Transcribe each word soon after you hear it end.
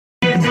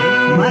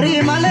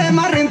Mari male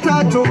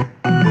marintatu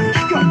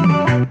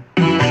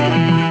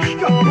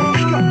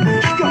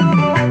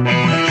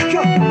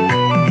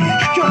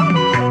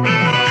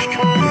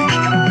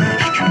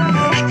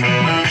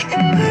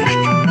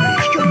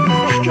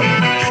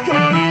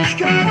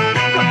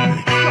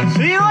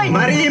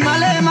Mari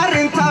male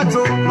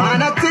marintatu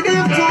manatti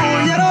diftu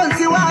yeron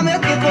si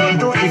wametti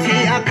kontu ifi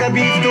akka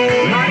biftu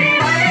Mari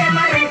male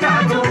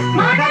marintatu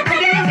manatti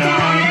diftu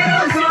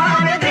yeron si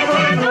wametti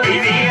kontu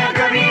ifi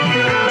akka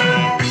biftu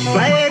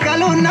Bae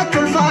galunna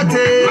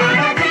tulfate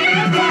manatti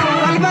diftu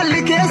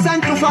qalballi keessan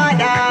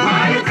cufada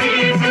manatti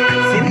diftu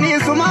sinni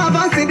suma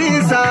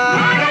bansidisa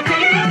manatti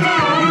diftu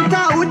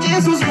inta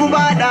ucisus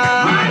gubada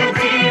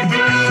manatti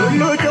diftu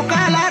tullu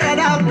cukala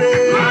radabbe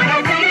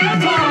manatti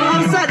diftu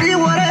amsadi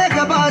ware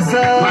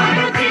gabasa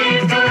manatti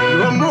diftu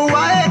lomu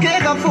wae ke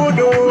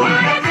gafudu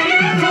manatti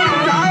diftu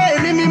tae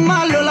nimi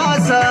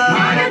malolasa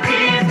manatti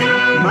diftu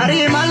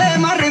mari male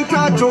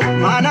marintatu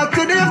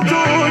manatti diftu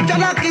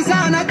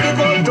jalakisana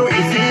tikontu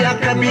isi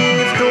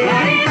akabiftu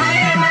mari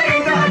male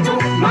marintatu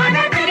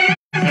manatti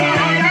diftu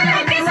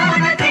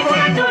jalakisana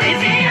tikontu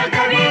isi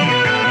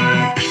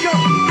akabiftu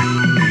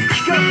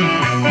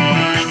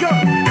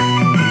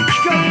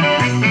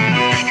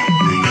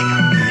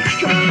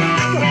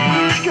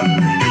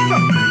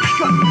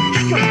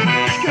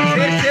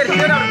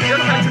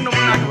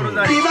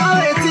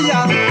Dibaetia,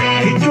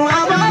 itu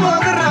ababo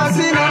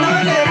berasina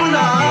nole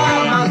bula,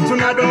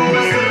 matuna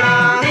dosra.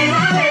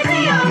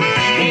 Dibaetia,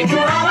 itu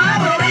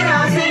ababo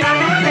berasina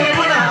nole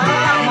bula,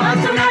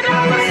 matuna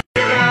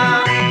dosra.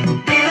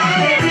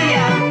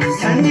 Dibaetia,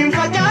 sanjim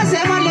faja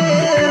semale.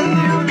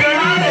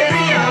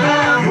 Dibaetia,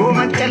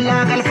 human challa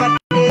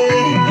kalfate.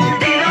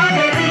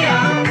 Dibaetia,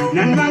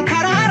 nanman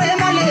karare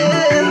male.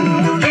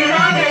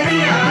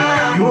 Dibaetia,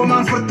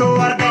 human furto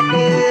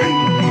wargate.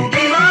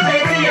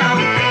 Dibaetia,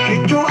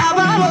 itu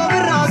ababo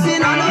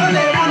berasina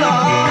nole bula,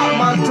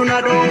 matuna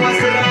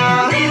dosra.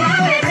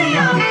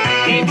 Dibaetia,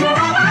 itu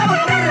ababo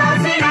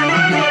berasina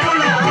nole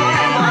bula,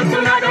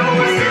 matuna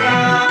dosra.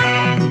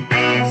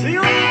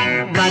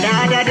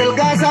 Badada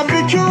delga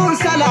sabichu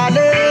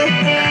salale,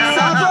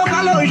 safo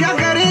kalo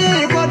jagari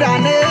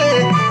godane,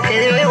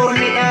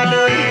 oni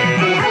ale.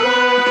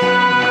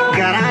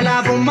 Garala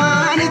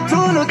fumani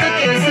tunu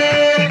tekese,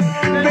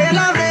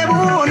 bela bebu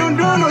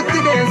nundunu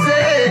tidense,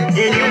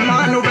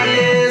 enyumanu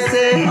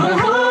balese.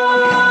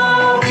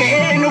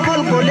 Kenu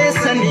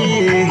golgolesani.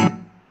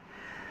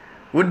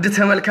 ውድ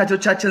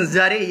ተመልካቾቻችን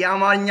ዛሬ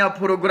የአማርኛ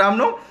ፕሮግራም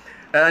ነው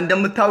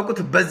እንደምታውቁት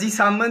በዚህ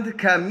ሳምንት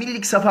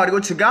ከሚሊክ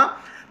ሰፋሪዎች ጋር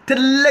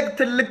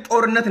ትልቅ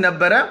ጦርነት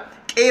ነበረ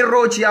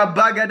ቄሮች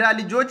ያባገዳ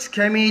ልጆች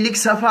ከሚሊክ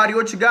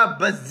ሰፋሪዎች ጋር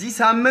በዚህ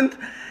ሳምንት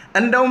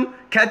እንደውም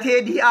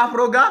ከቴዲ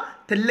አፍሮ ጋር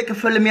ትልቅ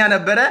ፍልሚያ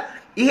ነበረ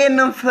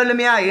ይሄንን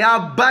ፍልሚያ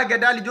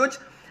ያባገዳ ልጆች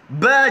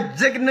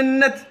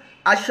በጀግንነት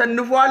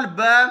አሸንፏል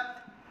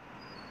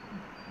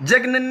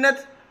በጀግንነት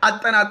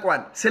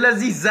አጠናቋል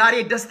ስለዚህ ዛሬ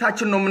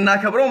ደስታችን ነው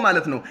ምናከብረው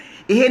ማለት ነው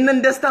ይሄንን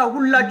ደስታ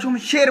ሁላችሁም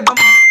ሼር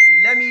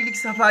ለሚሊክ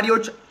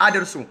ሰፋሪዎች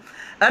አድርሱ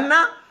እና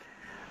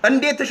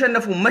እንዴት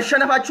ተሸነፉ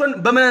መሸነፋቸውን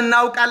በምን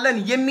እናውቃለን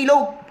የሚለው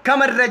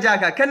ከመረጃ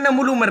ጋር ከነ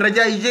ሙሉ መረጃ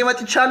ይዤ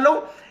መጥቻለሁ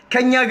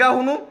ከኛ ጋር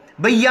ሆኖ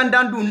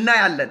በእያንዳንዱ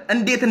እናያለን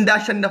እንዴት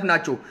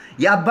እንዳሸነፍናቸው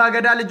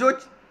ያባገዳ ልጆች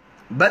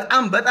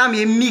በጣም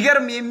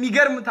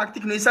የሚገርም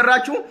ታክቲክ ነው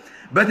የሰራችሁ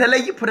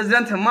በተለይ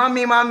ፕሬዝዳንት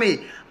ማሜ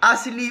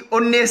አስሊ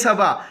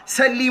ኦኔሰባ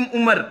ሰሊም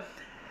ኡመር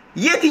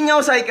የትኛው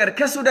ሳይቀር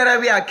ከሱዲ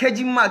አረቢያ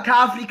ከጂማ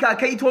ከአፍሪካ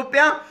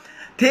ከኢትዮጵያ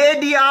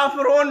ቴዲ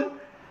አፍሮን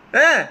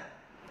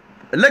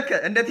ለክ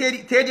እንደ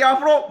ቴዲ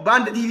አፍሮ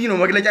ባንድ ቲቪ ነው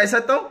መግለጫ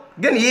የሰጠው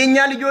ግን የኛ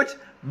ልጆች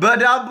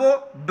በዳቦ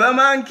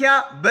በማንኪያ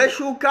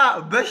በሹካ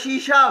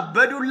በሺሻ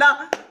በዱላ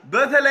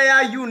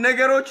በተለያዩ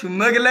ነገሮች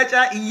መግለጫ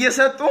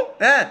እየሰጡ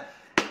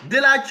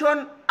ድላቸውን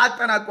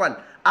አጠናቋል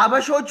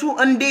አበሾቹ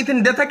እንዴት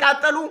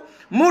እንደተቃጠሉ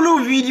ሙሉ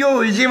ቪዲዮ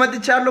ይዤ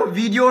መጥቻለሁ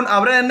ቪዲዮን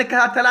አብረን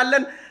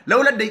እንከታተላለን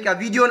ለሁለት ደቂቃ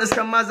ቪዲዮን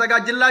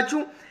እስከማዘጋጅላችሁ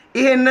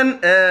ይሄንን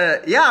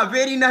ያ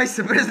very nice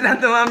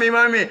president ማሜ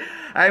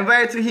I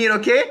invite you here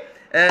okay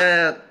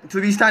to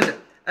be stand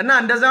እና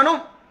እንደዛ ነው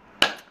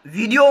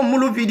ቪዲዮ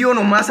ሙሉ ቪዲዮ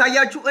ነው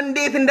ማሳያችሁ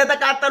እንዴት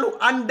እንደተቃጠሉ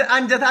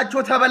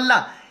አንጀታቸው ተበላ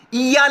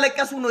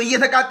እያለቀሱ ነው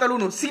እየተቃጠሉ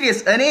ነው ሲሪየስ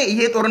እኔ ይሄ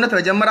ጦርነት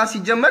በጀመራ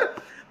ሲጀመር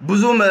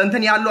ብዙም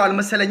እንትን ያለው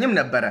አልመሰለኝም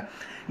ነበር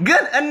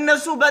ግን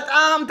እነሱ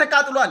በጣም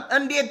ተቃጥሏል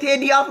እንዴት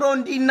ቴዲ አፍሮ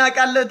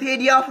እንዲናቃለ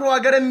ቴዲ አፍሮ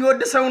ሀገር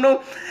የሚወድ ሰው ነው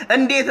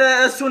እንዴት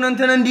እሱን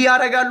እንትን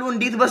እንዲያረጋሉ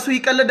እንዴት በሱ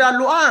ይቀልዳሉ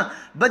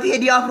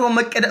በቴዲ አፍሮ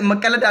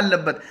መቀለድ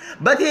አለበት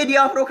በቴዲ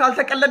አፍሮ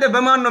ካልተቀለደ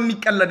በማን ነው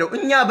የሚቀለደው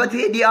እኛ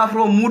በቴዲ አፍሮ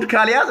ሙድ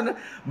ካልያዝን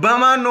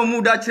በማን ነው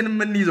ሙዳችን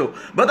የምንይዘው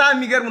በጣም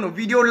የሚገርም ነው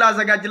ቪዲዮ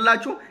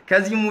ላዘጋጅላችሁ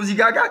ከዚህ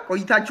ሙዚቃ ጋር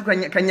ቆይታችሁ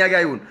ከኛ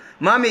ጋር ይሁን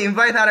ማሜ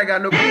ኢንቫይት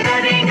አረጋለሁ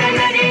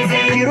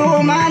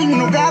ይሮማል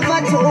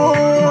ኑጋፋቶ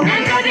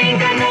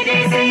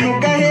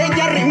ኑጋሄ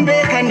ጀርምቤ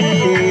ከኒ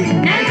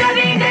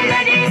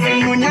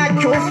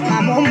ኑኛቾፍ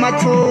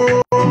አሞማቾ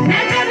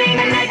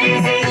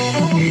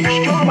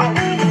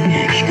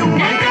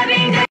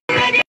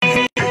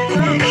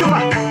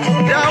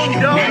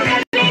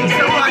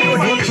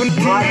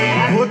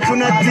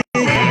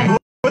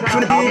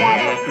ነገር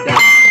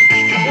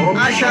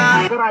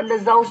አለ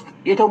እዛ ውስጥ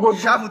የተጎዱ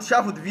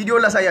ሻፉት ቪዲዮ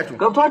ላሳያችሁ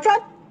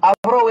ገብቷቸዋል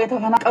አብረው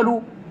የተፈናቀሉ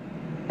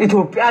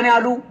ኢትዮጵያን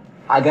ያሉ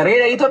ሀገሬ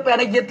ኢትዮጵያ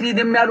ነጀት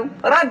ሊድም ያሉ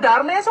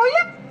ራዳር ላይ ሰውዬ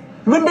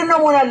ምንድነው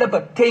መሆን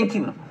ያለበት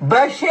ቴንኪው ነው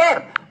በሼር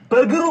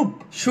በግሩፕ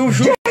ሹፍ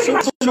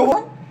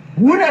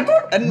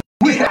ውነቱን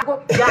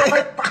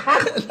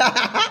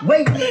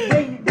ወይ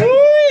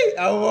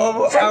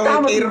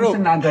ቄሮ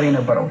ስናገር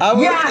የነበረው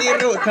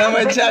ቄሮ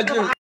ተመቻቹ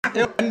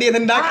እንዴት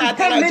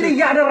እንዳቃጠላችሁ ምን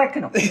እያደረክ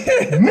ነው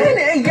ምን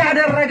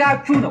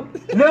እያደረጋችሁ ነው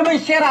ለምን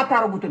ሼር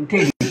አታረጉትም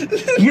ቴዲ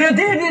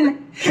የቴዲን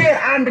ሼር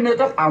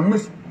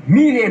 1.5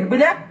 ሚሊዮን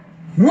ብለ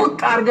ሙቅ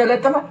አርገ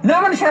ለጥፋ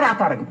ለምን ሼር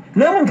አታረጉም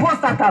ለምን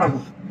ፖስት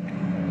አታረጉም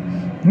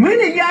ምን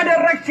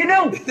እያደረክሽ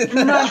ነው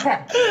እናንተ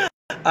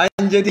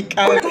አንጀት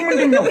ይቃወጥ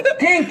ምንድነው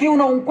ቴንኪው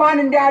ነው እንኳን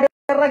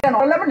እንዲያደረገ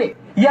ነው ለምን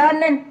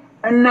ያንን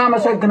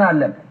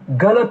እናመሰግናለን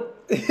ገለጥ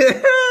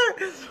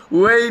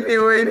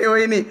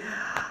ወይኔ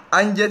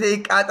አንጀቴ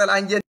ይቃጠል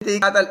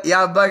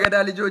ያባገዳ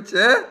ልጆች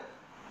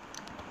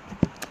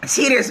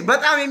ሲሪየስ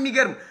በጣም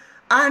የሚገርም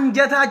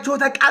አንጀታቸው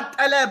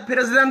ተቃጠለ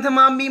ፕሬዝዳንት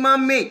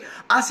ማሜ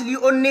አስሊ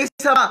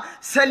ኦኔሳ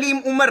ሰሊም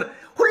ዑመር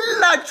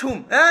ሁላችሁም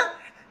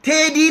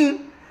ቴዲን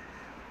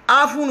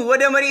አፉን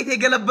ወደ መሬት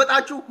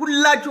የገለበጣችሁ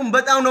ሁላችሁም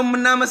በጣም ነው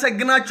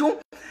የምናመሰግናችሁ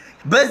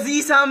በዚህ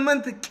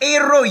ሳምንት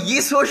ቄሮ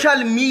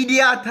የሶሻል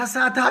ሚዲያ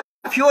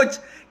ተሳታፊዎች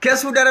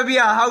ከሳውዲ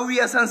አረቢያ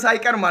ሀዊያ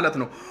ሰንሳይቀር ማለት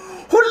ነው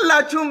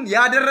ሁላችሁም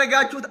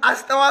ያደረጋችሁት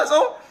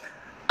አስተዋጽኦ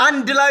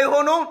አንድ ላይ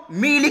ሆኖ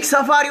ሚሊክ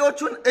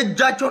ሰፋሪዎቹን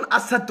እጃቸውን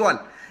አሰጥቷል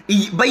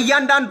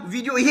በእያንዳንዱ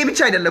ቪዲዮ ይሄ ብቻ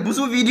አይደለም ብዙ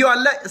ቪዲዮ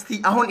አለ እስቲ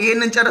አሁን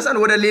ይሄንን ጨርሰን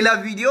ወደ ሌላ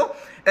ቪዲዮ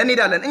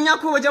እንሄዳለን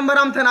እኛኮ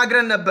መጀመሪያም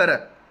ተናግረን ነበር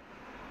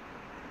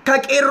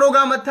ከቄሮ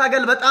ጋር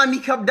መታገል በጣም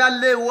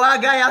ይከብዳል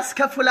ዋጋ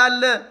ያስከፍላል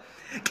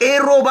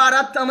ቄሮ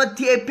በአራት አመት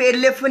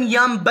ቲፒኤልኤፍን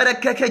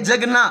ያንበረከከ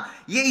ጀግና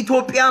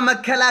የኢትዮጵያ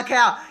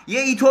መከላከያ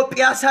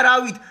የኢትዮጵያ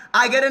ሰራዊት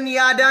አገርን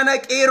ያዳነ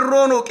ቄሮ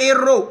ነው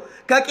ቄሮ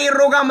ከቄሮ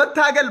ጋር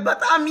መታገል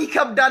በጣም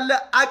ይከብዳል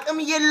አቅም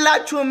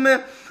የላችሁም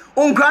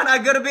እንኳን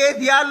አገር ቤት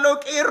ያለው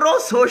ቄሮ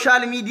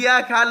ሶሻል ሚዲያ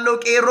ካለው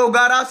ቄሮ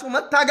ጋር ራሱ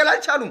መታገል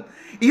አልቻሉም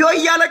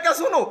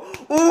ይያለቀሱ ነው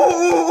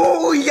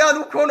ይያሉ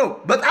እኮ ነው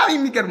በጣም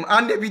የሚገርም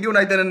አንድ ቪዲዮን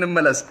አይተን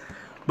እንመለስ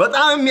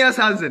በጣም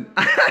የሚያሳዝን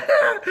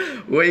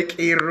ወይ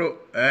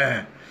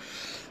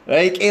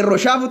ቄሮ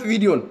ሻፉት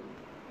ቪዲዮን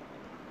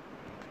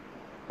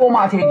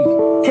ኦማቴዲ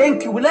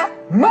ቴንኪው ብለ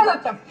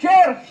መለጠፍ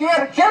ሼር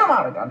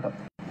ማድረግ አንተ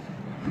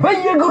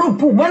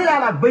በየግሩፑ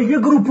መላላ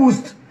በየግሩፑ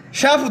ውስጥ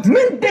ሻፉት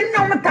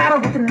ምንድነው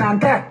የምታረጉት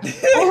እናንተ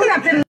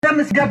እውነትን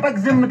ለምስደበቅ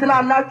ዝም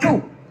ትላላችሁ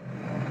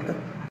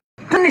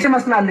ትንሽ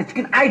መስላለች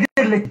ግን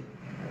አይደለች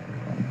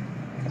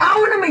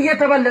አሁንም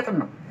እየተበለጥን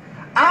ነው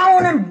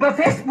አሁንም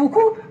በፌስቡኩ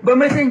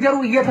በሜሴንጀሩ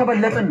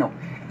እየተበለጥን ነው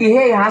ይሄ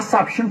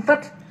የሐሳብ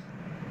ሽንፈት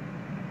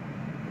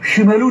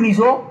ሽመሉን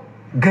ይዞ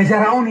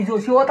ገጀራውን ይዞ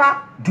ሲወጣ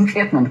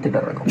ዱቄት ነው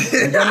የምትደረገው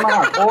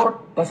ጀማራ ጦር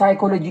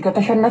በሳይኮሎጂ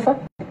ከተሸነፈ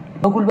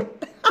በጉልበት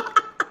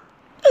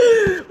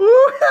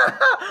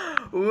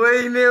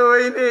ወይኔ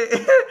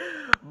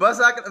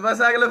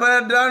በሳቅ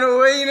ለፈነዳ ነው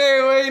ወይኔ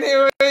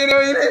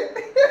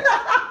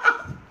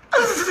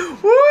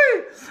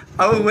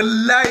አው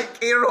ወላይ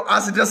ቄሮ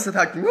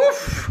አስደስታችሁ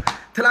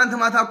ትላንት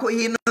ማታኮ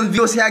ይሄንን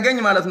ቪዲዮ ሲያገኝ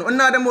ማለት ነው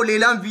እና ደግሞ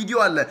ሌላም ቪዲዮ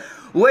አለ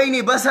ወይኔ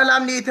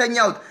በሰላም ነው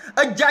የተኛውት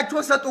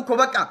እጃቸውን ሰጡ እኮ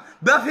በቃ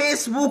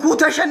በፌስቡኩ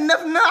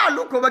ተሸነፍና አሉ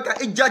እኮ በቃ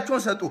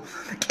እጃቸውን ሰጡ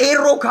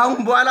ቄሮ ካሁን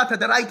በኋላ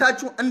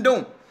ተደራይታችሁ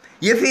እንደውም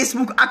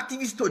የፌስቡክ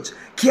አክቲቪስቶች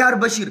ኪያር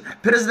በሽር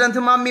ፕሬዝዳንት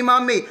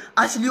ማሜ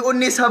አስሊ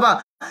ኦኔሳ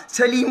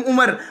ሰሊም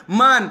ዑመር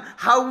ማን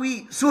ሀዊ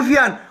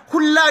ሱፊያን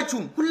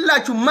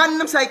ሁላችሁም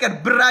ማንንም ሳይቀር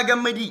ብራ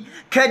ገመዲ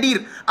ከዲር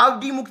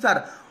አብዲ ሙክታር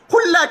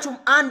ሁላችሁም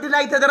አንድ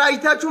ላይ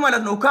ተደራጅታችሁ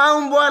ማለት ነው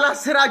ካሁን በኋላ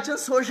ስራችን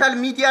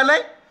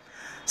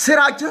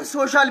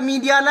ሶሻል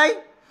ሚዲያ ላይ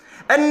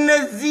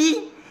እነዚህ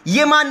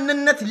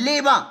የማንነት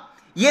ሌባ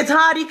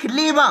የታሪክ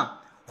ሌባ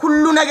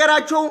ሁሉ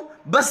ነገራቸው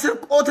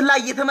በስርቆት ላይ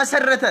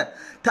የተመሰረተ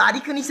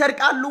ታሪክን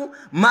ይሰርቃሉ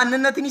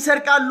ማንነትን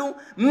ይሰርቃሉ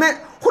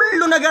ሁሉ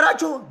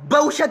ነገራቸው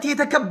በውሸት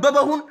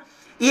የተከበበውን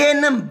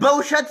ይሄንን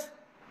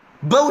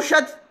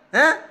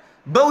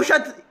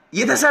በውሸት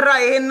የተሰራ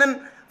ይሄንን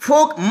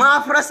ፎቅ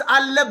ማፍረስ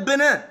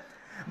አለብን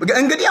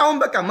እንግዲህ አሁን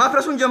በቃ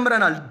ማፍረሱን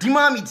ጀምረናል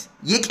ዲማሚት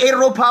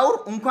የቄሮ ፓወር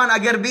እንኳን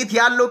አገር ቤት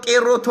ያለው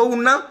ቄሮ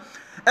ተውና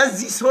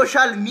እዚህ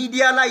ሶሻል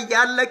ሚዲያ ላይ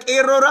ያለ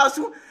ቄሮ ራሱ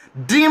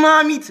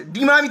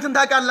ዲማሚትን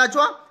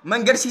ታውቃላችሁ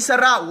መንገድ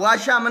ሲሰራ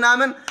ዋሻ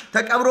ምናምን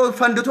ተቀብሮ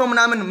ፈንድቶ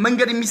ምናምን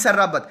መንገድ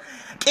የሚሰራበት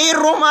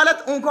ቄሮ ማለት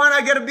እንኳን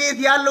አገር ቤት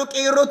ያለው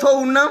ቄሮ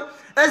ተውና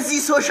እዚህ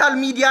ሶሻል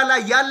ሚዲያ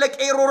ላይ ያለ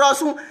ቄሮ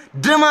ራሱ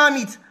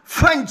ዲማሚት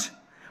ፈንጅ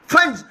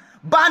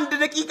በአንድ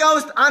ደቂቃ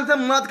ውስጥ አንተ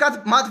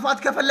ማጥፋት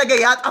ከፈለገ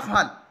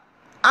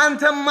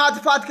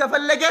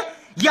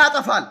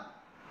ያጠፋል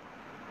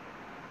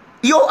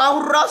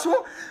አሁን ራሱ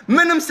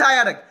ምንም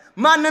ሳያረግ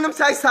ማንንም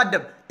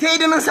ሳይሳደብ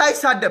ቴድንን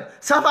ሳይሳደብ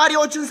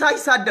ሰፋሪዎችን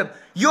ሳይሳደብ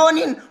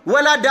ዮኒን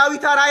ወላ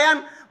ዳዊት አራያን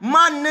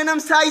ማንንም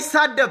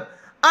ሳይሳደብ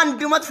አንድ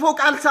መጥፎ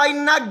ቃል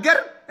ሳይናገር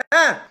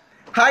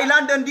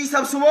ሃይላንድ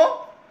እንዲሰብስቦ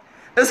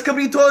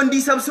እስክብሪቶ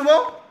እንዲሰብስቦ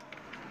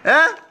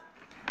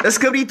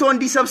እስክሪብቶ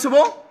እንዲሰብስቦ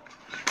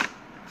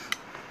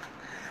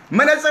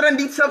መነጽር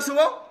እንዲሰብስቦ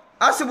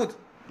አስቡት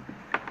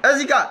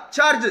እዚህ ጋር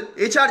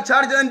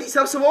ቻርጅ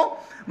እንዲሰብስቦ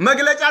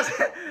መግለጫ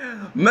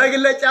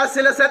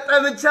ስለሰጠ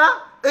ብቻ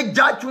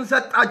እጃችሁን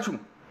ሰጣችሁ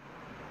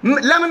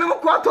ለምንም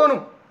እኮ አትሆኑ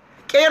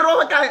ቄሮ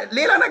በቃ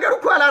ሌላ ነገር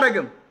እኮ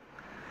አላረገም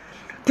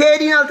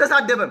ቴዲን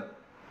አልተሳደበም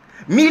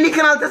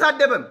ሚሊክን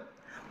አልተሳደበም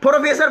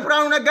ፕሮፌሰር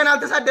ብርሃኑ ነጋን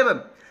አልተሳደበም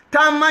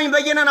ታማኝ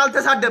በየነን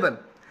አልተሳደበም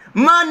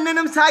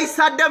ማንንም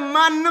ሳይሳደብ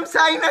ማንንም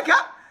ሳይነካ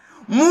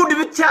ሙድ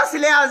ብቻ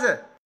ስለያዘ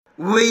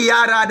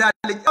ወያራዳ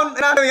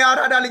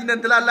ልጅ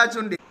ነን ትላላችሁ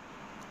እንዴ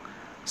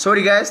ሶሪ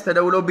ጋይስ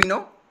ተደውሎብኝ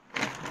ነው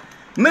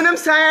ምንም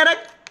ሳያረግ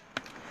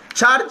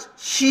ቻርጅ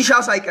ሺሻ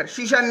ሳይቀር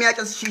ሺሻ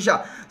የሚያጨስ ሺሻ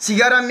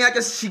ሲጋራ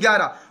የሚያጨስ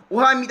ሲጋራ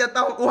ውሃ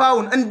የሚጠጣው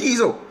ውሃውን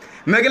እንዲይዞ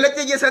መግለጫ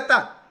እየሰጣ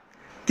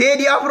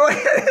ቴዲ አፍሮ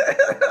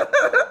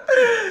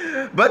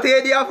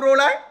በቴዲ አፍሮ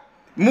ላይ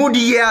ሙድ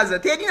እየያዘ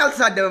ቴዲን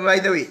አልተሳደበም ባይ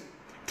ዘ ዌይ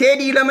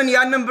ቴዲ ለምን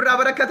ያንን ብር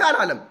አበረከተ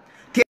አላለም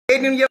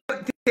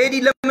ቴዲ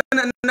ለምን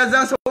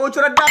እነዛን ሰዎች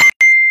ረዳ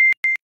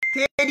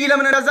ቴዲ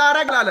ለምን እንደዛ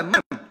አረግ አላለም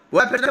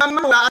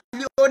ወላ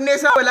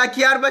ኦኔሳ ወላ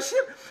ኪያር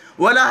በሽር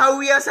ወላ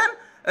ሀዊያሰን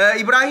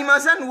ኢብራሂም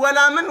ሐሰን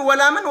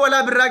ወላ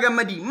ብራ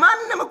ገመዲ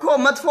ማንንም እኮ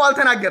መጥፎ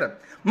አልተናገረም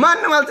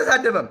ማንንም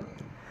አልተሳደበም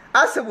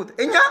አስቡት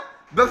እኛ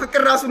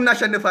በፍቅር ራሱ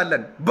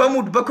እናሸንፋለን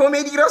በሙድ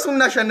በኮሜዲ ራሱ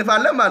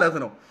እናሸንፋለን ማለት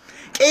ነው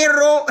ቄሮ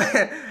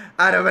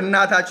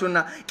አረበናታችሁና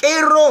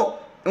ቄሮ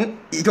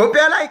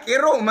ኢትዮጵያ ላይ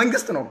ቄሮ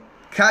መንግስት ነው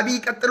ካቢ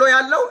ቀጥሎ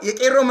ያለው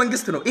የቄሮ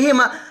መንግስት ነው ይሄ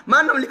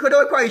ማንንም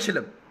ሊኮደው እኮ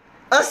አይችልም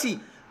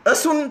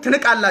እሱን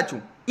ትንቃላችሁ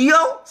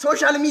ይሄው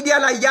ሶሻል ሚዲያ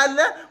ላይ ያለ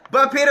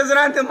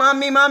በፕሬዝዳንት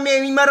ማሜ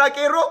የሚመራ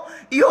ቄሮ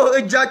ይሄው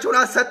እጃችሁን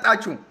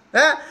አሰጣችሁ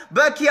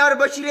በኪያር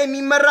በሽር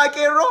የሚመራ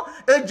ቄሮ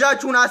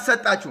እጃችሁን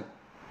አሰጣችሁ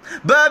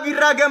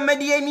በቢራ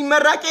ገመዲ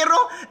የሚመራ ቄሮ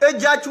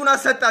እጃችሁን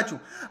አሰጣችሁ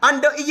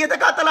አንደ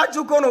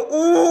እየተቃጠላችሁ እኮ ነው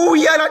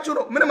ያላችሁ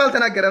ነው ምንም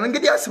አልተናገረም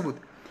እንግዲህ አስቡት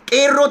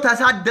ቄሮ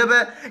ተሳደበ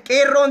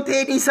ቄሮን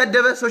ቴዲ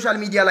ሰደበ ሶሻል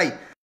ሚዲያ ላይ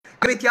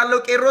ግሬት ያለው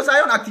ቄሮ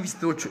ሳይሆን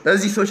አክቲቪስቶች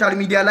እዚህ ሶሻል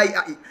ሚዲያ ላይ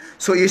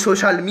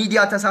የሶሻል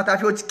ሚዲያ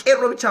ተሳታፊዎች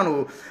ቄሮ ብቻ ነው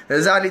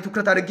ዛሬ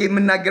ትኩረት አድርጌ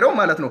የምናገረው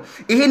ማለት ነው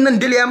ይሄንን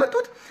ድል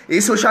ያመጡት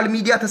የሶሻል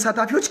ሚዲያ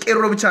ተሳታፊዎች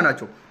ቄሮ ብቻ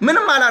ናቸው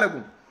ምንም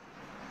አላረጉም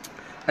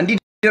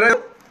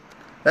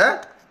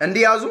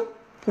እንዲያዙ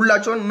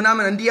ሁላቸውን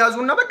ምናምን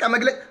እንዲያዙና በቃ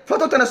መግለጽ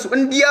ፎቶ ተነሱ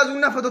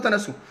እንዲያዙና ፎቶ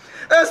ተነሱ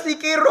እስቲ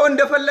ቄሮ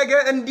እንደፈለገ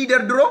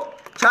እንዲደርድሮ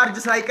ቻርጅ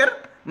ሳይቀር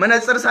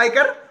መነጽር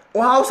ሳይቀር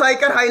ውሃው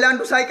ሳይቀር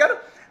ሃይላንዱ ሳይቀር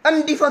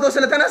እንዲ ፎቶ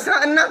ስለተነሳ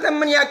እናንተ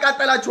ምን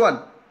ያቃጠላችኋል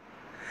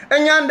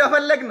እኛ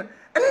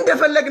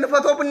እንደፈለግን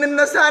ፎቶ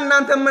ብንነሳ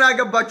እናንተ ምን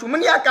አገባችሁ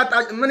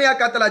ምን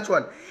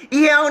ያቃጠላችኋል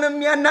ይሄ አሁን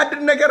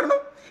የሚያናድድ ነገር ነው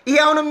ይሄ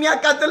አሁን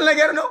የሚያቃጥል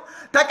ነገር ነው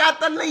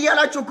ተቃጠልን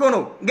እያላችሁ እኮ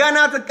ነው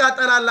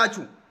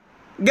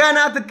ገና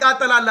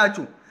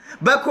ትቃጠላላችሁ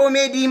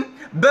በኮሜዲም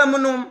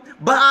በምኑም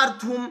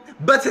በአርቱም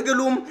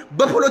በትግሉም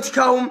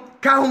በፖለቲካውም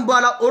ካሁን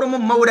በኋላ ኦሮሞ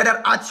መወዳደር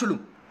አትችሉም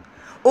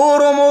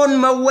ኦሮሞን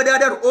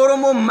መወዳደር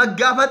ኦሮሞ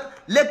መጋፈጥ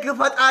ለክ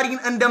ፈጣሪን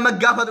እንደ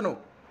መጋፈጥ ነው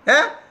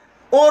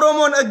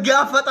ኦሮሞን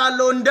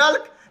እጋፈጣለሁ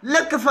እንዳልክ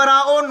ለክ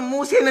ፈራኦን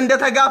ሙሴን እንደ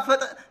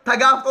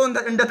ተጋፍጦ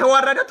እንደ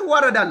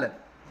ተዋረዳለ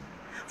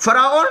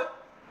ፈራኦን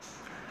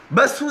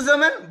በሱ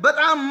ዘመን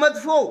በጣም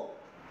መጥፎ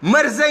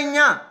መርዘኛ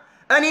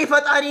እኔ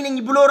ፈጣሪ ነኝ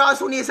ብሎ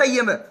ራሱን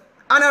የሰየመ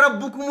انا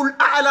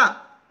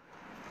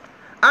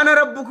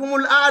ربكم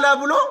الاعلى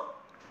ብሎ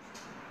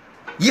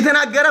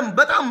ይተናገረም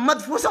በጣም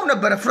መጥፎ ሰው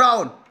ነበር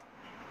ፍራኦን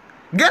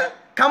ግን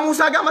ከሙሳ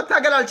ጋር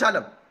መታገል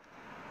አልቻለም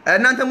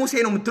እናንተ ሙሴ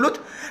ነው የምትሉት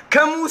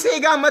ከሙሴ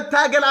ጋር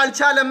መታገል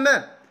አልቻለም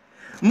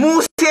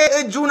ሙሴ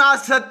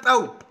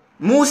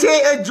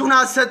እጁን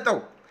አሰጠው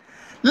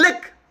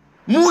ልክ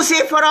ሙሴ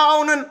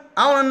ፈራኦንን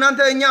አሁን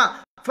እናንተ እኛ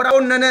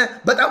ፈራኦን ነነ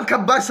በጣም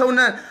ከባድ ሰው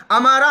ነው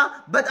አማራ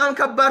በጣም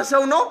ከባድ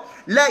ሰው ነው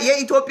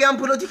ለኢትዮጵያን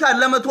ፖለቲካ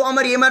ለመቶ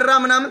አመር የመራ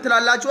ምናምን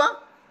ትላላችሁ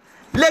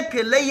ልክ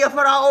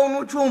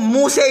ለየፈራኦኖቹ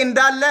ሙሴ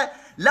እንዳለ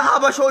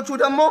ለሀበሾቹ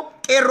ደግሞ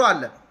ቄሮ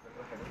አለ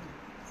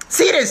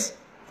ሲሪየስ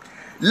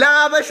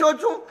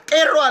ለሀበሾቹ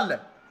ቄሮ አለ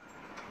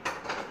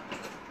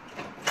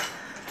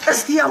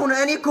እስቲ አሁን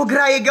እኔ እኮ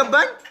ግራ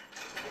የገባኝ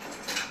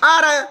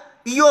አረ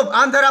ኢዮብ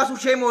አንተ ራሱ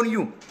ሼሞን ዩ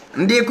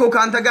እንዴኮ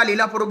ካንተ ጋር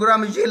ሌላ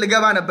ፕሮግራም ይዤ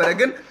ልገባ ነበር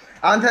ግን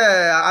አንተ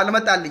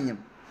አልመጣልኝም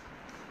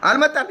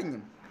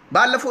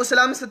ባለፈው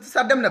እስላም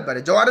ስትሳደም ነበር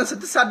ጀዋርን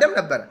ስትሳደም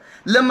ነበር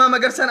ለማ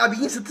መገርሰን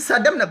አብይን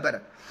ስትሳደም ነበር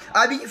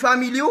አብይ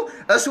ፋሚሊው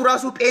እሱ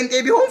ራሱ ጴንጤ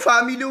ቢሆን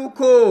ፋሚሊው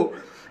እኮ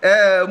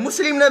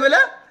ሙስሊም ነብለ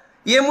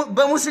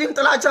በሙስሊም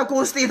ጥላቻ እኮ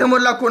ውስጥ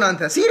የተሞላ እኮ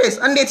አንተ ሲሪየስ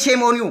እንዴት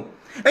ሼሞን ዩ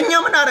እኛ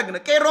ምን አረግነ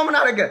ቄሮ ምን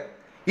አረገ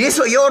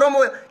የኦሮሞ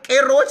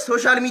ቄሮች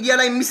ሶሻል ሚዲያ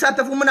ላይ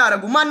የሚሳተፉ ምን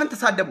አረጉ ማንን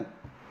ተሳደቡ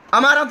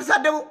አማራን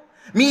ተሳደቡ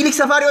ሚሊክ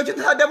ሰፋሪዎችን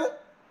ተሳደቡ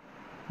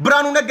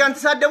ብራኑ ነጋን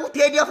ተሳደቡ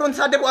ቴዲ አፍሮን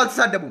ተሳደቡ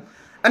አልተሳደቡ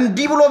እንዲ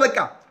ብሎ በቃ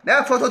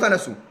ፎቶ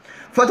ተነሱ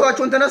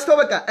ፎቶአቸውን ተነስቶ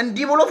በቃ እንዲ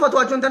ብሎ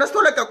ፎቶአቸውን ተነስቶ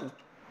ለቀቁ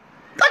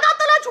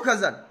ተቃጠላችሁ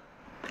ከዛን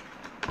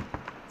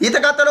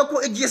የተቃጠለው እኮ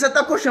እጅ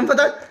የሰጠኮ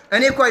ሽንፈታች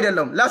እኔ እኮ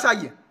አይደለም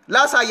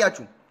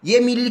ላሳያችሁ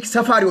የሚሊክ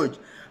ሰፋሪዎች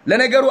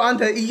ለነገሩ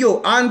አንተ ኢዮ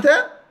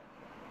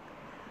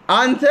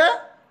አንተ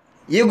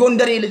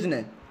የጎንደሬ ልጅ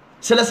ነህ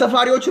ስለ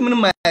ሰፋሪዎቹ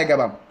ምንም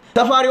አያገባም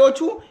ሰፋሪዎቹ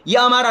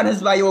የአማራን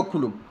ህዝብ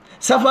አይወክሉም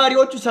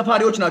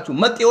ሰፋሪዎች ናቸው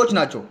መጤዎች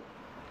ናቸው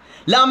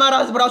ለአማራ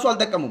ህዝብ ራሱ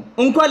አልተቀሙም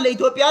እንኳን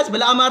ለኢትዮጵያ ህዝብ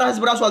ለአማራ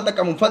ህዝብ ራሱ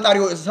አልተቀሙም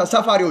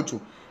ሰፋሪዎቹ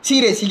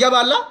ሲሪየስ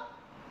ይገባላ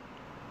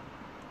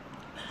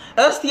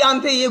እስቲ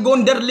አንተ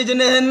የጎንደር ልጅ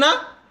ነህና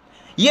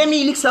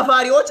የሚሊክ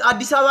ሰፋሪዎች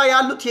አዲስ አበባ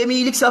ያሉት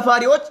የሚሊክ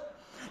ሰፋሪዎች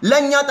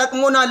ለኛ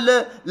ተቀሞናል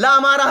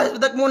ለአማራ ህዝብ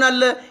ተቀሞናል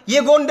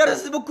የጎንደር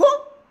ህዝብ እኮ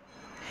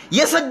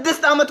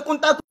የ6 አመት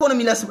ቁንጣ እኮ ነው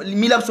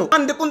የሚለብሰው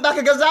አንድ ቁንጣ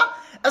ከገዛ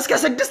እስከ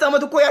 6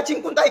 አመት እኮ ያቺን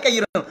ቁንጣ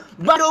ይቀይራል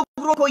ባዶ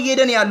እግሩ እኮ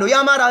እየሄደን ያለው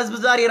የአማራ ህዝብ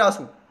ዛሬ ራሱ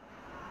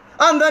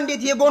አንተ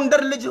እንዴት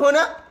የጎንደር ልጅ ሆነ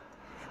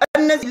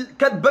እነዚህ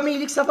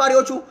በሚሊክ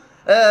ሰፋሪዎቹ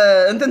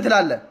እንትን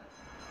ትላለ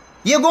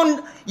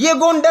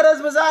የጎንደር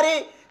ህዝብ ዛሬ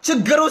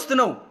ችግር ውስጥ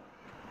ነው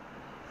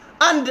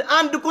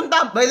አንድ ቁንጣ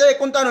ባይዘይ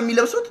ቁንጣ ነው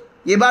የሚለብሱት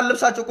የባል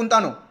ልብሳቸው ቁንጣ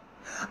ነው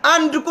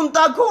አንድ ቁንጣ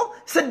እኮ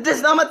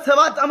 6 አመት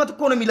 7 አመት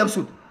እኮ ነው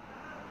የሚለብሱት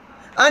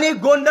እኔ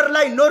ጎንደር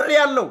ላይ ኖር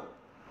ያለው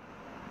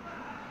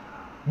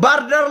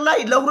ባርደር ላይ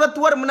ለሁለት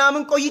ወር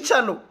ምናምን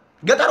ቆይቻለሁ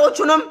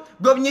ገጠሮቹንም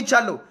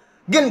ጎብኝቻለሁ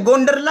ግን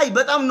ጎንደር ላይ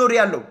በጣም ኖር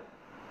ያለው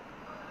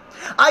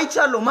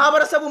አይቻለሁ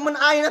ማህበረሰቡ ምን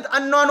አይነት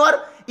አኗኗር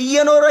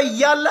እየኖረ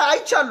ያለ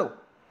አይቻለሁ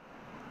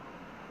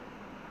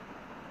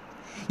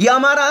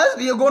የአማራ ህዝብ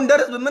የጎንደር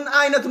ህዝብ ምን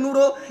አይነት ኑሮ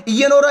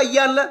እየኖረ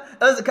ያለ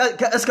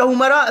እስከ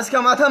ሁመራ እስከ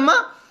ማተማ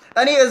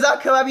እኔ እዛ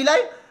አካባቢ ላይ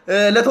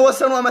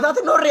ለተወሰኑ አመታት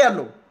ኖር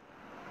ያለው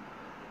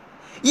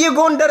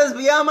የጎንደር ህዝብ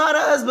የአማራ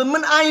ህዝብ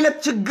ምን አይነት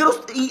ችግር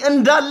ውስጥ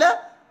እንዳለ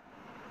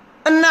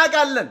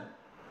እናቃለን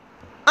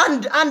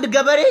አንድ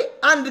ገበሬ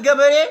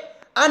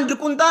አንድ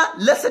ቁንጣ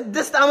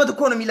ለ6 አመት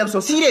እኮ ነው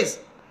የሚለብሰው ሲሪየስ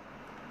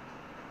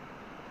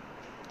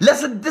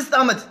ለ6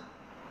 አመት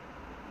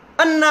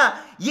እና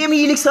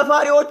የሚሊክ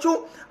ሰፋሪዎቹ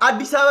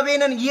አዲስ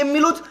አበባን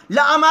የሚሉት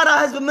ለአማራ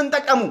ህዝብ ምን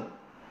ተቀሙ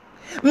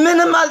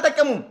ምንም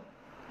አልተቀሙም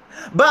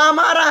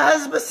በአማራ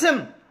ህዝብ ስም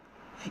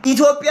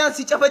ኢትዮጵያን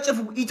ሲጨፈጭፉ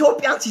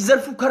ኢትዮጵያን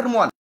ሲዘልፉ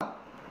ከርመዋል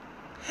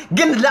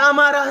ግን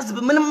ለአማራ ህዝብ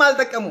ምንም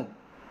አልተቀሙ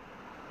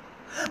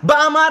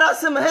በአማራ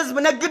ስም ህዝብ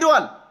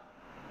ነግደዋል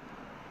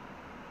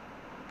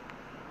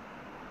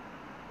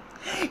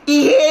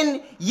ይሄን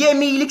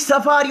የሚሊክ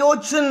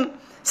ሰፋሪዎችን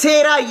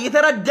ሴራ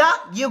የተረዳ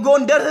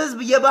የጎንደር ህዝብ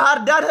የባህር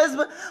ዳር ህዝብ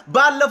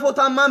ባለፈው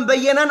ታማን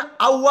በየነን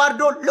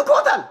አዋርዶ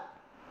ልኮታል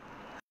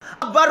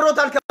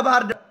አባሮታል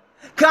ከባህር ዳር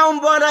ካሁን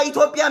በኋላ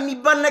ኢትዮጵያ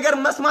የሚባል ነገር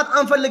መስማት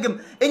አንፈልግም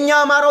እኛ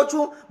አማራዎቹ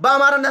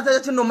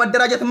በአማራነታችን ነው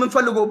መደራጀት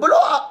የምንፈልገው ብሎ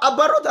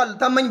አባሮታል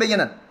ታማኝ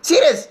በየነን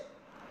ሲሪየስ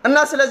እና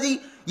ስለዚህ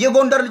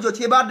የጎንደር ልጆች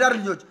የባህር ዳር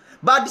ልጆች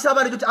በአዲስ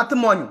አበባ ልጆች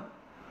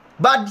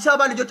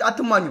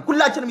አትሟኙ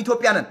ሁላችንም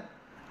ኢትዮጵያ ነን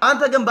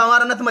አንተ ግን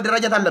በአማራነት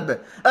መደራጀት አለበት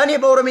እኔ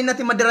በኦሮሚያነት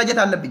መደራጀት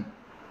አለብኝ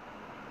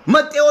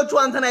መጤዎቹ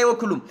አንተን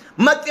አይወክሉም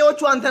መጤዎቹ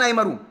አንተን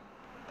አይመሩም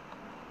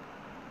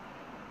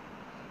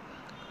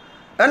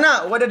እና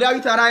ወደ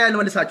ዳዊት አራያ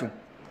ልመልሳችሁ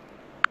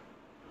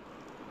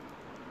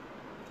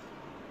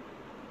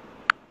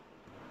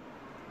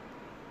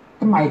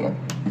ማይገር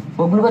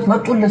ወግሉበት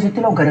መጡን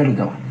ለስትለው ገደል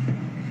ይገባል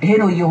ይሄ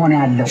ነው እየሆነ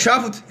ያለው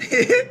ሻፉት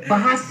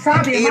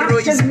በሐሳብ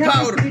የማስተግነፍ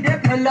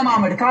ሂደት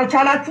መለማመድ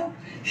ካልቻላችሁ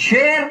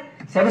ሼር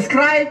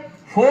ሰብስክራይብ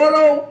ፎሎ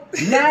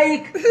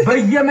ላይክ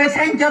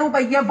በየሜሴንጀሩ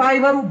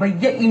በየቫይበሩ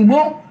በየኢሞ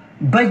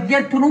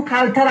በየትኑ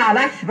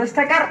ካልተላላሽ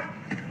በስተቀር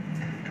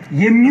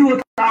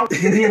የሚወጣው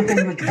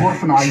የብሔርተኞች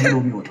ጎርፍ ነው አይሎ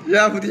የሚወጣው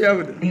ያፉት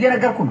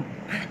እየነገርኩ ነው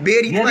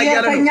ቤሪት ማያለ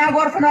ነው የብሔርተኛ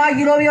ጎርፍ ነው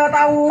አይሎ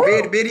የሚወጣው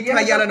ቤሪት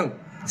ማያለ ነው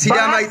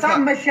ሲዳማ ይጣ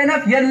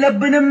መሸነፍ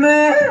የለብንም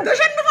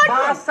ተሸንፋችሁ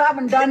በሐሳብ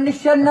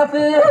እንዳንሸነፍ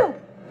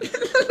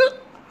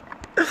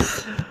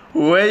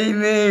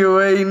ወይኔ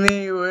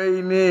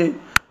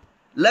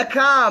ለካ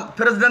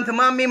ፕሬዝዳንት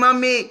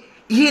ማሜ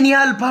ይሄን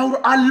ያህል ፓወር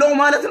አለው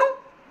ማለት ነው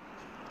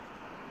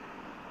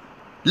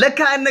ለካ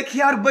እነ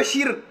ኪያር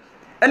በሺር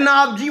እና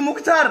አብዲ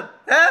ሙክታር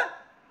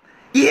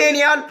ይሄን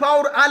ያህል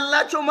ፓወር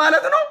አላቸው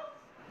ማለት ነው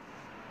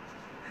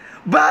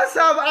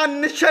በሐሳብ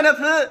አንሸነፍ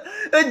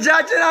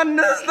እጃችን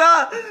አንስታ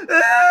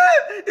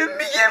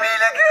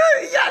የሚየሚልክ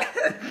ያለ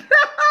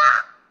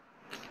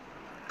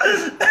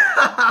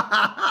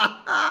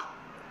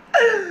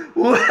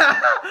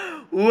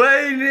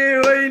ወይኔ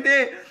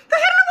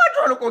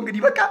ተሸነፋችሁ አልቆ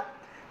እንግዲህ በቃ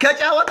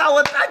ከጫወታ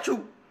ወጣችሁ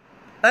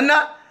እና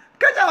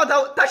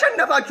ከጫወታው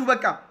ተሸነፋችሁ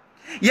በቃ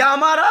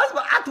የአማራ ህዝብ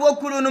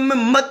አትወክሉንም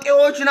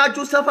መጤዎች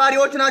ናችሁ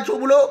ሰፋሪዎች ናችሁ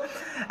ብሎ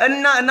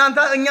እና እናንተ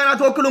እኛን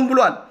አትወክሉም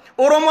ብሏል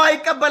ኦሮሞ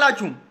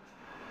አይቀበላችሁም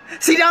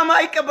ሲዳማ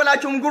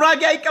አይቀበላችሁም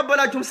ጉራጌ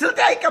አይቀበላችሁም ስልጤ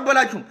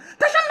አይቀበላችሁም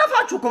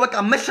ተሸነፋችሁ እኮ በቃ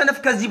መሸነፍ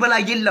ከዚህ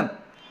በላይ የለም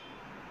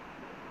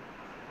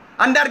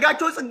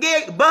አንዳርጋቸው ጽጌ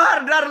ባህር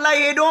ዳር ላይ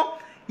ሄዶ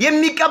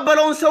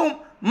የሚቀበለውን ሰው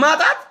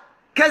ማጣት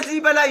ከዚህ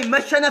በላይ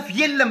መሸነፍ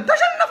የለም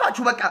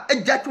ተሸነፋችሁ በቃ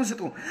እጃችሁን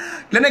ስጡ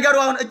ለነገሩ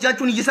አሁን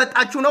እጃችሁን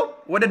እየሰጣችሁ ነው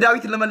ወደ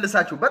ዳዊት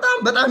ለመልሳችሁ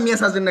በጣም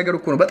የሚያሳዝን ነገር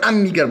እኮ ነው በጣም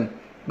የሚገርም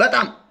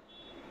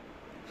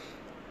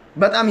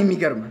በጣም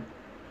የሚገርም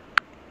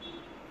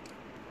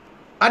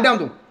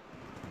አዳምጡ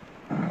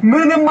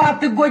ምንም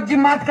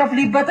አትጎጅም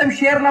አትከፍሊበትም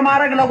ሼር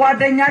ለማድረግ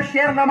ለጓደኛ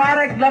ሼር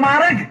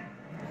ለማድረግ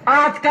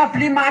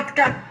አትከፍሊም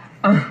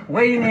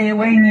ወይኔ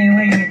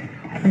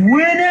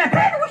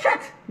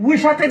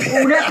ውሸት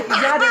እውነት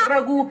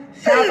ያደረጉ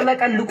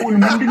ሲያጥለቀልቁን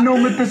ምንድነው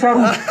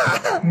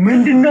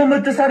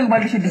የምትሰሩ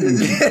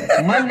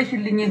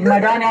መልሽልኝ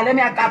መድኃኒዓለም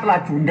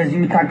ያቃጥላችሁ እንደዚህ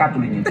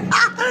የምታቃጥሉኝ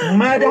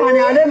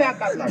መድኃኒዓለም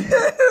ያቃጥላችሁ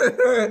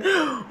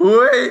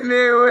ወይኔ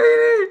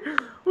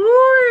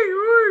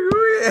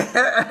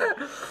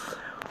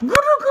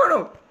ጉድ እኮ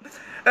ነው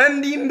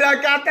እንዲህ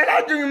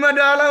እንዳቃጠላችሁኝ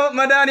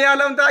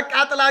መድኃኒዓለም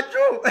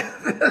ታቃጥላችሁ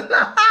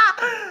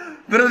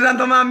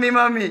ፕሬዝዳንት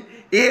ማሚ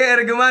ይሄ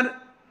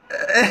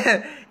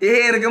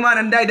እርግማን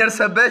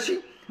እንዳይደርሰበሽ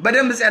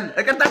በደንብ ጸል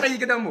እቅርታ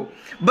ጠይቅ ደግሞ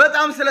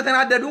በጣም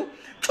ስለተናደዱ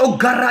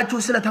ጮጋራችሁ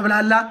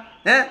ስለተብላላ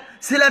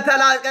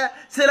ስለተላቀ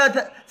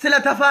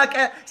ስለተፋቀ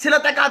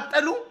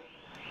ስለተቃጠሉ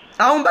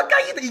አሁን በቃ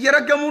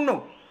እየረገሙን ነው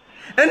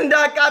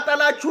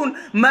እንዳቃጠላችሁን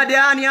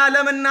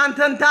መድኃኒዓለም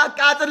እናንተን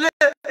ታቃጥል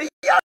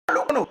እያሉ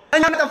ነው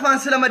እኛ ጠፋን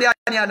ስለ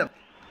መድኃኒዓለም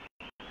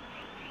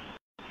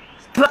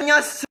ጥፋተኛ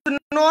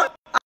ስንሆን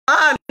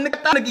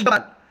አንቀጣን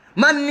ይባል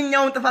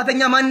ማንኛውም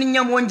ጥፋተኛ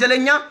ማንኛውም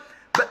ወንጀለኛ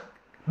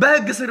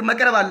በህግ ስር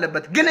መቅረብ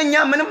አለበት ግን እኛ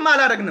ምንም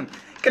አላረግንም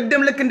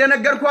ቅድም ልክ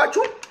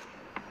እንደነገርኳችሁ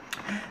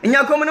እኛ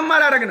እኮ ምንም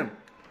አላረግንም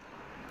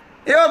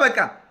ይሄው በቃ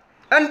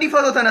እንዲ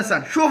ፎቶ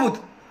ተነሳን ሹፉት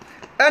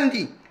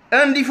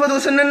እንዲ ፎቶ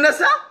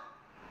ስንነሳ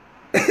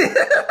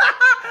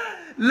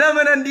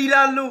ለምን እንዲ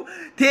ይላሉ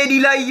ቴዲ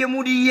ላይ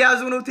የሙዲ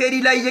ያዙ ነው ቴዲ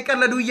ላይ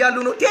እየቀለዱ ይያሉ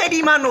ነው ቴዲ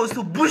ማን ነው እሱ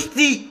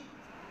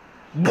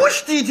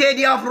ቡሽቲ ቴዲ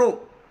አፍሮ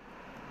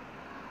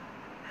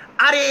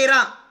አሬራ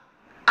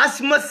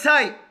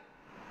አስመሳይ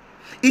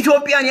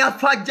ኢትዮጵያን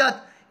ያፋጃት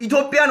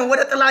ኢትዮጵያን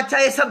ወደ ጥላቻ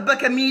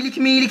የሰበከ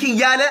ሚሊክ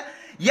ይያለ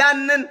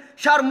ያንን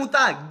ሻርሙጣ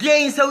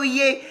ጌኝ ሰውዬ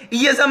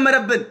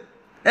እየዘመረብን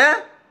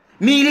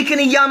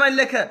ሚሊክን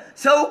ያመለከ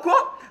ሰውኮ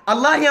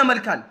አላህ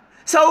ያመልካል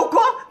ሰውኮ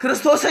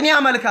ክርስቶስን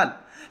ያመልካል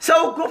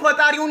ሰውኮ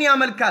ፈጣሪውን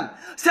ያመልካል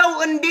ሰው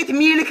እንዴት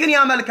ሚሊክን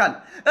ያመልካል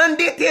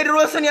እንዴት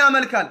ቴድሮስን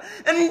ያመልካል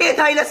እንዴት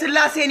ኃይለ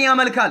ሥላሴን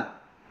ያመልካል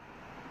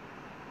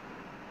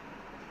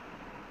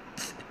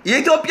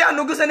የኢትዮጵያ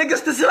ንጉስ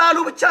ስላሉ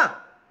ብቻ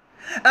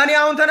እኔ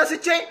አሁን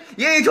ተነስቼ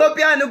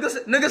የኢትዮጵያ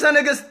ንጉስ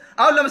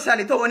አሁን ለምሳሌ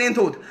እኔን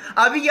ተውት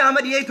አብይ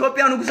አህመድ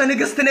የኢትዮጵያ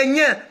ንጉስ ነኝ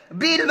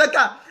ቢል በቃ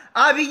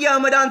አብይ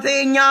አህመድ አንተ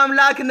የኛ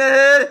አምላክ ነህ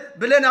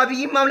ብለን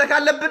አብይ ማምለክ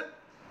አለብን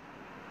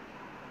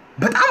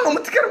በጣም ነው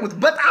የምትከርሙት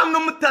በጣም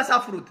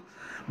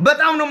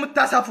ነው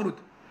የምታሳፍሩት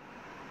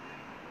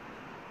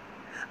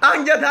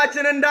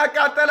አንጀታችን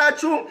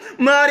እንዳቃጠላችሁ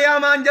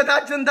ማርያም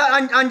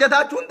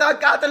አንጀታችሁን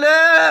ታቃጥለ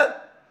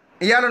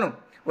እያለ ነው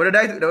ወደ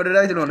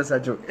ዳዊት ነው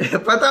ለሳቸው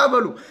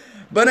ፈታበሉ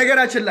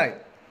በነገራችን ላይ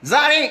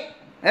ዛሬ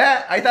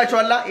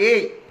አይታችኋላ ይሄ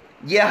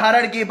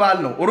የሐረርጌ ባህል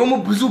ነው ኦሮሞ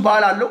ብዙ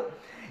ባህል አለው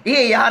ይሄ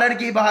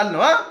የሐረርጌ ባህል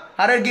ነው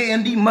ሐረርጌ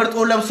እንዲ መርጦ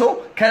ለብሶ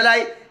ከላይ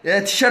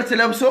ቲሸርት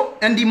ለብሶ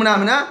እንዲ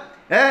ምናምና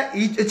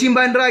እቺን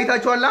ባንዲራ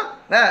አይታችኋላ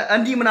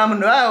እንዲ ምናምን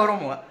ነው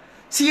ኦሮሞ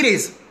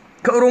ሲሪየስ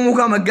ከኦሮሞ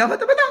ጋር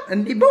መጋፈጥ በጣም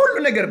እንዲ በሁሉ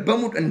ነገር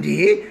በሙድ እንዲ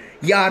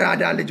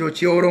ያራዳ ልጆች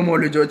የኦሮሞ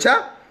ልጆች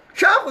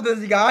ሻፉት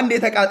እዚህ ጋር አንዴ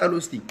ተቃጠሉ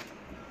እስቲ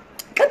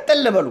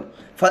ቀጥል በሉ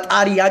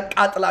ፈጣሪ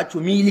ያቃጥላችሁ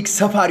ሚሊክ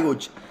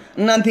ሰፋሪዎች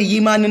እናንተ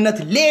የማንነት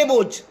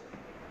ሌቦች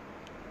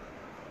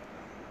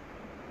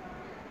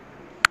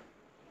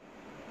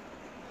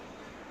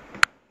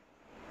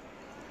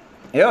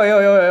ዮ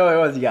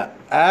እዚህ ጋር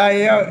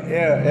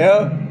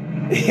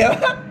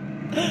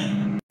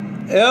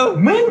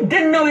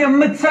ምንድነው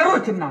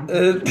የምትሰሩት እናንተ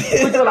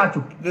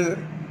ወጥላችሁ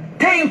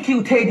Thank you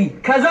Teddy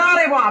ከዛሬ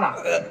በኋላ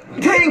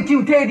Thank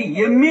you Teddy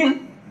የሚል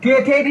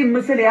የቴዲ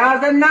ምስል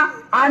ያዘና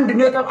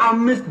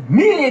 1.5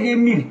 ሚሊዮን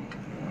የሚል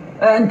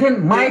እንትን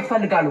ማየት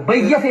ፈልጋለሁ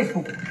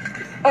በየፌስቡክ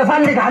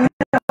እፈልጋለሁ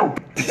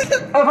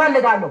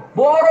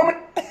በኦሮሞ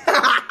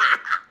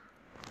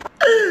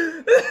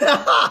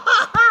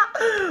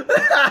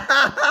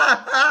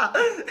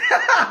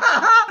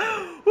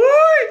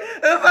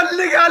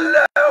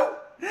እፈልጋለሁ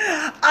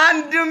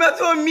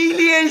 100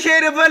 ሚሊዮን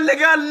ሼር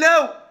እፈልጋለሁ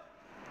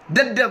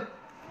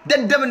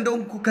ደደብ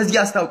እንደሆንኩ ከዚህ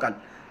ያስታውቃል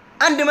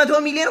 100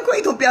 ሚሊዮን እኮ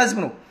ኢትዮጵያ ህዝብ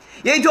ነው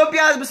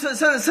የኢትዮጵያ ህዝብ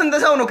ስንት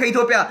ሰው ነው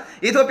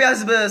የኢትዮጵያ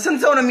ህዝብ ስንት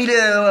ሰው ነው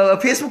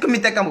ፌስቡክ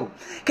የሚጠቀመው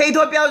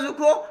ከኢትዮጵያ ህዝብ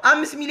እኮ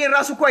 5 ሚሊዮን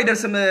ራሱ እኮ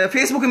አይደርስም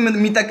ፌስቡክ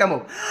የሚጠቀመው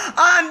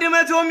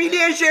 100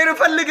 ሚሊዮን ሼር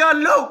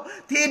እፈልጋለሁ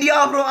ቴዲ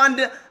አፍሮ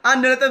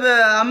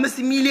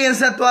 1.5 ሚሊዮን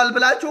ሰጥቷል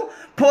ብላችሁ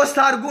ፖስት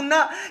አድርጉና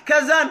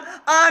ከዛን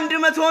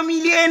 100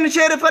 ሚሊዮን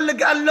ሼር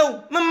እፈልጋለሁ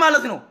ምን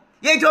ማለት ነው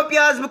የኢትዮጵያ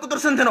ህዝብ ቁጥር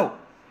ስንት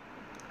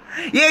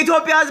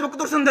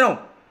ነው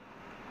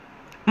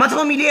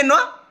 100 ሚሊዮን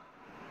ነው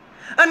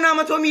እና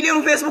 100 ሚሊዮኑ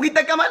ፌስቡክ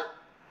ይጠቀማል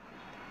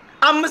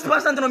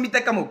 5% ነው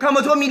የሚጠቀመው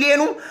ከ100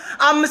 ሚሊዮኑ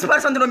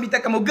 5% ነው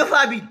የሚጠቀመው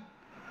ግፋቢል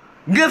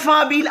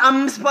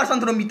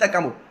 5% ነው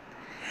የሚጠቀመው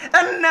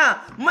እና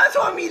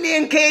 100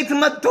 ሚሊዮን ከየት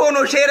መጥቶ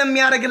ነው ሼር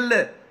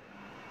የሚያደርግልህ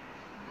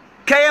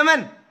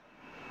ከየመን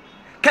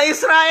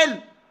ከእስራኤል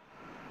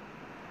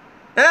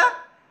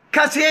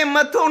ከሴም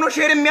መጥቶ ነው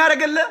ሼር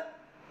የሚያደርግልህ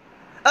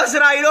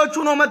እስራኤሎቹ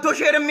ነው መጥቶ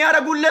ሼር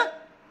የሚያደርጉልህ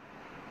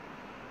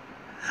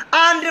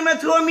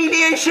 100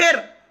 ሚሊዮን ሼር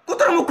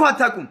ቁጥርም እኮ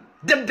አታቁም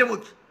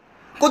ደደቦች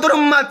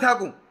ቁጥርም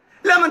አታቁም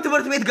ለምን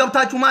ትምህርት ቤት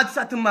ገብታችሁ ማትስ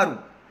አትማሩ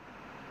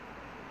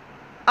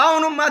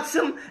አሁንም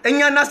ማትስም እኛ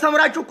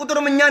እናስተምራችሁ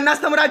ቁጥርም እኛ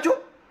እናስተምራችሁ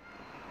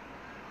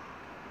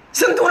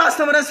ስንቱን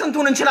አስተምረን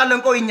ስንቱን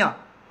እንችላለን ቆይኛ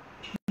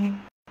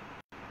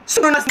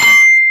ስንቱን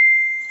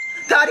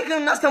ታሪክን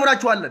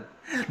እናስተምራችኋለን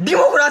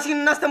ዲሞክራሲን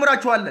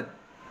እናስተምራችኋለን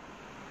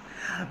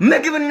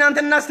ምግብ እናንተ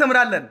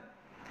እናስተምራለን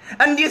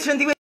እንዴት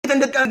ሽንት ቤት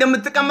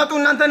እንደምትቀመጡ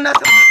እናንተ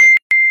እናስተምራለን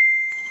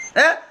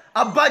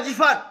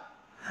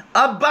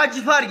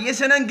አባጅፋር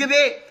የሰነንግቤ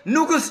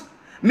ንጉስ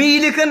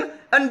ሚልክን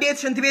እንዴት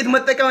ሽንት ቤት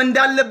መጠቀም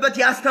እንዳለበት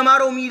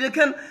ያስተማረው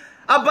ሚልክን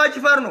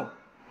አባጅፋር ነው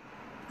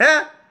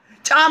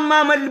ጫማ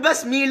መልበስ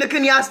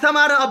ሚልክን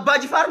ያስተማረ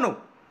አባጅፋር ነው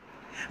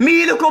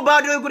ሚልኮ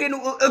ባዶ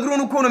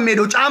እግሩን እኮ ነው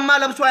የሚሄደው ጫማ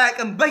ለብሶ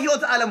አያውቅም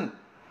በህይወት ዓለሙ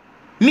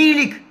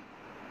ሚልክ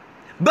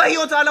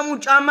በህይወት ዓለሙ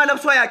ጫማ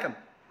ለብሶ አያውቅም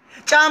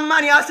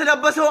ጫማን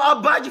ያስለበሰው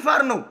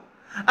አባጅፋር ነው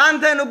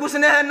አንተ ንጉስ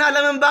ነህና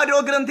ለምን ባዶ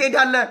እግርን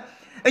ትሄዳለህ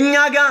እኛ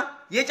ጋር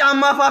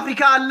የጫማ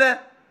ፋብሪካ አለ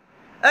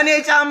እኔ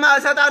ጫማ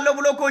እሰጣለሁ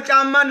ብሎ እኮ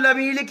ጫማን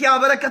ለሚልክ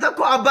ያበረከተኮ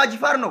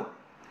አባጅፋር ነው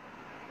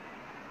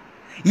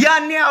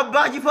ያኔ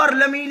አባጅፋር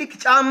ለሚልክ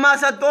ጫማ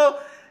ሰጥቶ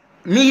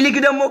ሚልክ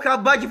ደግሞ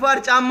ከአባጅፋር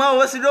ጫማ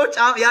ወስዶ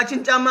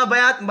ያችን ጫማ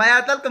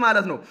ባያጠልቅ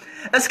ማለት ነው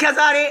እስከ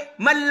ዛሬ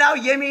መላው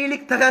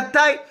የሚልክ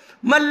ተከታይ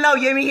መላው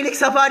የሚልክ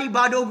ሰፋሪ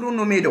ባዶ እግሩን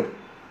ነው የሚሄደው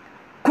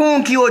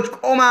ኩንኪዎች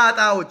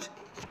ቆማጣዎች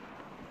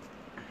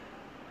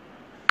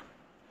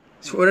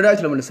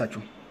ወረዳች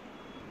ለመለሳችሁ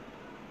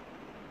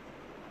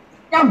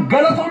ያም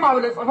ገለቶማ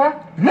ብለጽፈ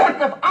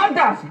ለጥፍ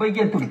አዳስ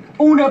በየንቱ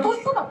እውነቱ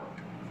እሱ ነው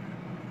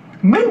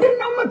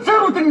ምንድነው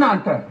የምትሰሩት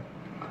እናንተ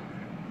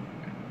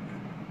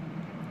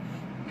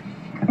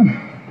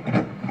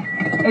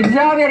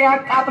እግዚአብሔር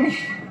ያቃጥልሽ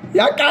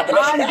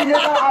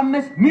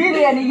 1.5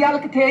 ሚሊዮን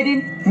እያልክ ቴዲን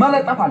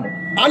መለጠፍ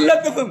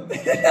አለጥፍም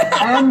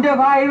እንደ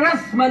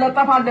ቫይረስ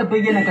መለጠፍ አለበት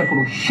እየነገርኩ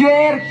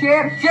ሼር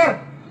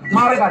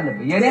ማረግ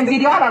አለበት የኔን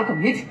ቪዲዮ አላልኩም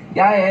ሂድ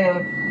ያ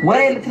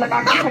ወይ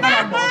ልትለቃቀም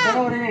ተቀላቀለ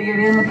ወደ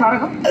የኔን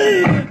የምታረገው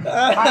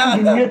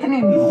አንድነትን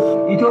የሚሉ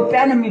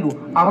ኢትዮጵያን የሚሉ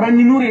አብረን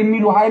ኑር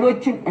የሚሉ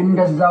ኃይሎችን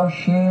እንደዛው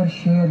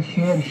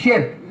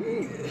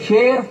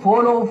ሼር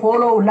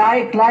ፎሎ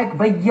ላይክ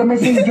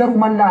በየሜሴንጀሩ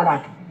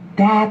መላላክ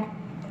that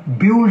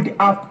build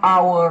up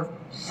our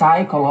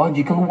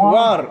psychological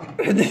war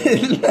if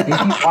you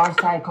are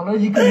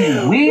psychologically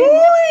weak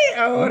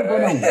we're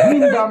gonna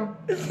win them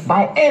by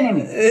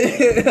enemy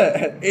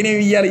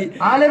yali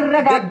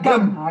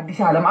አልረጋጋም አዲስ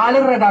ዓለም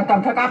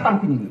አልረጋጋም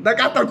ተቃጠልኩኝ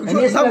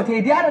እኔ ስለ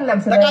ቴዲ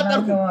አይደለም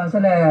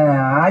ስለ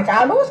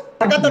አጫሉ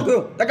ተቃጠልኩ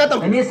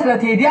እኔ ስለ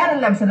ቴዲ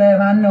አይደለም ስለ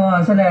ማን ነው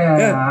ስለ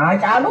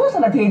አጫሉ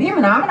ስለ ቴዲ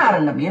ምናምን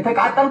አይደለም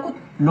የተቃጠልኩት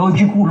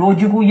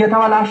ሎጂኩ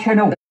እየተበላሸ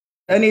ነው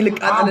እኔ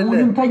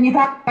ልቃጠልልህ ተኝታ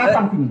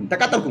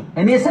ተቃጠልኩ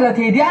እኔ ስለ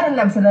ቴዲ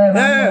አይደለም ስለ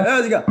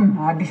እዚህ ጋር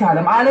አዲስ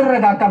ዓለም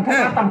አልረጋጋም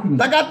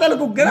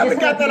ተቃጠልኩ ገና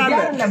ተቃጠላለህ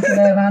አይደለም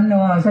ስለ ማን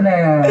ነው ስለ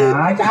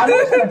አጫሉ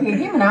ስለ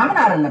ቴዲ ምናምን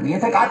አይደለም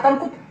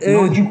የተቃጠልኩት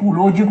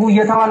ሎጂኩ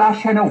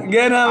እየተበላሸ ነው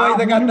ገና ወይ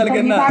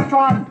ተቃጠልከና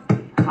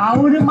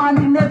አሁንም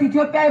አንድነት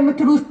ኢትዮጵያ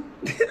የምትሉ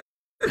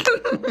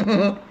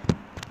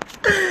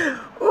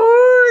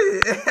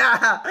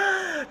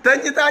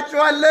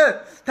ተኝታችኋል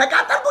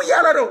ተቃጠልኩ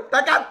ያለ ነው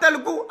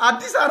ተቃጠልኩ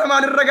አዲስ ዓለም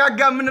አልረጋጋ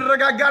ምን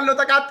ረጋጋለው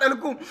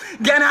ተቃጠልኩ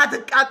ገና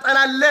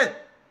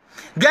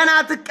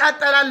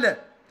ትቃጠላለህ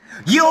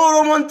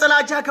የኦሮሞን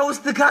ጥላቻ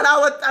ከውስጥ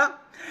ካላወጣ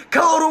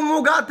ከኦሮሞ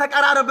ጋር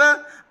ተቀራርበ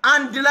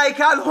አንድ ላይ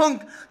ካልሆንክ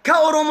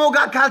ከኦሮሞ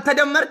ጋር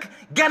ካልተደመርክ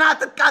ገና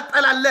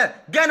ትቃጠላለህ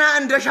ገና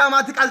እንደ ሻማ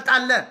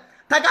ትቀልጣለህ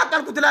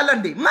ተቃጠልኩ ትላለህ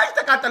እንዴ ማች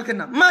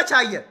ተቃጠልክና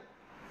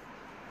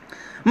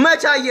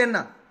ማቻየና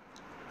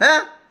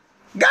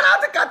ገና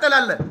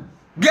ትቃጠላለህ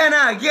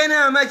ገና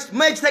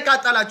መች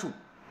ተቃጠላችሁ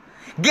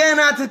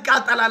ገና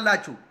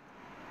ትቃጠላላችሁ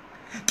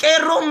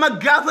ቄሮ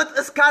መጋፈጥ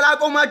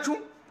እስካላቆማችሁ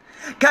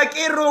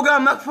ከቄሮ ጋር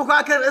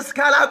መፎካከር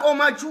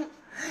እስካላቆማችሁ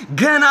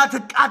ገና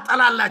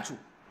ትቃጠላላችሁ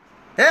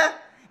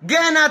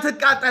ገና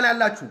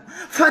ትቃጠላላችሁ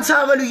ፈታ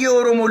በሉ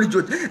የኦሮሞ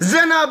ልጆች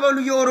ዘና በሉ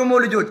የኦሮሞ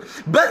ልጆች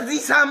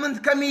በዚህ ሳምንት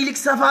ከሚልክ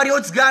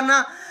ሰፋሪዎች ጋርና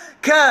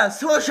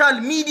ከሶሻል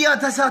ሚዲያ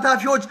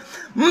ተሳታፊዎች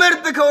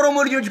ምርጥ ከኦሮሞ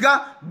ልጆች ጋር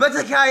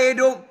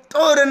በተካሄደው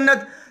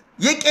ጦርነት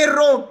የቄሮ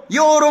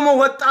የኦሮሞ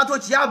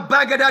ወጣቶች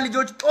ያባገዳ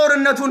ልጆች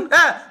ጦርነቱን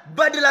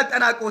በድል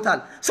አጠናቀውታል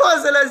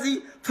ስለዚህ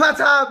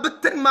ፈታ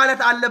ብትን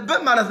ማለት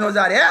አለብን ማለት ነው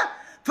ዛሬ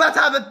ፈታ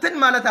ብትን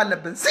ማለት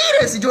አለብን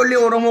ሲሪየስ ጆሊ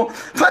ኦሮሞ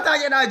ፈታ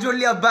የና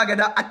ጆሊ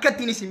አባገዳ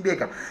አከቲኒ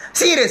ሲምቤካ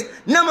ሲሪየስ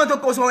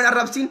ነመቶኮ ሶን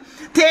አረብሲን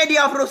ቴዲ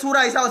አፍሮ ሱራ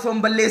ኢሳው ሶን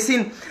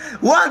በሌሲን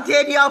ዋን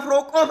ቴዲ አፍሮ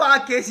ቆፋ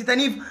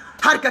አከሲተኒፍ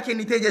ሐርካ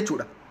ከኒቴ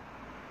ጀቹዳ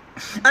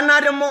እና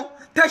ደሞ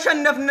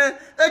ተሸነፍን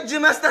እጅ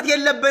መስጠት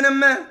የለብንም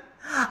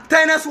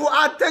ተነሱ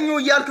አተኙ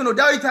ይያልክ ነው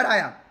ዳዊት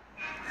ተራያ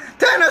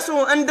ተነሱ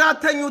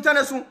እንዳተኙ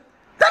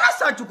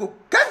ተነሳችሁ እኮ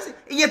ከዚህ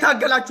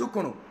እየታገላችሁ እኮ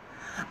ነው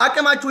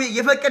አቀማችሁ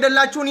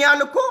የፈቀደላችሁን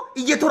ያልኮ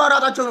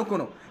እየተራራጣችሁ እኮ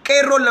ነው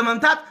ቄሮን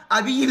ለመምታት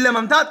አብይን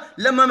ለመምታት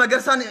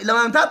ለመመገርሳን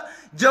ለመምታት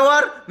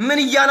ጀዋር ምን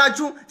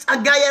ይያላችሁ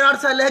ጸጋዬ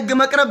አርሳ ለህግ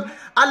መቅረብ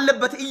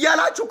አለበት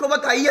ይያላችሁ እኮ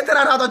በቃ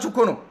እየተራራጣችሁ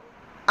እኮ ነው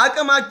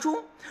አቀማችሁ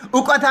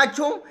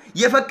እውቀታችሁ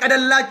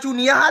የፈቀደላችሁን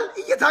ያህል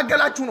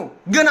እየታገላችሁ ነው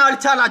ግን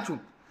አልቻላችሁም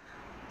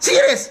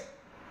ሲሪየስ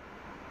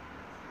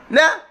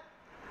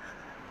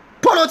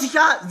ፖለቲካ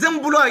ዝም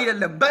ብሎ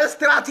አይደለም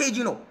በስትራቴጂ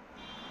ነው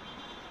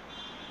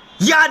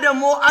ያ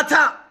ደሞ አታ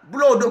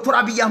ብሎ ዶክተር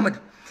አብይ አህመድ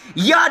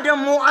ያ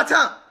ደሞ አታ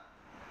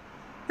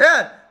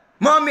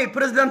ማሜ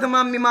ፕሬዝዳንት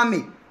ማሜ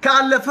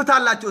ካለ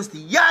ፍታላችሁ እስቲ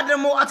ያ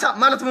ደሞ አታ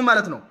ማለት ምን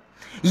ማለት ነው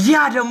ያ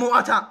ደሞ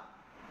አታ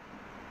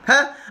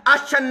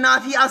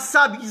አሸናፊ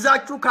ሐሳብ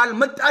ይዛችሁ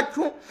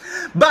ካልመጣችሁ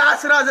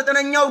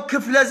በ19ኛው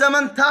ክፍለ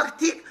ዘመን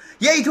ታክቲክ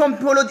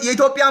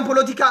የኢትዮጵያን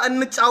ፖለቲካ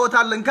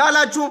እንጫወታለን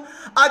ካላችሁ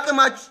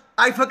አቅማችሁ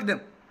አይፈቅድም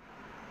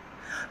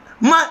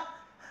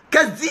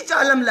ከዚህ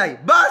ዓለም ላይ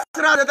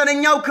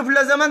በ19ኛው ክፍለ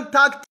ዘመን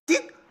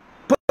ታክቲክ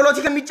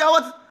ፖለቲካ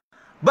የሚጫወት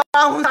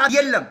በአሁን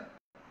የለም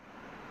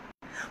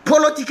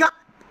ፖለቲካ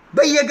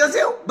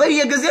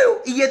በየጊዜው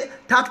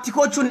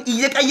ታክቲኮቹን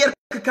እየቀየርክ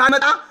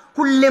ካመጣ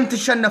ሁሌም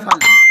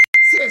ትሸነፋለህ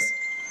ሲስ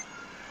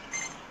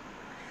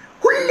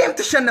ሁሌም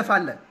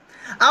ትሸነፋለህ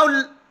አሁን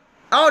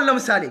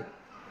ለምሳሌ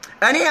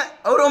እኔ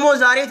ኦሮሞ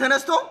ዛሬ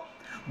ተነስቶ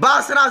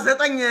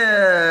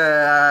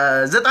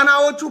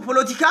በ1990ዎቹ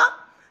ፖለቲካ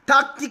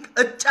ታክቲክ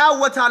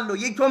እጫወታለሁ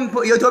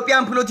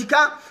የኢትዮጵያን ፖለቲካ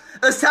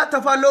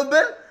እሳተፋለሁ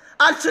ብል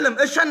አልችልም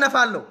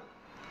እሸነፋለሁ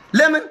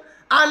ለምን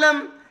ዓለም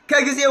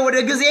ከጊዜ ወደ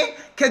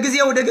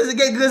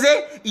ጊዜ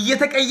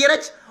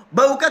እየተቀየረች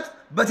በእውቀት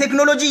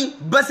በቴክኖሎጂ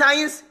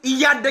በሳይንስ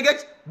እያደገች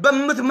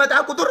በመትመጣ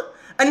ቁጥር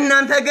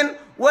እናንተ ግን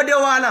ወደ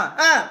ኋላ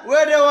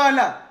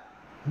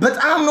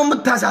በጣም ነው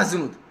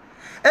የምታሳዝኑት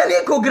እኔ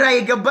እኮ ግራ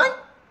የገባኝ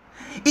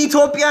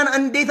ኢትዮጵያን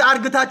እንዴት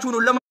አርግታችሁ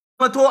ነው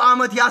ለ100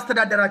 ዓመት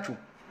ያስተዳደራችሁ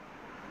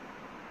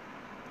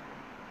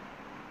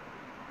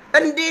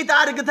እንዴት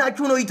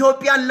አርግታችሁ ነው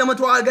ኢትዮጵያን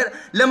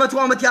ለ100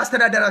 ዓመት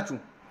ያስተዳደራችሁ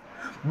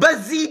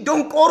በዚህ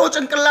ዶንቆሮ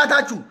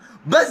ጭንቅላታችሁ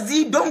በዚህ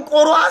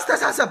ዶንቆሮ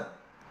አስተሳሰብ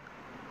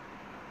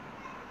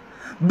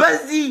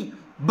በዚህ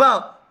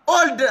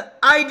በኦልድ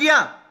አይዲያ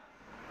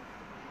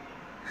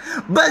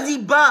በዚህ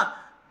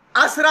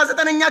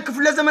በ19ኛ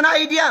ክፍለ ዘመን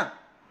አይዲያ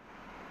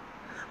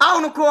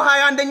አሁን እኮ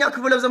 21ኛ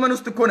ክፍለ ዘመን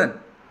ውስጥ እኮ ነን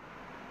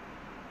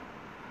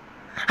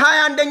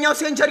 21ኛው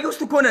ሴንቸሪ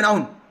ውስጥ እኮ ነን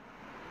አሁን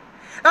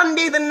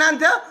እንዴት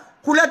እናንተ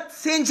 2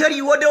 ሴንቸሪ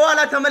ወደ ኋላ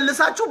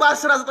ተመልሳችሁ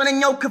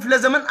በ19ኛው ክፍለ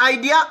ዘመን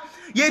አይዲያ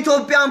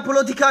የኢትዮጵያን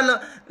ፖለቲካ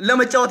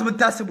ለመጫወት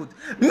ብታስቡት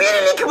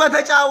ሚኒሊክ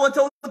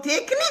በተጫወተው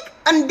ቴክኒክ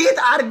እንዴት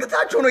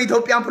አርግታችሁ ነው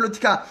ኢትዮጵያን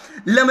ፖለቲካ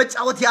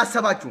ለመጫወት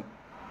ያሰባችሁ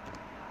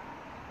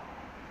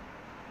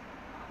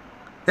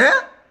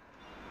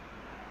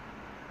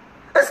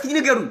እስኪ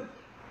ንገሩኝ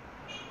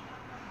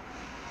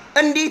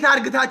እንዴት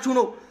አርግታችሁ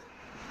ነው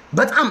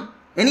በጣም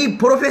እኔ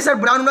ፕሮፌሰር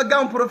ብራኑ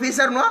ነጋው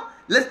ፕሮፌሰር ነው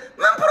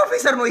ምን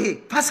ፕሮፌሰር ነው ይሄ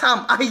ፈሳም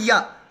አህያ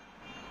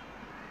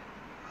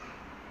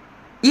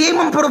ይሄ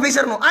ምን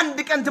ፕሮፌሰር ነው አንድ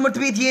ቀን ትምህርት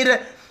ቤት ይሄድ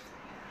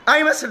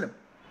አይመስልም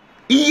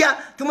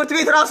ትምህርት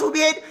ቤት ራሱ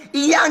ቢሄድ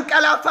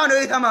ያንቀላፋ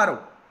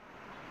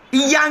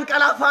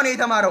ነው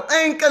የተማረው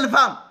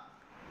እንቅልፋም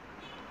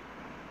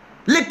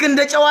ልክ እንደ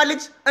ጨዋ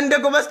ልጅ እንደ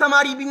ጎበዝ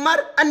ተማሪ ቢማር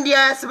እንዲህ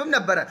አያስብም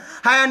ነበር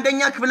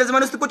 21ኛ ክፍለ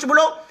ዘመን ውስጥ ቁጭ ብሎ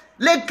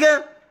ልክ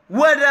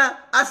ወደ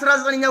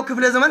 19ኛው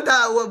ክፍለ ዘመን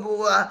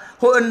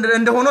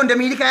እንደሆነ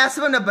እንደሚሊካ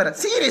አያስብም ነበር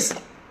ሲሪየስ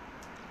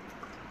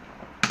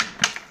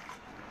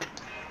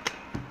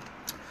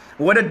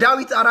ወደ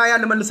ዳዊት አራያ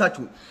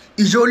ለመልሳችሁ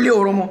ኢጆሌ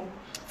ኦሮሞ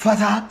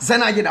ፈታ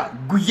ዘናጅዳ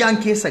ጉያን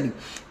ኬሰኒ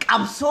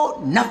ቀብሶ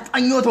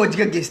ነፋኞት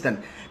ወጅገጌስተን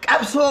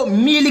ቀብሶ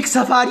ሚሊክ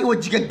ሰፋሪ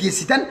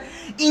ወጅገጌስተን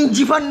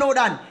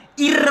እንጂፈኖዳን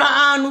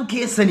ኢራአኑ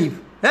ኬሰኒፍ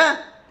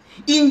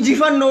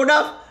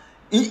እንጂፈኖዳፍ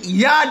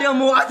ያ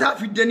ደሞ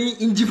አታፍደኒ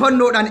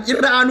እንጂፈኖዳን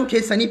ኢራአኑ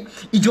ኬሰኒፍ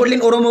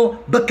ኢጆሌን ኦሮሞ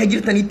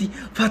በከጅርተኒቲ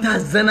ፈታ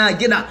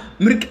ዘናጅዳ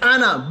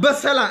ምርቃና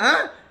በሰላ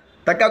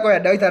ተቃቆያ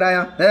ዳዊት አራያ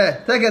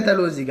ተከተሉ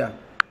እዚህ ጋር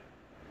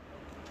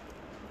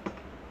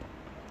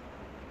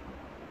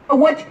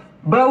ወጭ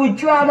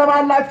በውጭ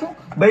አለባላችሁ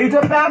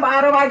በኢትዮጵያ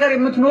በአረብ ሀገር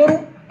የምትኖሩ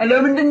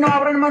ለምንድነው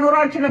አብረን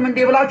መኖራችን ለምን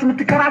እንደብላችሁ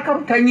የምትከራከሩ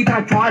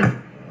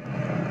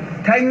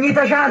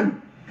ተኝታችኋል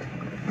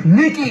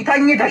ንቂ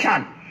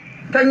ተኝተሻል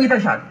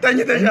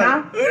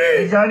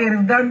እግዚአብሔር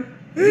ይርዳን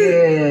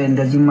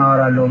እንደዚህ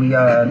ማወራለው ያ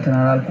እንትን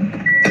አላልኩም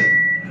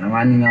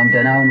ማንኛውም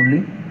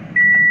ደናውኑልኝ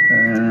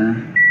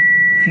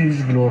ፊዝ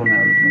ብሎር ነው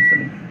ያሉት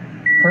መሰለኝ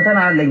ፈተና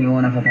አለኝ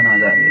የሆነ ፈተና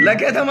ዛሬ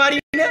ለከተማሪ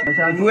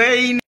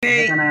ወይኔ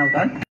ፈተና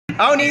ያውጣል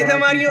አሁን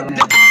የተማሪ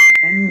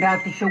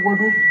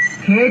እንዳትሸወዱ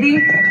ሄዲ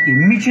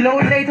የሚችለው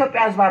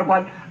ለኢትዮጵያ ህዝብ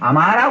አርጓል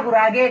አማራ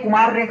ጉራጌ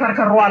ቁማሬ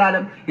ከርከሮ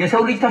አላለም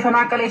የሰው ልጅ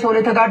ተፈናቀለ የሰው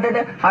ልጅ ተጋደደ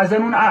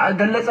ሐዘኑን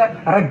ገለጸ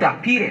ረዳ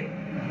ፒሪየድ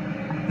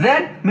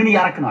ዘን ምን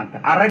ያረክ ነው አንተ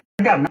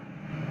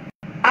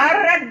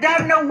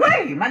አረዳም ነው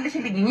ወይ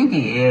መልሽልኝ እንጂ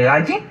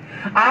አንቺ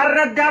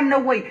አረዳም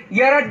ነው ወይ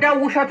የረዳው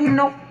ውሸቱን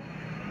ነው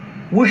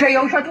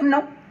የውሸቱን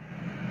ነው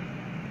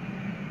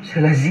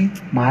ስለዚህ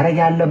ማረግ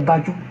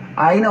ያለባችሁ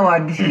አይ ነው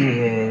አዲስ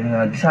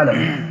አለም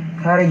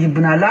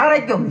ካረጅብናል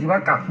አረጀም እንጂ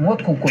በቃ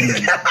ሞትኩ እኮ ነው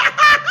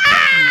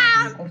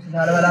ቁርስ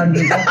ሳልበላ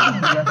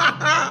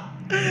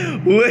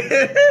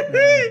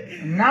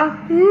እና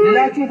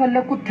ሌላችሁ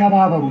የፈለኩት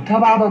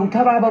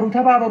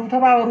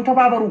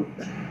ተባበሩ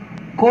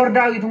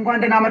ኮርዳዊት እንኳን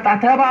ደህና መጣ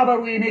ተባበሩ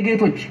የኔ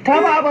ጌቶች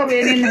ተባበሩ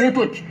የኔ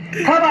እህቶች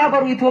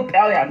ተባበሩ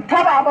ኢትዮጵያውያን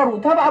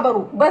ተባበሩ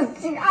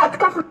በዚህ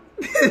አትከፍሉ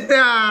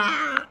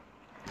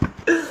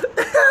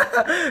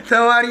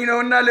ተማሪ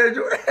ነውና ልጁ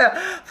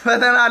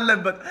ፈተና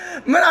አለበት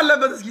ምን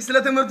አለበት እስኪ ስለ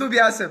ትምህርቱ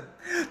ቢያስብ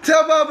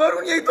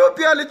ተባበሩን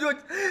የኢትዮጵያ ልጆች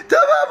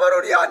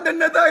ተባበሩን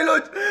የአንድነት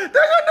ኃይሎች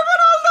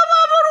ተሸንፈናል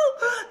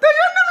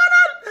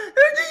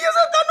እንጂ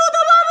እየሰጠን ነው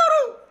ተባበሩ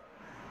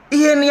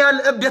ይሄን ያህል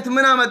እብደት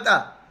ምን አመጣ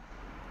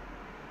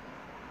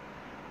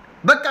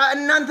በቃ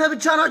እናንተ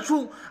ብቻ ናችሁ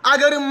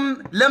አገርም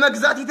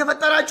ለመግዛት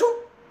የተፈጠራችሁ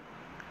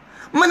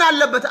ምን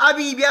አለበት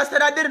አብይ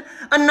ቢያስተዳድር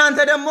እናንተ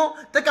ደግሞ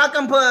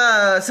ጥቃቅም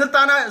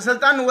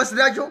ስልጣን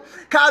ወስዳችሁ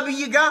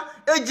ከአብይ ጋር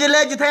እጅ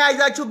ለእጅ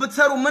ተያይዛችሁ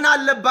ብትሰሩ ምን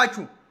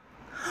አለባችሁ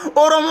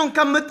ኦሮሞን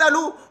ከምትጠሉ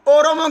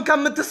ኦሮሞን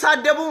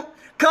ከምትሳደቡ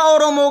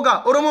ከኦሮሞ ጋር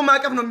ኦሮሞ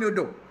ማቀፍ ነው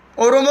የሚወደው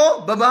ኦሮሞ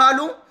በባህሉ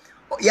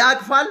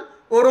ያቅፋል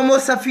ኦሮሞ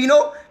ሰፊ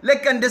ነው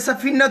ለከ እንደ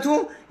ሰፊነቱ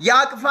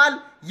ያቅፋል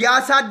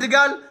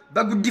ያሳድጋል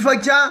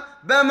በጉዲፈቻ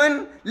በምን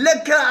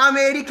ለከ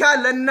አሜሪካ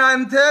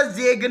ለናንተ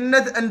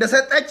ዜግነት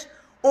እንደሰጠች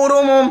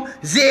ኦሮሞም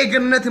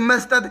ዜግነት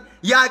መስጠት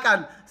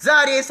ያቃል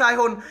ዛሬ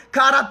ሳይሆን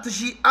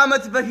ከ4000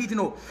 ዓመት በፊት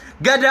ነው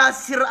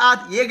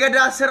የገዳ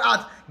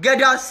ስርዓት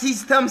ገዳ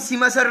ሲስተም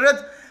ሲመሰረት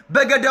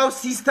በገዳው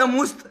ሲስተም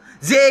ውስጥ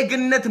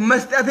ዜግነት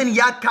መስጠትን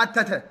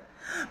ያካተተ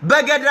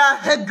በገዳ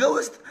ህግ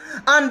ውስጥ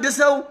አንድ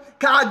ሰው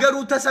ከአገሩ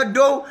ተሰዶ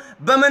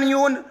በመን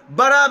ይሁን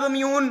በራብም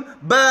ይሁን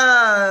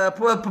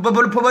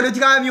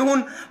በፖለቲካም ይሁን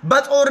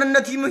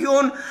በጦርነት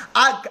ይሁን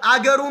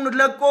አገሩን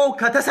ለቆ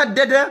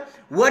ከተሰደደ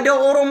ወደ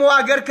ኦሮሞ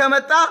አገር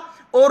ከመጣ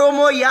ኦሮሞ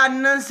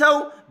ያንን ሰው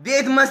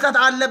ቤት መስጠት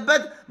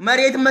አለበት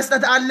መሬት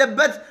መስጠት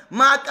አለበት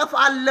ማቀፍ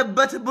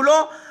አለበት ብሎ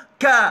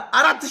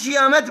ከ4000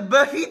 ዓመት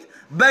በፊት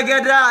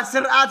በገዳ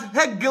ስርዓት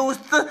ህግ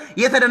ውስጥ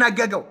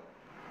የተደነገገው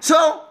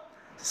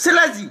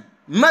ስለዚህ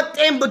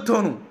መጤም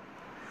ብትሆኑ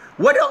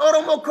ወደ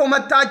ኦሮሞ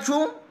ኮመታችሁ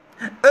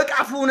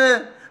እቃፉን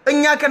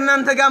እኛ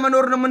ከናንተ ጋር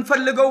መኖር ነው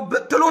የምንፈልገው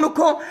ብትሉን እኮ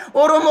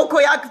ኦሮሞ እኮ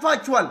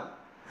ያቅፋችኋል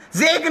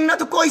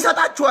ዜግነት እኮ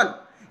ይሰጣችኋል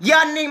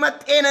ያኔ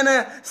መጤነን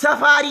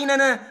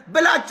ሰፋሪነን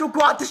ብላችሁ እኮ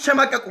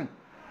አትሸማቀቁም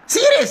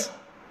ሲሪየስ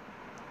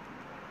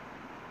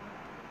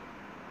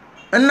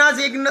እና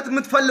ዜግነት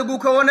የምትፈልጉ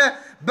ከሆነ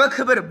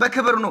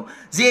በክብር ነው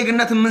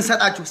ዜግነት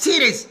የምንሰጣችሁ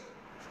ሲሪየስ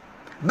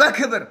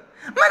በክብር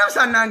ምንም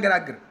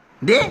ሳናንገራግር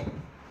እንዴ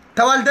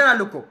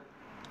ተዋልደናል እኮ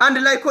አንድ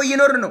ላይ እኮ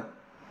ይኖር ነው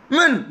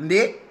ምን እንዴ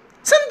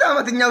ስንት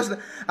አመትኛ ውስጥ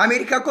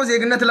አሜሪካ እኮ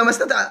ዜግነት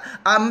ለመስጠት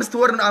 5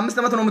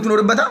 አመት ነው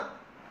የምትኖርበታ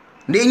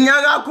እንዴ እኛ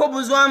ጋር እኮ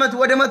ብዙ አመት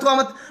ወደ 100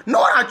 አመት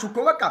ኖራችሁ እኮ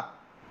በቃ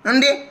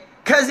እንዴ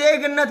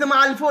ከዜግነትም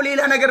አልፎ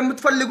ሌላ ነገር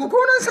የምትፈልጉ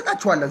ከሆነ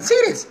እንሰጣችኋለን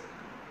ሲሪየስ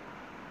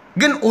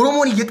ግን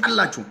ኦሮሞን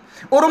እየጣላችሁ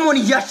ኦሮሞን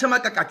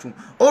እያሸማቀቃችሁ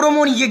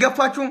ኦሮሞን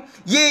እየገፋችሁ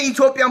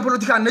የኢትዮጵያን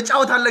ፖለቲካ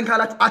ነጫውታለን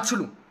ካላችሁ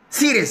አትችሉ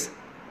ሲሪየስ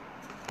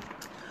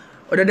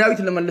ወደ ዳዊት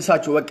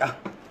ለመልሳችሁ በቃ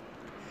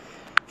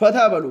ፈታ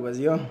በሉ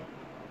በዚያ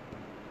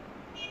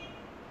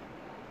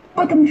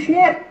ወጥም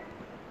ሼር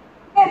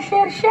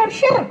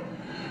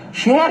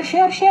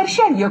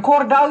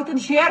የኮር ዳዊትን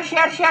ሼር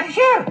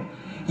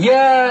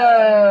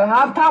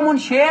የሀብታሙን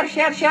ሼር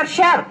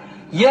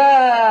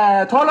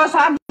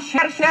የቶሎሳን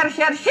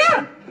ሼር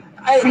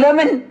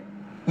ለምን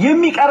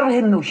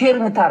የሚቀርህን ነው ሼር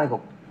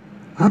የምታረገው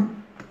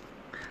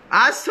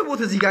አስቡት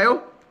እዚህ ጋር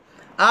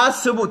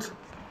አስቡት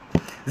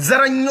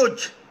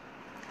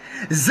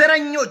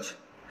ዘረኞች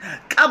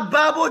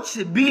ቀባቦች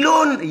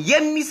ቢሎን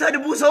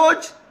የሚሰድቡ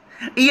ሰዎች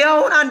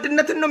ይሄውን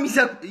አንድነትን ነው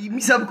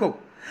የሚሰብከው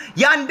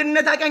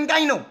ያንድነት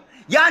አቀንቃኝ ነው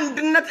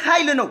ያንድነት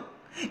ኃይል ነው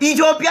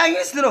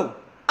ኢትዮጵያዊስት ነው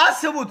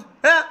አስቡት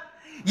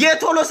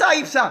የቶሎሳ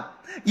ይብሳ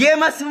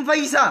የመስፍን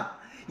ፈይሳ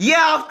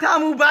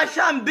የአፍታሙ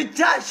ባሻን ብቻ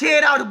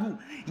ሼር አድርጉ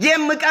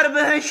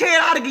የምቀርብህን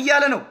ሼር አድርግ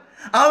እያለ ነው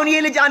አሁን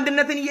የልጅ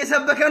አንድነትን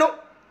እየሰበከ ነው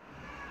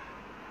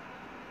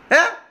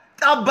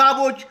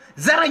ቀባቦች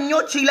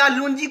ዘረኞች ይላሉ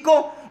እንጂ እኮ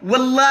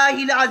والله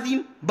العظيم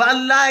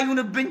بالله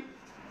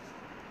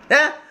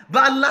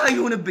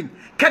يهونብኝ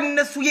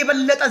ከነሱ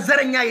የበለጠ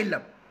ዘረኛ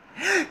የለም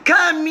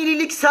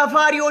ከሚሊሊክ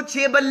ሳፋሪዎች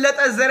የበለጠ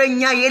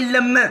ዘረኛ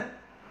የለም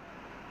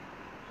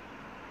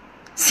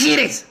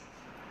ሲሪየስ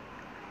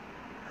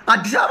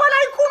አዲስ አበባ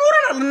ላይ እኮ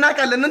ኖረናል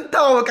እናቀለን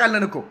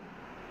እንታወቃለን እኮ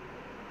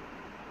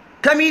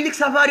ከሚሊሊክ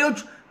ሳፋሪዎች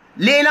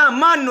ሌላ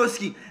ማን ነው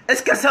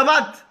እስከ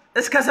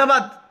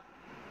 7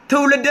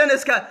 ትውልደን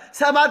እስከ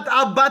 7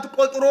 አባት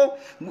ቆጥሮ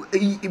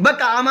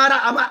በቃ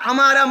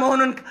አማራ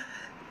መሆኑን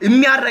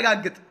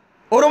የሚያረጋግጥ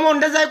ኦሮሞ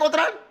እንደዛ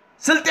ይቆጥራል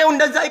ስልጤው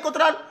እንደዛ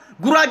ይቆጥራል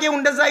ጉራጌው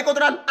እንደዛ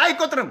ይቆጥራል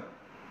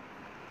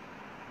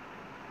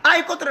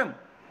አይቆጥርም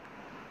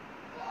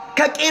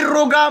ከቄሮ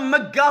ጋር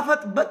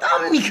መጋፈጥ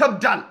በጣም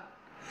ይከብዳል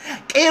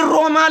ቄሮ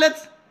ማለት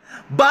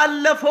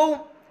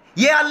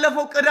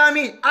ያለፈው ቅዳሜ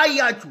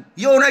አያችሁ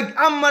የኦነግ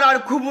አመራር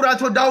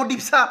ክቡራቶ ዳውድ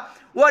ኢብሳ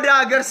ወደ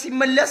ሀገር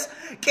ሲመለስ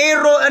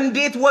ቄሮ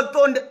እንዴት ወጥቶ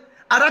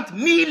 4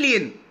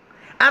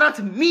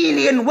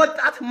 ሚሊዮን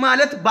ወጣት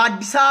ማለት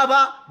በአዲስ አበባ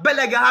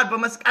በለጋሃር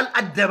በመስቀል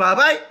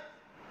አደባባይ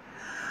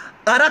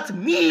 4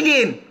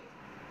 ሚሊዮን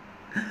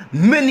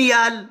ምን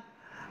ያህል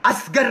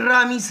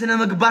አስገራሚ ስነ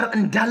ምግባር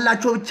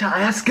እንዳላቸው ብቻ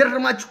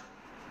አያስገርማችሁ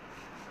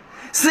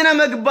ስነ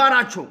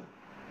ምግባራቸው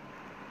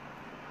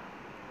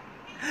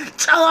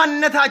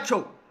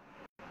ጨዋነታቸው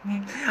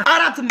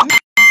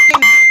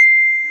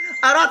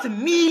 4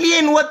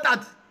 ሚሊዮን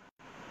ወጣት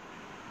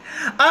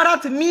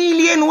 4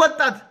 ሚሊዮን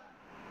ወጣት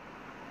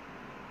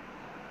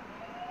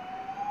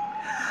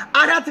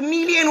 4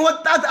 ሚሊዮን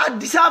ወጣት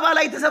አዲስ አበባ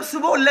ላይ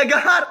ተሰብስቦ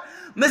ለገሃር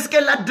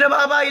መስቀል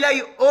አደባባይ ላይ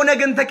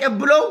ኦነግን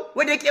ተቀብሎ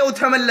ወደ ቄው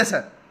ተመለሰ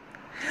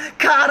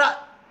ካራ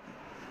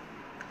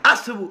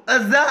አስቡ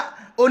እዛ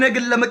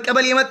ኦነግን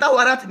ለመቀበል የመጣው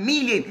 4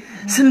 ሚሊዮን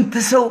ስንት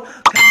ሰው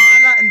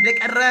ከኋላ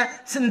እንደቀረ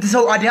ስንት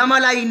ሰው አዳማ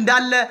ላይ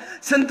እንዳለ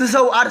ስንት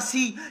ሰው አርሲ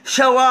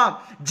ሸዋ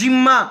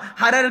ጂማ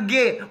ሐረርጌ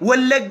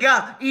ወለጋ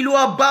ኢሉ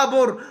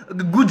አባቦር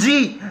ጉጂ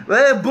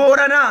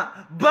ቦረና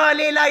ባሌ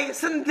ላይ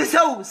ስንት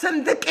ሰው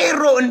ስንት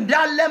ቄሮ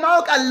እንዳለ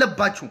ማወቅ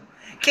አለባችሁ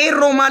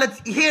ቄሮ ማለት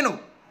ይሄ ነው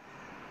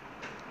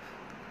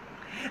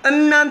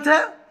እናንተ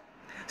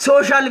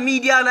ሶሻል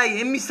ሚዲያ ላይ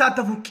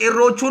የሚሳተፉ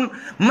ቄሮቹን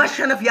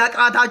ማሸነፍ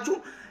ያቃታችሁ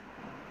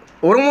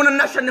ኦሮሞን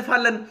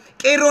እናሸንፋለን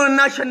ቄሮን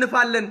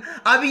እናሸንፋለን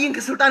አብይን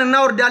ከስልጣን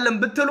እናወርዳለን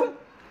ብትሉ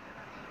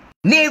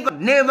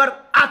never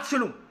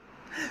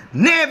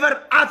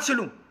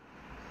አትችሉም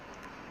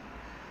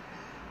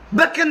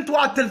በከንቱ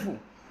አትልፉ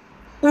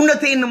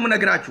እውነቴን ነው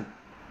የምነግራችሁ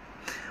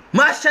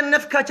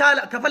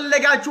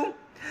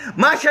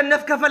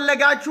ማሸነፍ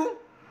ከፈለጋችሁ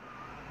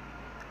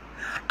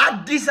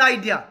አዲስ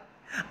አይዲያ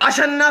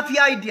አሸናፊ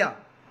አይዲያ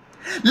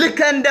ልክ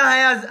እንደ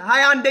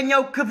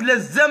 21ኛው ክፍለ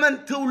ዘመን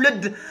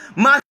ትውልድ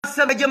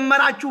ማሰብ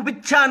ጀመራችሁ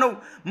ብቻ ነው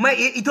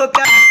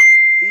ኢትዮጵያ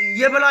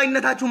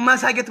የበላይነታችሁ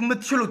ማሳየት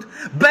የምትችሉት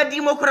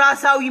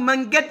በዲሞክራሲያዊ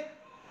መንገድ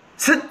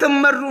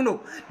ስትመሩ ነው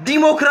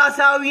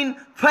ዲሞክራሲያዊን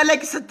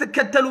ፈለግ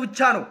ስትከተሉ ብቻ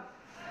ነው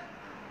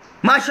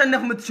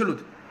ማሸነፍ የምትችሉት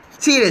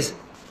ሲሪየስ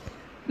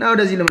ነው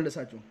ወደዚህ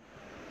ለመለሳችሁ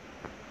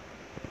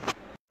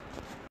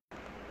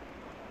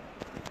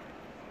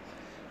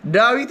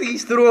ዳዊት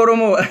ኢስትሮ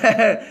ኦሮሞ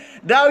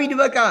ዳዊት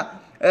በቃ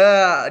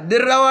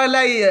ድራዋ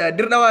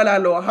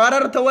ላለው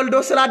ሐረር ተወልዶ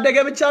ስላደገ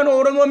ብቻ ነው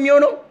ኦሮሞ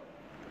የሚሆነው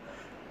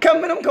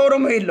ከምንም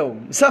ከኦሮሞ የለውም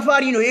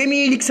ሰፋሪ ነው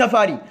የሚሊክ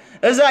ሰፋሪ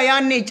እዛ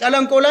ያኔ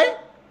ጨለንቆ ላይ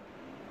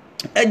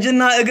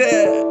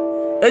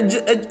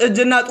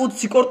እጅና ጡት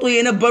ሲቆርጡ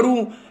የነበሩ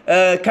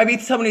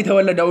ከቤተሰብ ነው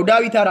የተወለደው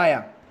ዳዊት አራያ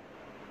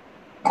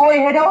ቆይ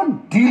ሄዳውን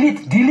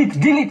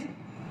ዲሊት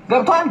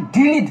ገብቷል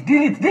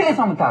ዲሊት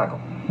ነው የምታረገው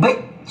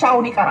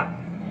ብቻውን ይቀራል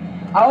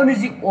አሁን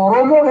እዚህ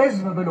ኦሮሞ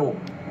ህዝብ ብሎ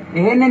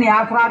ይሄንን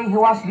ያክራሪ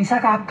ህዋስ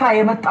ሊሰካካ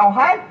የመጣው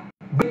ኃይል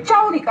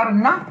ብቻውን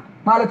ይቀርና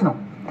ማለት ነው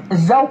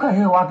እዛው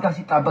ከህዋት ጋር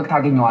ሲጣበቅ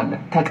ታገኘዋለህ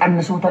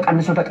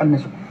ተቀንሱ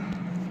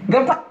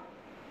ገብታ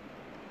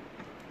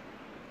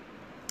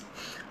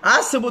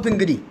አስቡት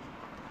እንግዲህ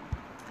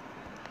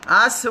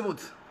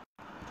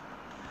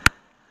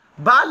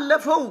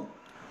ባለፈው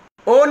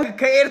ኦን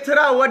ከኤርትራ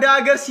ወደ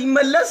ሀገር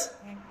ሲመለስ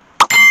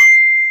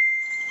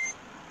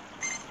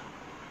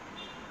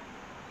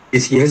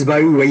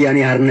የህዝባዊ ወያኔ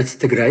ሓርነት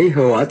ትግራይ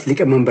ህወሓት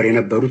ሊቀመንበር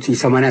የነበሩት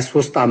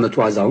የ83 ዓመቱ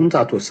አዛውንት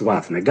አቶ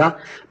ስብሐት ነጋ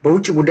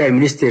በውጭ ጉዳይ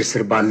ሚኒስቴር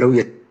ስር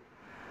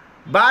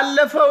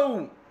ባለፈው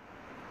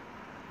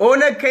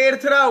ኦን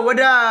ከኤርትራ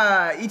ወደ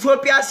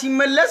ኢትዮጵያ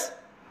ሲመለስ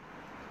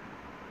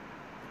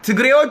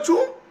ትግሬዎቹ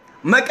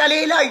መቀሌ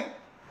ላይ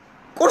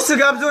ቁርስ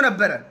ጋብዞ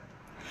ነበር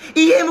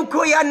ይሄም እኮ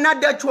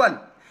ያናዳችኋል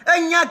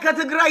እኛ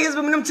ከትግራይ ህዝብ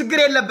ምንም ችግር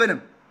የለብንም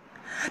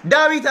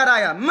ዳዊት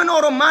አራያ ማን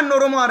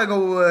ኦሮሞ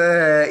አረገው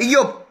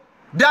ኢዮብ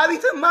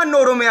ዳዊት ማን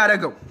ኦሮሞ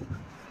ያረገው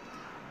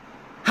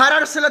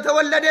ሐረር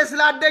ስለተወለደ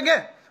ስላደገ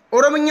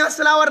ኦሮሞኛ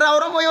ስላወራ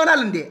ኦሮሞ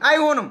ይሆናል እንዴ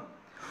አይሆንም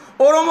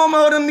ኦሮሞ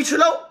መሆን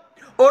የሚችለው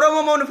ኦሮሞ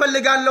መሆን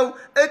ፈልጋለሁ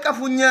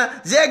እቀፉኝ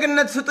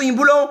ዜግነት ስጡኝ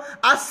ብሎ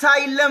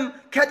አሳይለም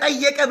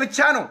ከጠየቀ ብቻ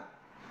ነው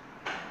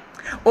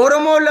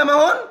ኦሮሞ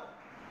ለመሆን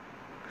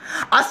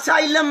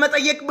አሳይለም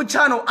መጠየቅ ብቻ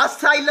ነው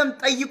አሳይለም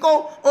ጠይቆ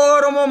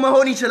ኦሮሞ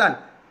መሆን ይችላል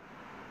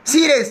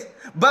ሲሪየስ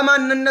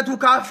በማንነቱ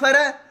ካፈረ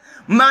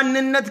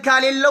ማንነት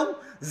ካሌለው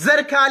ዘር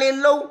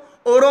ካሌለው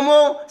ኦሮሞ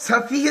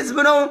ሰፊ ህዝብ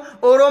ነው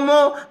ኦሮሞ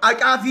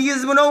አቃፊ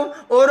ህዝብ ነው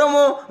ኦሮሞ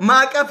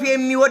ማቀፍ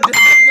የሚወድ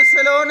ህዝብ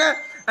ስለሆነ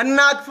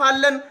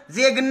እናቅፋለን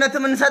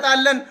ዜግነትም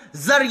እንሰጣለን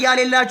ዘር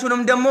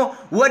ያሌላችሁንም ደግሞ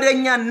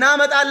ወደኛ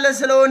እናመጣለን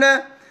ስለሆነ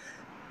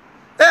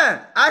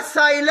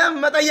አሳይለም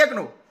መጠየቅ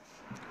ነው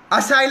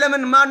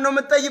አሳይለምን ማን ነው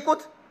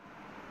የምትጠይቁት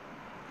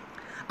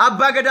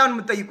አባገዳን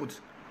የምትጠይቁት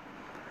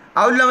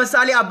አሁን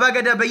ለምሳሌ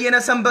አባገዳ በየነ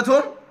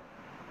ሰንበቶን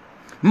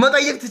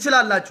መጠየቅ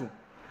ትችላላችሁ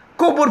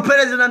ኮቡር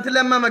ፕሬዝዳንት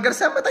ለማ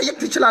መገርሳ መጠየቅ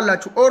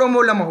ትችላላችሁ ኦሮሞ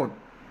ለመሆን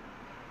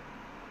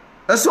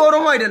እሱ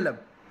ኦሮሞ አይደለም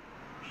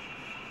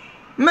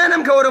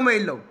ምንም ከኦሮሞ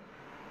የለው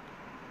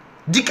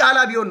ዲቃላ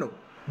ቢሆን ነው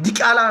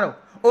ዲቃላ ነው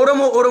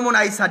ኦሮሞን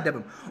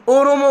አይሳደብም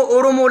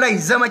ኦሮሞ ላይ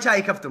ዘመቻ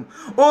አይከፍትም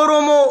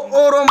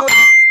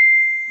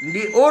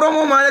ኦሮሞ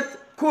ማለት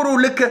ኩሩ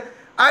ልክ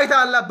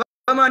አይታላ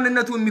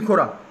በማንነቱ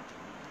የሚኮራ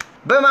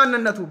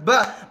በማንነቱ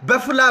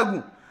በፍላጉ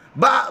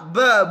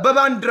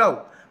በባንድራው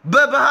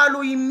በባህሉ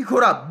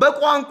የሚኮራ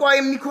በቋንቋ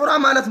የሚኮራ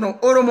ማለት ነው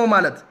ኦሮሞ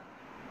ማለት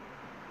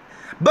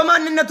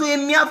በማንነቱ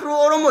የሚያፍሩ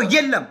ኦሮሞ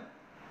የለም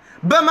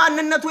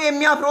በማንነቱ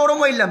የሚያፍር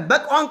ኦሮሞ የለም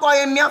በቋንቋው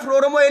የሚያፍር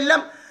ኦሮሞ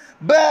የለም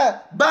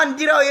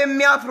በባንዲራው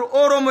የሚያፍር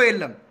ኦሮሞ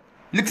የለም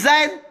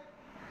ልክዛይን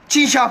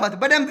ቺሻፋት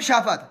በደንብ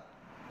ሻፋት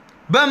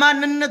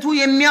በማንነቱ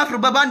የሚያፍር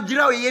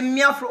በባንዲራው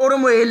የሚያፍር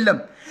ኦሮሞ የለም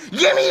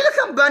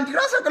የሚልከም ባንዲራ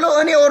ሰቅሎ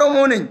እኔ ኦሮሞ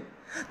ነኝ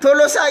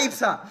ቶሎሳ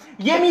ይብሳ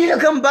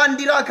የሚልከም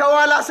ባንዲራ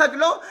ከዋላ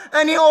ሰቅሎ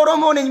እኔ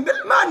ኦሮሞ ነኝ ብል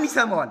ማን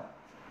ይሰማዋል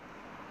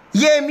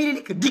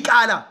የሚልክ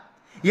ዲቃላ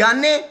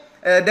ያኔ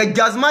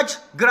ደጃዝማች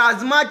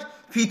ግራዝማች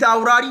ፊት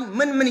አውራሪ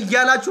ምን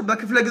ይያላችሁ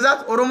በክፍለ ግዛት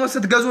ኦሮሞ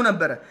ስትገዙ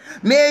ነበር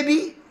ሜቢ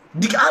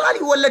ዲቃላ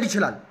ሊወለድ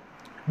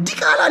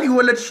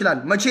ይችላል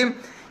መቼም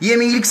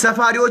የሚልክ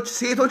ሰፋሪዎች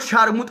ሴቶች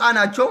ሻርሙጣ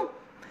ናቸው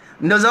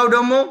እንደዛው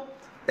ደግሞ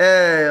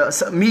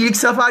ሚልክ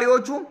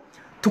ሰፋሪዎቹ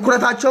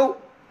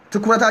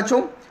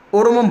ትኩረታቸው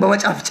ኦሮሞን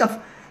በመጫፍጨፍ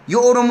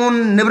የኦሮሞን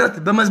ንብረት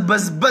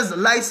በመዝበዝበዝ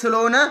ላይ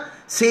ስለሆነ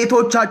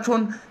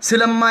ሴቶቻቸውን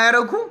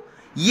ስለማያረኩ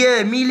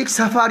የሚልክ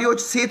ሰፋሪዎች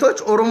ሴቶች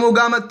ኦሮሞ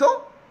ጋር መጥቶ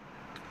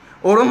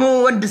ኦሮሞ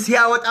ወንድ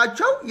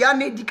ሲያወጣቸው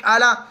ያኔ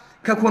ዲቃላ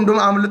ከኮንዶም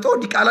አምልጦ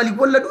ዲቃላ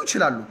ሊወለዱ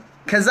ይችላሉ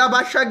ከዛ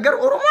ባሻገር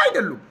ኦሮሞ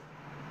አይደሉም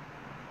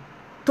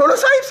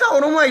ቶሎሳ ይብሳ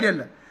ኦሮሞ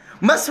አይደለም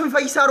መስፍን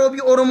ፈይሳ ሮቢ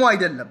ኦሮሞ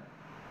አይደለም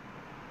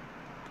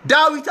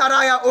ዳዊት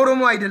አራያ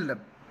ኦሮሞ አይደለም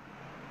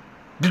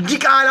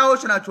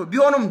ዲቃላዎች ናቸው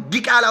ቢሆኑም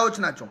ዲቃላዎች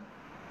ናቸው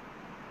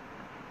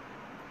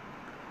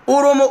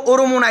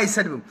ኦሮሞን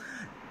አይሰድብም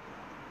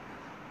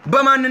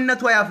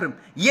በማንነቱ አያፍርም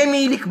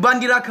የሚልክ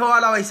ባንዲራ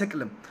ከኋላው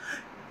አይሰቅልም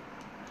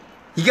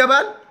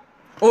ይገባል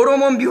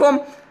ኦሮሞም ቢሆን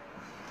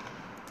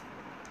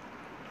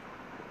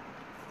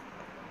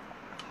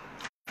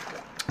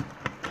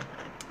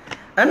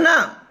እና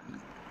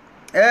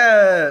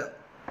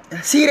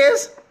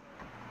ሲሪየስ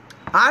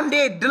አንዴ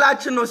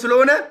ድላችን ነው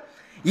ስለሆነ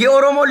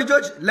የኦሮሞ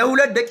ልጆች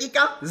ለሁለት ደቂቃ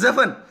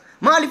ዘፈን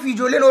ማሊፍ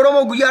ይጆሌን ኦሮሞ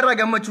ጉያራ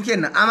ገመቹ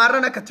ከነ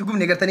አማራና ከትጉም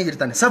ነገር ተኔ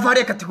ይርታነ ሰፋሪ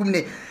ከትጉም ነ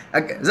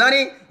ዛሬ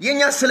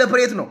የኛ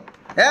ሴሌብሬት ነው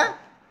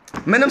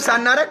ምንም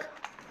ሳናረግ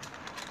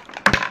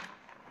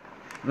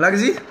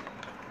ላግዚ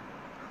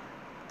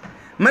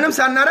ምንም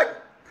ሳናረግ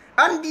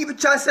አንዲ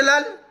ብቻ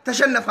ስላል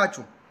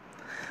ተሸነፋችሁ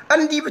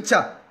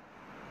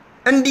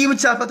እንዲ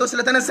ብቻ ፈቶ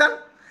ስለተነሳን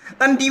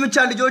እንዲ ብቻ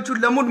ልጆቹ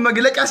ለሙድ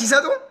መግለጫ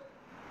ሲሰጡ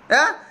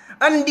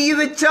እንዲ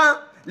ብቻ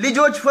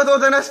ልጆች ፎቶ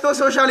ተነስቶ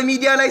ሶሻል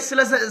ሚዲያ ላይ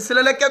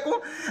ስለለቀቁ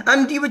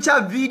እንዲ ብቻ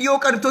ቪዲዮ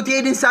ቀርቶ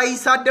ቴድን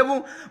ሳይሳደቡ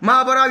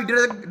ማህበራዊ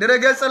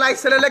ድረገጽ ላይ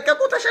ስለለቀቁ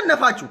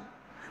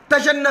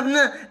ተሸነፍን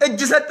እጅ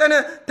ሰጠን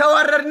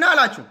ተዋረድና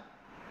አላችሁ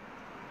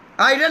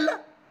አይደለ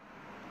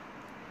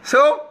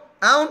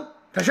አሁን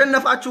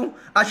ተሸነፋችሁ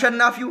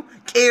አሸናፊው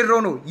ቄሮ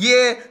ነው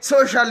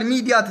የሶሻል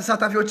ሚዲያ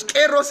ተሳታፊዎች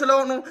ቄሮ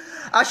ስለሆኑ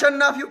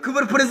አሸናፊው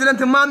ክብር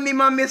ፕሬዝዳንት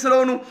ማሜ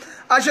ስለሆኑ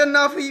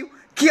አሸናፊው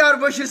ኪያር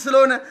በሽር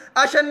ስለሆነ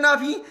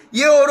አሸናፊ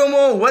የኦሮሞ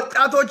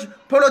ወጣቶች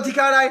ፖለቲካ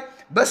ላይ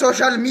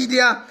በሶሻል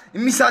ሚዲያ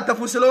የሚሳተፉ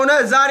ስለሆነ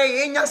ዛሬ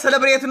የኛ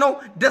ሴሌብሬት ነው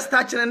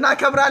ደስታችንን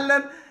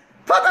እናከብራለን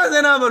ፈታ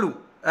ዘና በሉ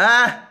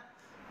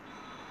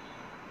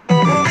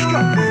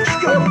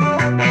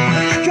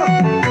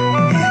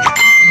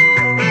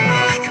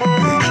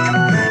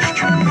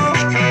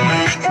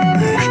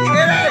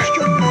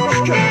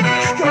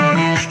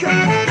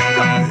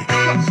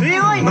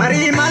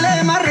Mari male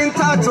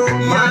marintato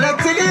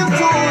malati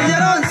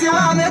yeron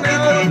siwa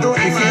mekito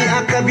isi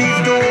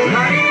akabito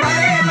Mari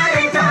male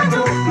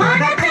marintato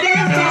malati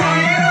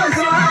yeron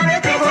siwa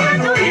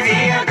mekito isi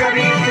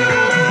akabito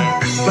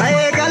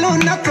Bae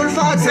galuna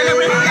tulfat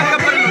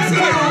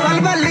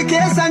balballi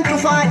kesan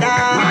tufada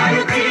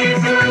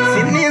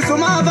Sinni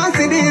suma van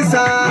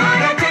sidisa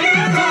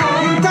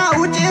Ta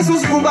uchi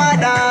sus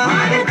kubada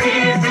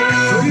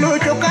Sunu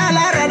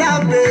chokala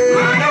radabbe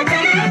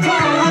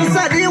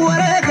Sadi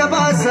ware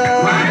kabasa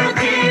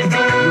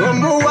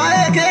Wamu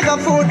wae ke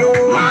kafudo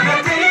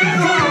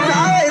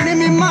Tae ni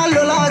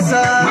mimalo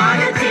lasa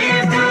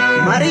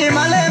Mari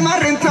male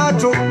marin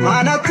tatu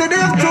Mana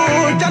tidiftu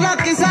Jala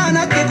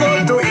kisana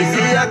tikotu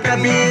Isi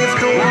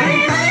akabiftu Mari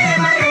male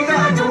marin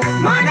tatu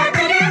Mana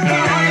tidiftu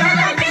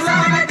Jala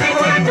kisana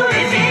tikotu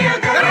Isi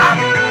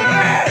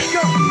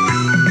akabiftu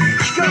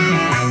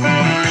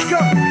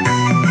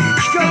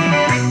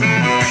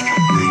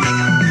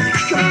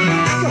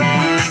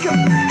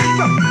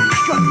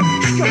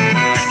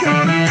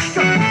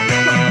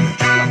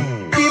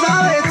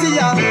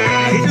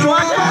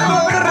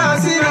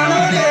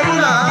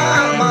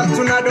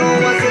Matuna do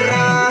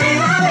wasira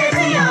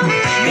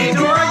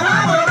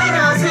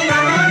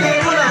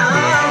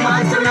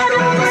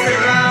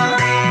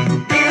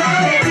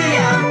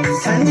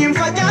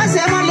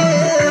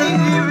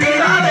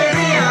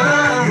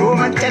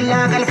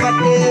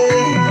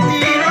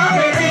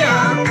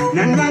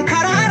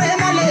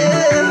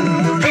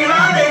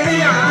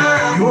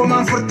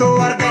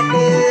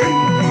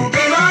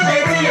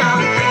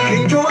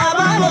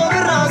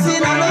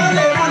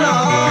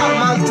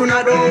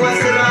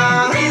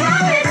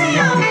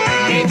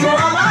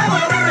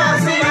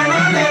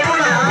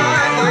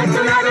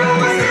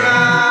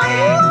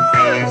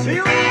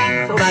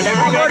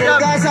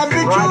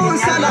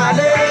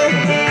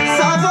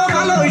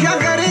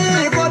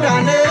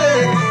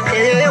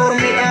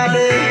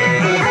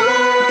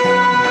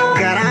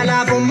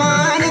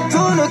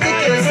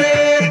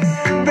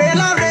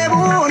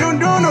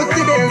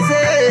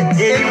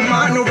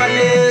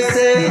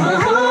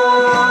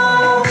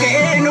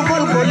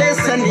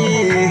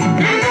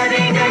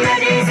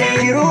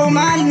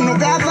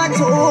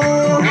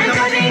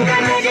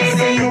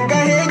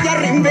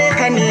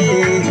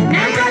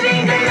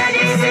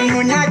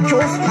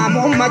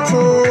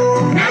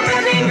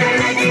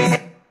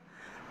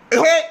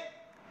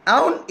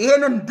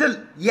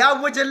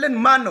ያወጀልን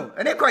ማን ነው?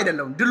 እኔ እኮ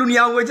አይደለም ድሉን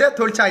ያወጀ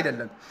ቶልቻ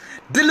አይደለም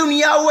ድሉን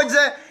ያወጀ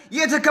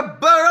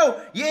የተከበረው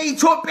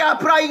የኢትዮጵያ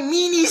ፕራይም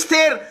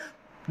ሚኒስቴር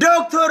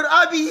ዶክተር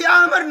አብይ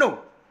አህመድ ነው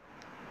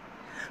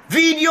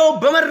ቪዲዮ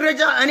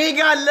በመረጃ እኔ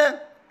ጋር አለ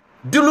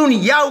ድሉን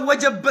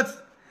ያወጀበት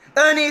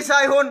እኔ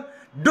ሳይሆን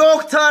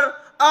ዶክተር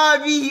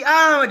አብይ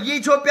አህመድ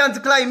የኢትዮጵያ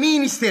ጠቅላይ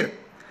ሚኒስቴር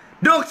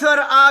ዶክተር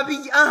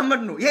አብይ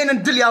አህመድ ነው ይሄንን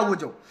ድል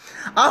ያወጀው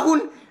አሁን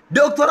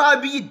ዶክተር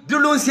አብይ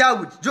ድሉን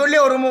ሲያውጅ ጆሌ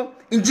ኦሮሞ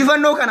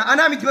እንጂፈኖ ከና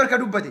አናሚት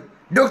በርከዱበቴ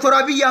ዶክተር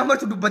አብይ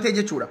አህመድ ዱበቴ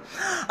ጀቹራ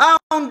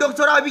አሁን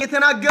ዶክተር አብይ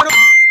የተናገረው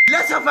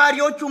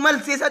ለሰፋሪዎቹ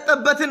መልስ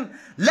የሰጠበትን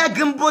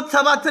ለግንቦት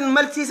ሰባትን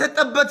መልስ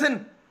የሰጠበትን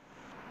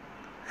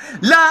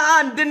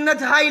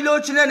ለአንድነት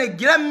ኃይሎች ነን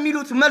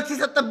ለሚሉት መልስ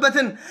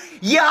የሰጠበትን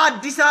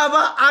የአዲስ አበባ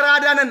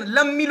አራዳነን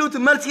ለሚሉት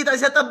መልስ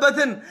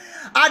የሰጠበትን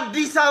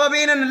አዲስ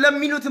አበባንን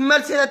ለሚሉት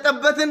መልስ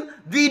የሰጠበትን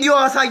ቪዲዮ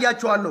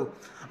አሳያችኋለሁ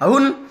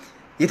አሁን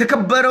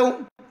የተከበረው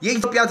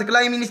የኢትዮጵያ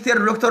ጠቅላይ ሚኒስቴር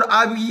ዶክተር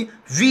አብይ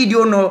ቪዲዮ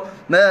ነው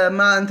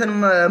እንትን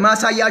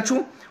ማሳያችሁ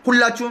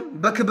ሁላችሁ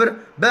በክብር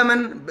በመን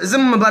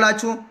ዝም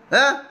ባላችሁ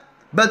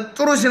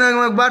በጥሩ ስነ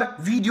ምግባር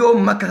ቪዲዮ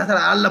መከታተል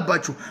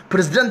አለባችሁ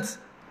ፕሬዝዳንት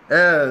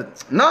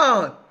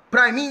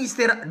ፕራይም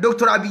ሚኒስቴር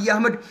ዶክተር አብይ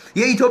አህመድ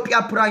የኢትዮጵያ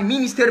ፕራይም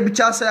ሚኒስቴር ብቻ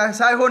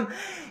ሳይሆን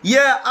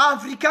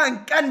የአፍሪካን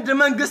ቀንድ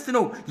መንግስት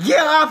ነው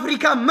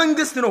የአፍሪካ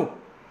መንግስት ነው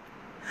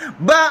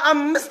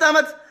በ5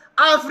 አመት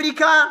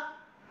አፍሪካ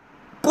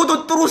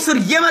ቁጥጥሩ ስር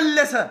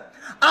የመለሰ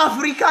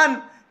አፍሪካን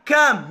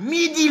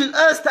ከሚድል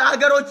ኢስት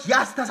አገሮች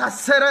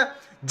ያስተሳሰረ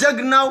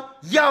ጀግናው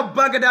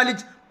ያባገዳ ልጅ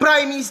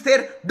ፕራይም ሚኒስቴር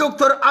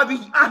ዶክተር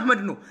አብይ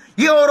አህመድ ነው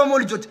የኦሮሞ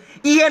ልጆች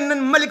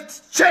ይሄንን መልእክት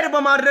ሼር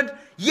በማድረግ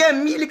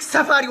የሚልክ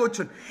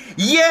ሰፋሪዎችን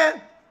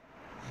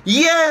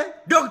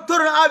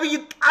የዶክተር አብይ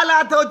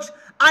ቃላቶች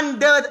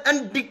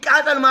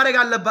እንዲቃጠል ማድረግ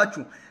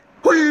አለባችሁ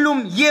ሁሉም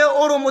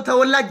የኦሮሞ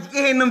ተወላጅ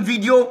ይሄንን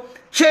ቪዲዮ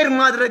ሼር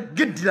ማድረግ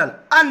ግድ ይላል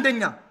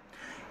አንደኛ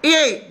ይሄ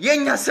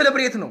የኛ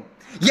ሴሌብሬት ነው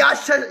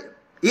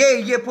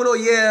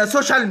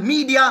የሶሻል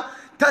ሚዲያ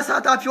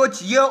ተሳታፊዎች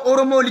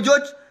የኦሮሞ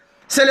ልጆች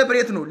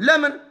ሴሌብሬት ነው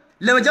ለምን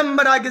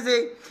ለመጀመሪያ ጊዜ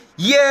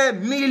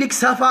የሚሊክ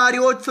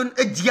ሰፋሪዎችን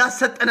እጅ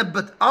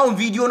ያሰጠነበት አሁን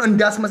ቪዲዮን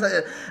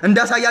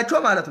እንዳሳያቸው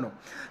ማለት ነው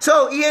ሶ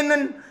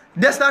ይሄንን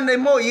ደስታን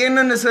ደግሞ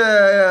ይሄንን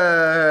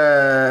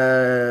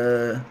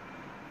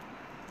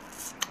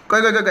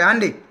ቆይ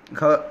አንዴ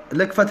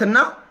ለክፈትና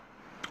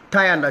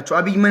ታያላችሁ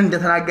አብይ ምን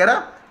እንደተናገረ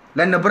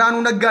ለነብራኑ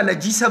ነጋ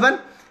ለጂ7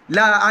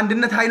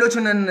 ለአንድነት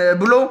ኃይሎችን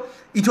ብሎ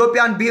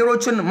ኢትዮጵያን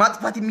ብሔሮችን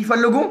ማጥፋት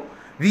የሚፈልጉ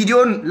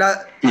ቪዲዮን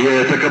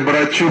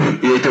የተከበራችሁ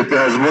የኢትዮጵያ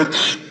ህዝቦች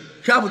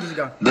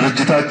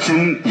ድርጅታችን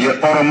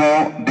የኦሮሞ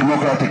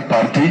ዲሞክራቲክ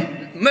ፓርቲ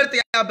ምርጥ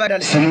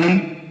ያባዳል ስሙን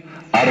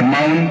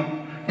አርማውን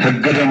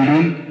ህገ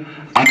ደንቡን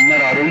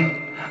አመራሩን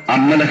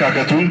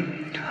አመለካከቱን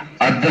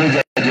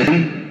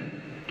አደረጃጀቱን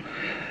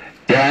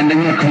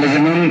የአንደኛው ክፍለ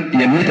ዘመን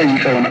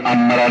የሚጠይቀውን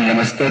አመራር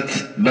ለመስጠት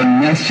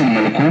በሚያስችል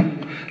መልኩ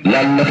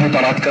ላለፉት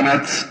 4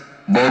 ቀናት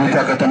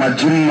በወልቂጤ ከተማ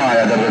ጅማ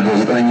ያደረገው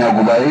 9ኛው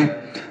ጉባኤ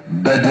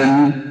በድል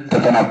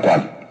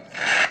ተጠናቋል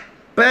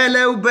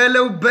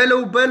በለው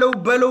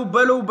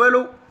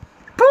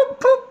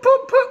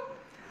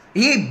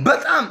ይሄ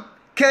በጣም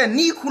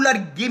ከኒኩለር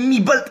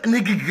የሚበልጥ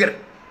ንግግር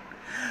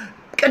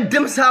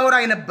ቀደም ሳውራ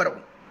የነበረው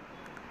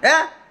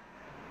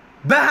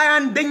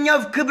በ21ኛው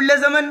ክፍለ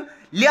ዘመን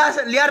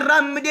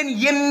ሊያራምደን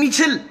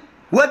የሚችል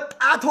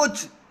ወጣቶች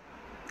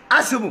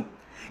አስቡ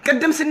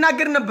ቀደም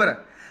ሲናገር ነበር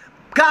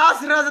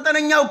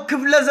ከ19ኛው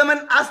ክፍለ ዘመን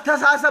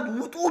አስተሳሰብ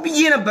ውጡ ብዬ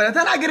ነበር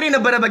ተናግሬ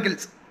ነበር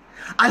በግልጽ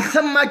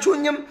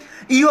አልሰማችሁኝም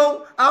ይሄው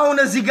አሁን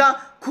እዚህ ጋር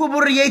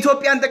ክቡር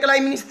የኢትዮጵያን ጠቅላይ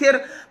ሚኒስቴር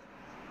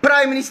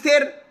ፕራይም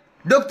ሚኒስቴር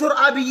ዶክተር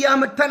አብይ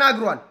አህመድ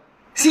ተናግሯል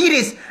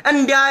ሲሪየስ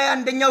እንደ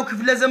 21ኛው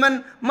ክፍለ ዘመን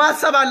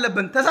ማሰብ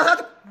አለብን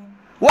ተሳሳት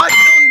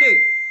ዋጭው እንዴ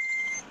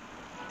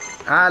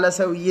አለ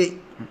ሰውዬ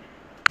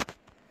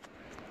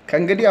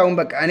ከእንግዲህ አሁን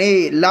በቃ እኔ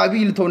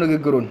ላቢል ተው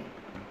ንግግሩን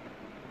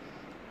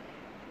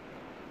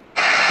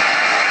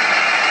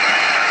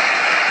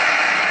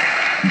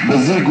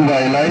በዚህ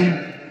ጉባኤ ላይ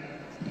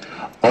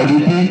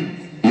ኦዲፒ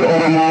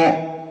የኦሮሞ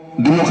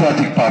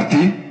ዲሞክራቲክ ፓርቲ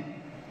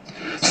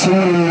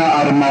ስሙንና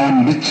አርማውን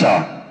ብቻ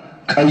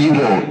ቀይሮ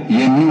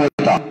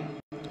የሚወጣ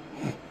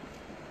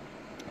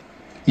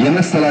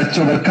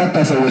የመሰላቸው በርካታ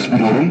ሰዎች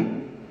ቢኖሩም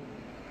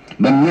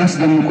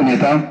በሚያስደንቅ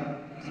ሁኔታ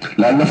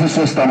ላለፉት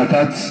 3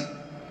 አመታት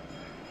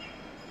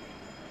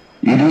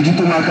የድርጅቱ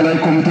ማዕከላዊ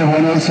ኮሚቴ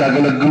ሆነው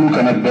ሲያገለግሉ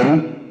ከነበሩ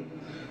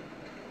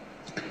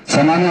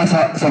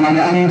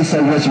 81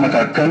 ሰዎች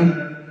መካከል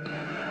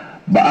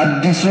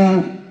በአዲሱ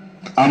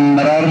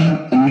አመራር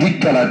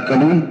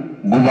እንዲቀላቀሉ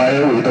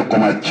ጉባኤው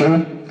የጠቆማቸው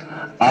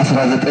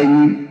 19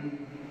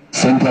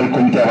 ሴንትራል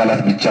ኮሚቴ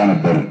አባላት ብቻ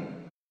ነበሩ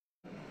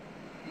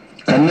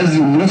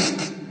ከነዚህ ውስጥ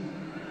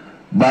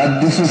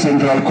በአዲሱ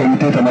ሴንትራል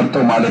ኮሚቴ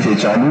ተመርጠው ማለፍ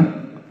የቻሉ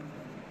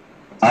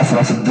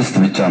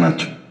 16 ብቻ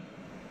ናቸው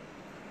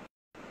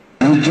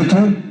ድርጅቱ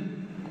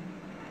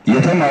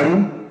የተማሩ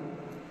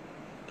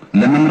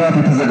ለመምራት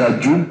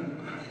የተዘጋጁ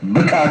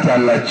ብቃት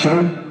ያላቸው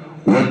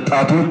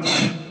ወጣቶች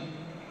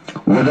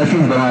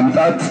ወደፊት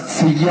በማምጣት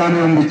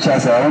ስያሜውን ብቻ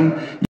ሳይሆን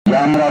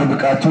የአመራር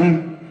ብቃቱን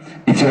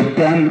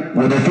ኢትዮጵያን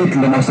ወደፊት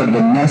ለመውሰድ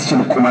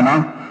በሚያስችል ቁመና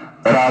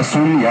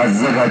ራሱን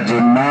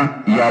ያዘጋጀና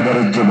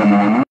ያደረጀ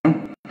በመሆኑ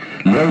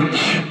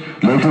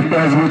ለኢትዮጵያ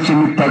ህዝቦች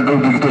የሚታገሉ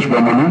ድርጅቶች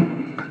በሙሉ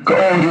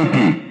ከኦዲፒ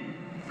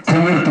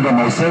ትምህርት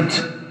በመውሰድ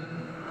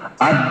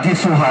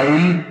አዲሱ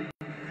ኃይል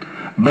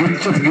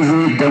በግጭት ጊዜ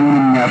ደሙን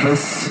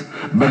የሚያፈስ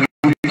በግጭት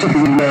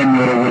ጊዜ ላይ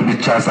የሚወረወር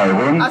ብቻ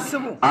ሳይሆን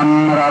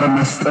አመራር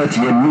መስጠት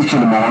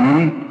የሚችል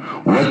መሆኑን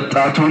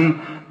ወጣቱን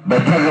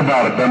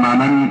በተግባር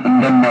በማመን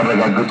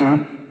እንደሚያረጋግጡ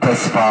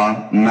ተስፋ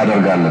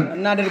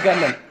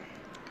እናደርጋለን።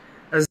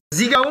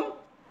 እዚህ ጋር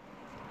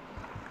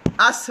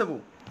አስቡ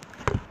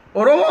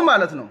ኦሮሞ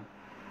ማለት ነው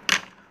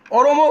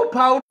ኦሮሞ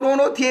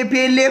ፓውሎኖ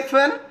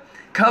ቲፒኤልኤፍን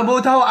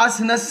ከቦታው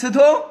አስነስቶ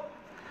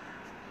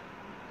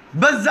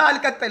በዛ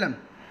አልቀጠለም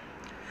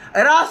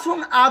ራሱን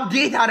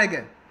አፕዴት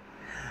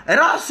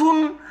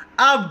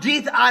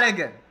አረገ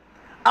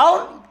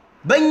አሁን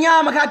በእኛ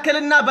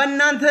መካከልና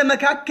በእናንተ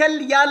መካከል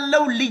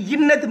ያለው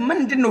ልዩነት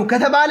ምንድነው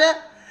ከተባለ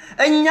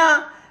እኛ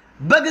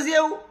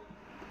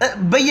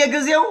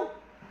በየጊዜው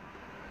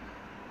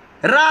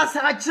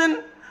ራሳችን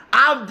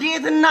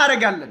አፕዴት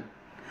እናረጋለን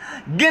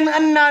ግን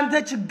እናንተ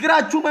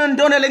ችግራችሁ ምን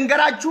እንደሆነ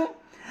ልንገራችሁ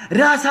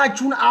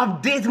ራሳችሁን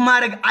አፕዴት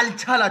ማድረግ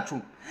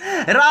አልቻላችሁም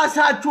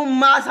ራሳችሁን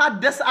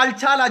ማሳደስ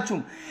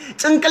አልቻላችሁም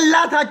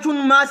ጭንቅላታችሁን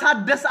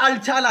ማሳደስ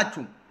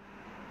አልቻላችሁም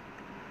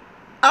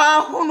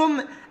አሁንም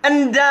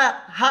እንደ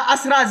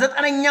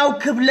 19ኛው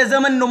ክፍለ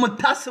ዘመን ነው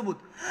የምታስቡት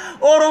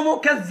ኦሮሞ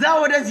ከዛ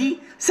ወደዚህ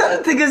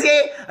ስንት ጊዜ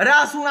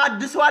ራሱን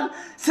አድሷል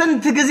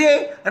ስንት ጊዜ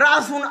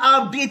ራሱን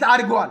አፕዴት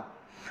አድርጓል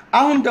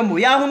አሁን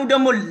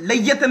ደግሞ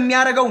ለየት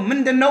የሚያደርገው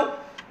ምንድነው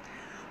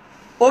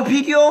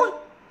ኦፒዲዮ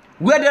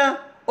ወደ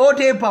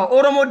ኦዴፓ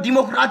ኦሮሞ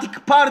ዲሞክራቲክ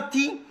ፓርቲ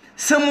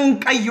ስሙን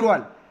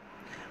ቀይሯል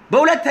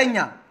በሁለተኛ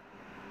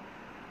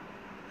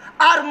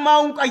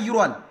አርማውን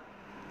ቀይሯል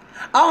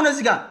አሁን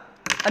እዚህ ጋር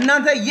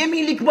እናንተ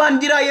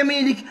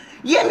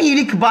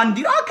የሚሊክ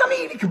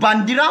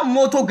ባንዲራ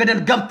ሞቶ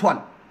ገደል ገብቷል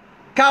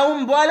ካሁን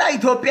በኋላ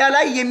ኢትዮጵያ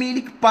ላይ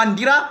የሚሊክ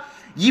ባንዲራ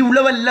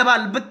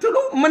ይውለበለባል ብትሉ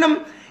ምንም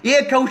ይሄ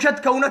ከውሸት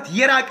ከእውነት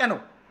የራቀ ነው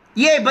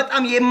ይሄ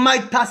በጣም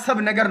የማይታሰብ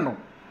ነገር ነው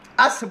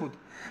አስቡት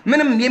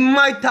ምንም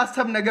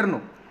የማይታሰብ ነገር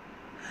ነው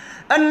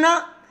እና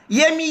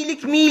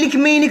የሚሊክ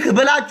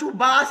ብላችሁ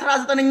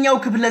በ19ኛው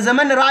ክፍለ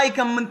ዘመን ራይ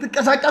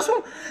ከምትንቀሳቀሱ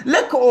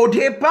ለክ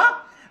ኦዴፓ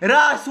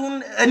ራሱን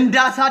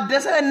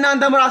እንዳሳደሰ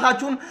እናንተም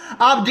ራሳችሁን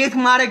አፕዴት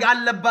ማድረግ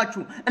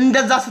አለባችሁ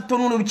እንደዛ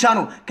ስትሆኑ ነው ብቻ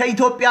ነው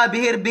ከኢትዮጵያ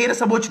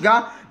ብሔረሰቦች ጋር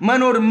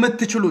መኖር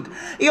የምትችሉት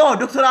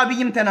ዶክተር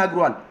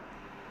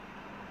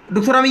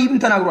አብይም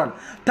ተናግሯል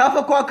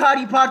ተፈኳካሪ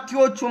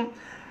ፓርቲዎቹም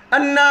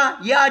እና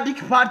የአዲክ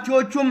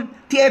ፓርቲዎቹም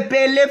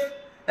ቲፒኤልኤፍ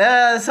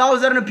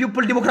ሳውዘርን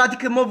ፒፕል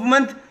ዲሞክራቲክ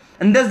ሙቭመንት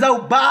እንደዛው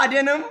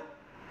ባደንም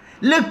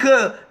ልክ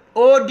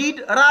ኦዲድ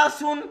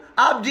ራሱን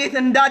አፕዴት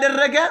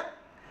እንዳደረገ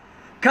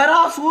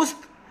ከራሱ ውስጥ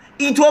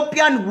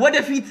ኢትዮጵያን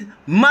ወደፊት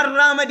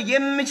መራመድ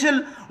የሚችል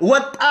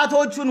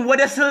ወጣቶቹን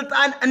ወደ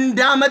ስልጣን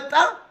እንዳመጣ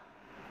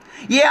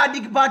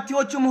የአዲክ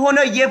ፓርቲዎችም ሆነ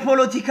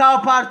የፖለቲካ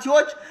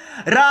ፓርቲዎች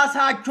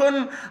ራሳቸውን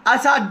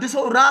አሳድሶ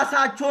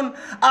ራሳቸውን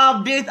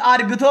አፕዴት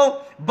አድርግቶ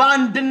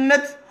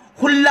በአንድነት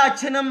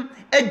ሁላችንም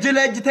እጅ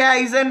ለእጅ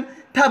ተያይዘን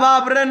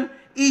ተባብረን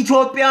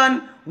ኢትዮጵያን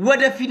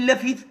ወደፊት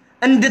ለፊት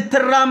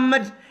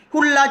እንድትራመድ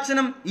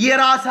ሁላችንም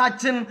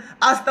የራሳችን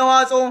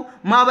አስተዋጽኦ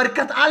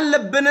ማበርከት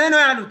አለብን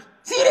ነው ያሉት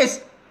ሲሪየስ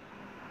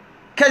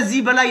ከዚህ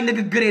በላይ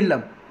ንግግር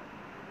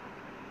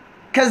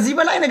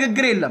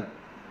የለም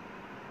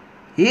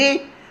ይሄ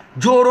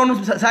ጆሮን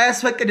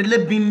ሳያስፈቅድ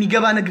ልብ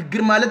የሚገባ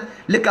ንግግር ማለት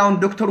ልክ አሁን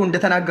ዶክተሩ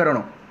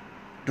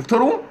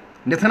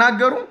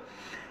እንደተናገሩ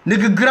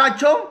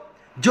ንግግራቸው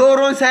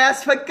ጆሮን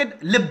ሳያስፈቅድ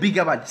ልብ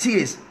ይገባል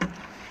ሲሪየስ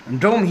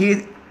እንደውም ይሄ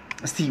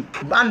እስቲ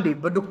ባንዴ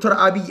በዶክተር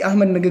አብይ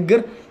አህመድ ንግግር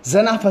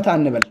ዘና ፈታ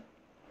እንበል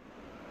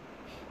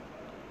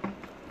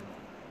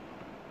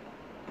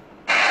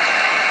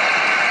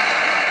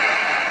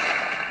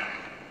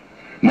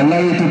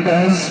መላው የኢትዮጵያ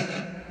ህዝብ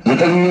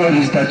ዘጠነኛው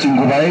ድርጅታችን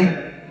ጉባኤ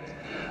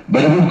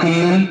በደቡብ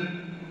ክልል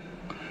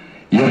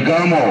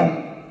የጋሞ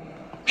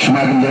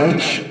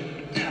ሽማግሌዎች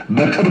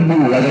በቅርቡ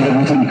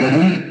ያደረጉትን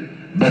ገድል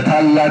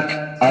በታላቅ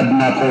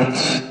አድናቆት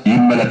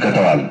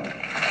ይመለከተዋል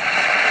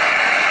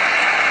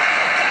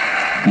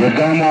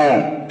የጋሞ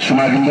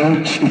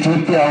ሽማግሌዎች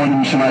ኢትዮጵያውያን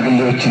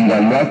ሽማግሌዎች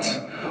እንዳሏት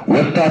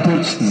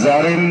ወጣቶች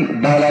ዛሬም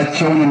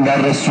ባህላቸውን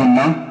እንዳረሱና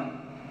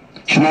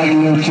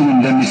ሽማግሌዎችን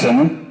እንደሚሰሙ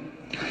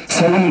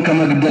ሰውን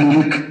ከመግደል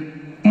ይልቅ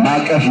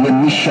ማቀፍ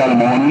የሚሻል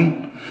መሆኑን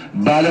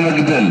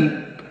ባለመግደል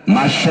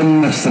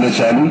ማሸነፍ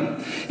ስለቻሉ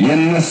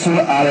የነሱን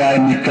አርአያ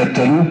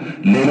የሚከተሉ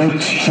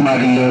ሌሎች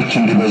ሽማግሌዎች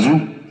እንዲበዙ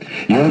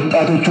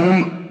የወጣቶቹም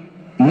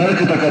መልክ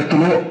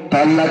ተከትሎ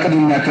ታላቅን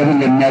የሚያከብር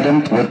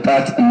የሚያደምጥ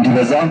ወጣት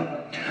እንዲበዛ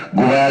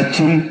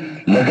ጉባኤያችን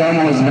ለጋሞ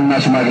ህዝብና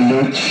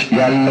ሽማግሌዎች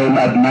ያለውን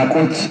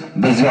አድናቆት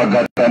በዚሁ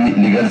አጋጣሚ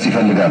ሊገልጽ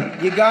ይፈልጋል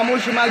የጋሞ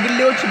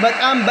ሽማግሌዎች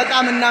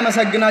በጣም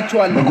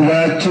እናመሰግናቸዋለን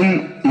በጉባኤያችን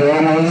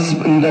የኦሮሞ ህዝብ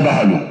እንደ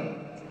ባህሉ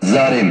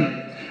ዛሬም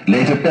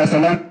ለኢትዮጵያ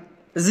ሰላም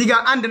እዚህ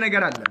ጋር አንድ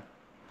ነገር አለ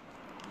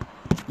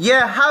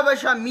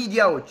የሀበሻ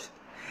ሚዲያዎች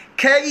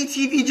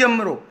ከኢቲቪ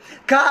ጀምሮ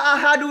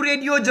ከአሃዱ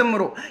ሬዲዮ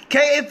ጀምሮ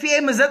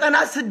ከኤፍኤም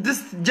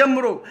 96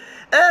 ጀምሮ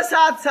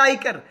እሳት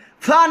ሳይቀር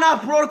ፋና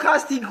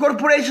ብሮድካስቲንግ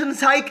ኮርፖሬሽን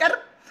ሳይቀር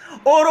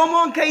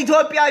ኦሮሞን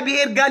ከኢትዮጵያ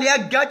ብሔር ጋር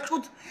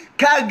ያጋጩት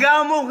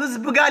ከጋሞ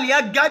ህዝብ ጋር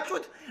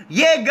ያጋጩት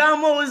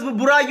የጋሞ ህዝብ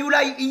ቡራዩ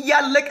ላይ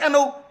እያለቀ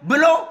ነው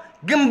ብሎ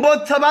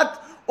ግንቦት 7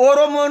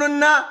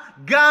 ኦሮሞንና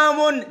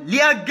ጋሞን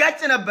ሊያጋጭ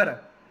ነበር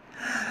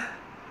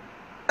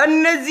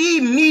እነዚህ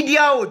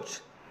ሚዲያዎች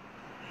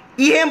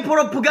ይሄን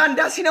ፕሮፓጋንዳ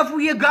ሲነፉ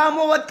የጋሞ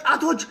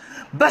ወጣቶች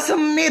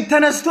በስሜት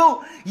ተነስቶ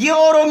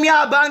የኦሮሚያ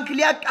ባንክ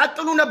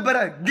ሊያቃጥሉ ነበር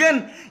ግን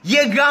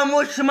የጋሞ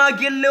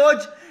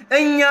ሽማግሌዎች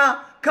እኛ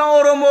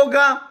ከኦሮሞ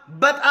ጋር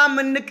በጣም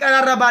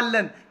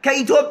እንቀራረባለን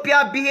ከኢትዮጵያ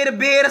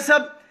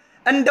ብሔረሰብ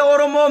እንደ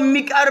ኦሮሞ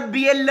የሚቀርብ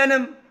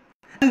የለንም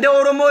እንደ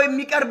ኦሮሞ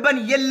የሚቀርበን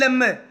የለም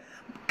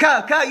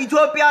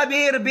ከኢትዮጵያ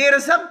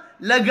ብሔረሰብ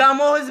ለጋሞ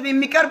ህዝብ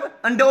የሚቀርብ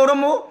እንደ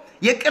ኦሮሞ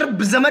የቅርብ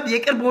ዘመድ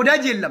የቅርብ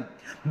ወዳጅ የለም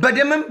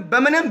በደምም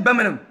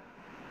በምንም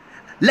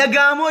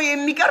ለጋሞ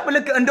የሚቀርብ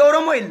ልክ እንደ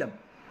ኦሮሞ የለም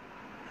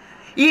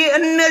ይህ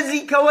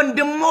እነዚህ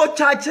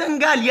ከወንድሞቻችን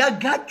ጋር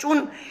ያጋጩን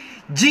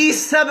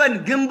G7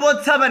 ግንቦት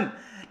 7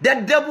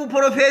 ደደቡ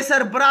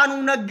ፕሮፌሰር ብራኑ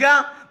ነጋ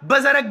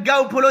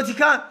በዘረጋው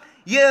ፖለቲካ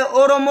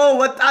የኦሮሞ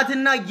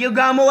ወጣትና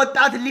የጋሞ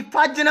ወጣት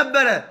ሊፋጅ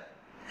ነበር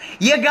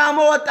የጋሞ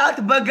ወጣት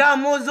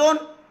በጋሞ ዞን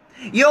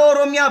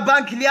የኦሮሚያ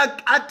ባንክ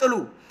ሊያቃጥሉ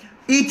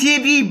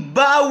ኢቲቪ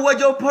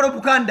ባወጀው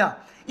ፕሮፓጋንዳ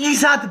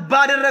ኢሳት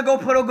ባደረገው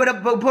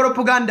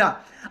ፕሮፓጋንዳ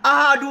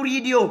አሃዱ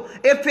ሬዲዮ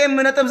ኤፍኤም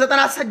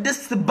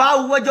 96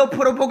 ባወጀው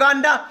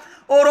ፕሮፓጋንዳ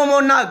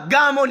ኦሮሞና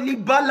ጋሞ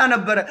ሊባላ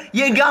ነበር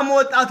የጋሞ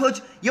ወጣቶች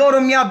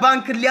የኦሮሚያ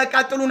ባንክ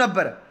ሊያቃጥሉ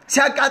ነበር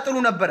ሲያቃጥሉ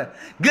ነበር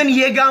ግን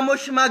የጋሞ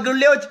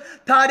ሽማግሌዎች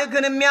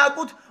ታሪክን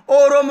የሚያውቁት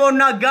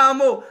ኦሮሞና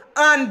ጋሞ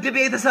አንድ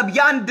ቤተሰብ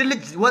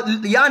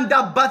ያንድ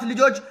አባት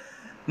ልጆች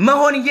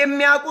መሆን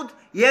የሚያውቁት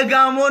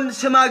የጋሞን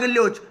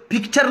ሽማግሌዎች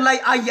ፒክቸር ላይ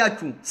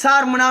አያችሁ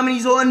ሳር ምናምን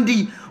ይዞ እንዲ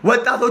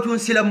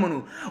ወጣቶቹን ሲለምኑ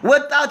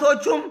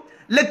ወጣቶቹም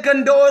ልክ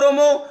እንደ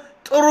ኦሮሞ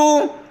ጥሩ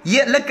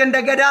ልክ እንደ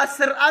ገዳ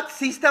ስርዓት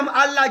ሲስተም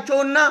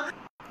አላቸውና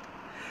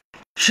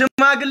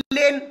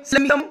ሽማግሌን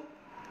ስለሚሰሙ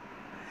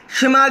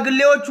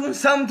ሽማግሌዎቹን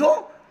ሰምቶ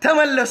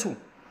ተመለሱ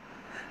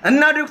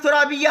እና ዶክተር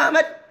አብይ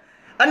አህመድ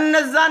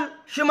እነዛን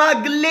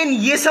ሽማግሌን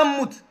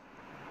የሰሙት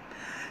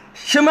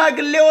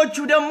ሽማግሌዎቹ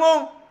ደግሞ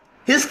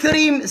ሂስትሪ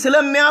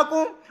ስለሚያውቁ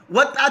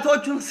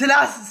ወጣቶቹን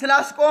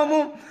ስላስቆሙ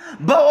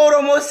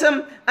በኦሮሞ ስም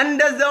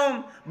እንደዛውም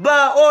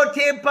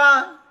በኦቴፓ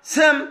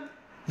ስም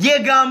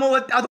የጋሞ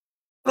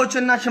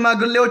ወጣቶችና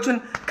ሽማግሌዎችን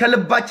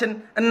ከልባችን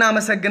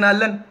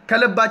እናመሰግናለን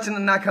ከልባችን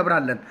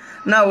እናከብራለን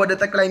እና ወደ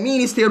ጠቅላይ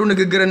ሚኒስቴሩ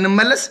ንግግር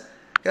እንመለስ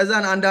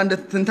ከዛን አንድ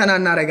ትንተና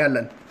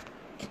እናረጋለን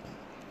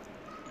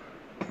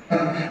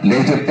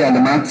ለኢትዮጵያ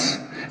ልማት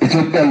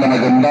ኢትዮጵያን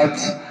ለመገንባት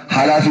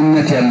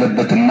ኃላፊነት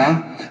ያለበትና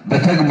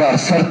በተግባር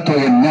ሰርቶ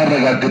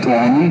የሚያረጋግጥ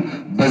መሆኑን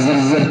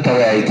በዝርዝር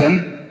ተወያይተን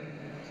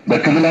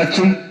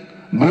በክልላችን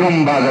ብሎም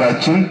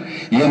በሀገራችን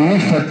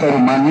የሚፈጠሩ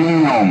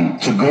ማንኛውም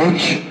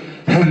ችግሮች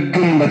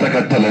ህግን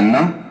በተከተለና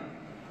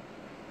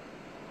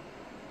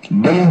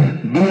ብልህ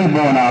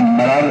በሆነ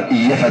አመራር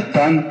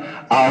እየፈታን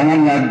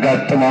አሁን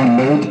ያጋጠመውን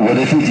ለውጥ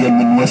ወደፊት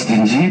የምንወስድ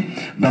እንጂ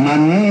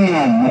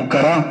በማንኛውም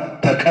ሙከራ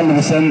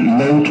ተቀልብሰን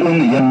ለውጡን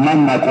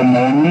የማናቆም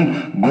መሆኑን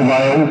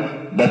ጉባኤው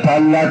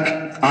በታላቅ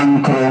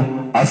አንክሮ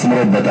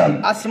አስምሮበታል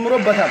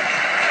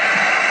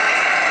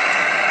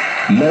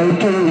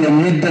ለውጡ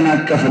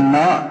የሚደናቀፍና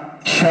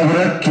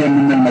ሸብረክ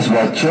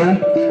የምንመስሏቸው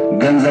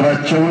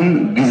ገንዘባቸውን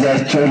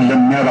ጊዜያቸውን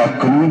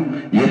ለሚያባክኑ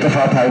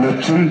የጥፋት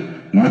ኃይሎችን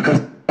ምክር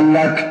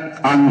ታላቅ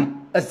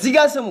እዚህ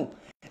ጋር ስሙ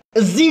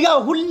እዚህ ጋር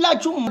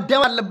ሁላችሁም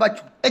መደም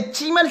አለባችሁ እቺ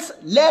መልስ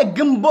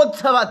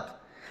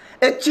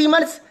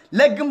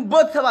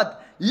ለግንቦት 7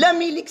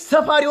 ለሚሊክ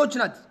ሰፋሪዎች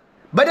ናት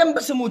በደንብ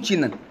ስሙ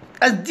እቺንን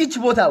እዚች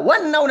ቦታ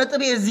ዋናው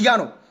ነጥብ እዚህ ጋር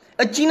ነው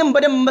እቺንም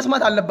በደንብ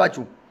መስማት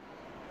አለባችሁ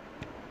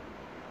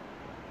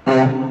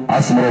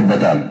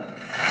አስምሮበታል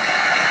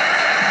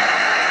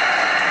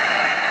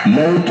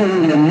ለውጡ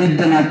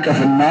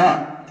የሚደናቀፍና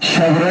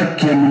ሸብረክ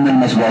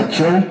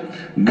የምንመስሏቸው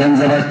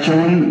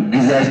ገንዘባቸውን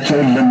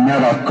ጊዜያቸውን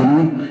ለሚያባክኑ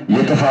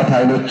የጥፋት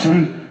ኃይሎችን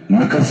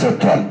ምክር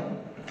ሰጥቷል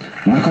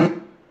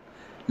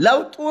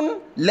ለውጡን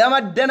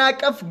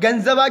ለማደናቀፍ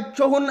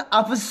ገንዘባቸውን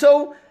አፍሰው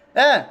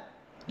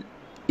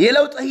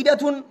የለውጥ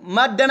ሂደቱን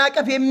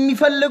ማደናቀፍ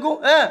የሚፈልጉ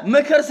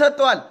ምክር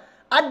ሰጥቷል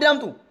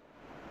አዳምጡ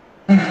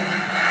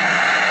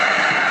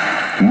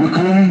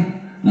ምክሩም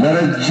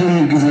ለረጅም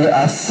ጊዜ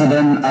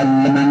አስበን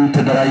አልመን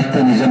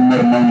ተደራጅተን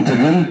የጀመርነውን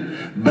ትግል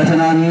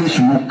በትናንሽ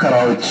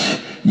ሙከራዎች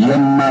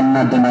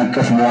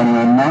የማናደናቀፍ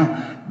መሆኑንና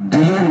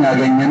ድልን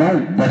ያገኘነው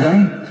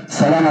በደንብ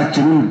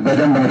ሰላማችንን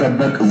በደንብ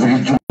መጠበቅ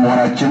ዝግጁ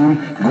መሆናችንን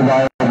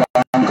ጉባኤው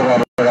በአንክሮ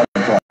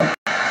አረጋግጧል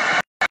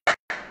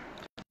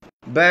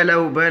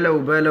በለው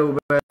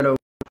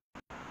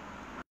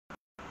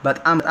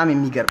በጣም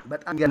የሚገርም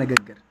በጣም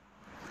ያነገገር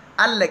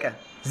አለቀ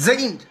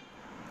ዘይንድ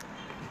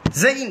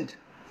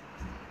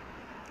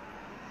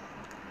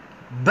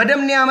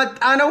በደም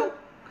ያመጣነው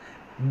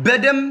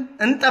በደም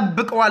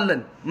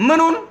እንጠብቀዋለን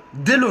ምኑን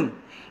ድሉን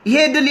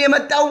ይሄ ድል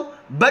የመጣው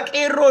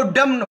በቄሮ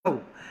ደም ነው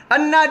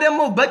እና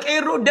ደግሞ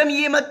በቄሮ ደም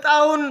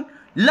የመጣውን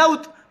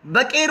ለውጥ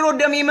በቄሮ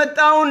ደም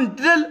የመጣውን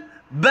ድል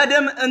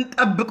በደም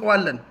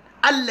እንጠብቀዋለን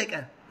አለቀ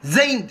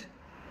ዘይንድ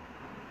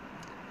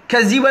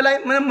ከዚህ በላይ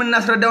ምንም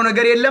እናስረዳው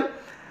ነገር የለም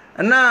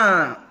እና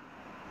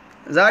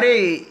ዛሬ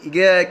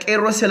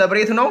የቄሮ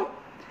ሴሌብሬት ነው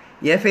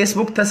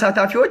የፌስቡክ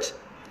ተሳታፊዎች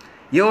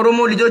የኦሮሞ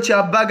ልጆች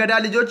የአባገዳ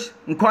ልጆች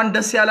እንኳን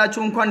ደስ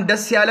ያላችሁ እንኳን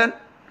ደስ ያለን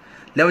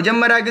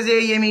ለመጀመሪያ ጊዜ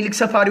የሚኒሊክ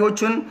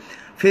ሰፋሪዎችን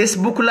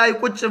ፌስቡክ ላይ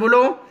ቁጭ ብሎ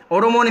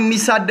ኦሮሞን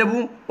የሚሳደቡ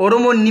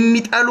ኦሮሞን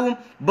የሚጠሉ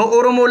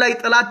በኦሮሞ ላይ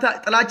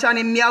ጥላቻን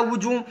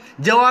የሚያውጁ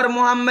ጀዋር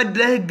መሐመድ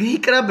ለህግ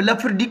ይቅረብ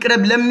ለፍርድ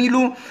ይቅረብ ለሚሉ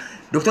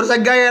ዶክተር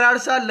ጸጋዬ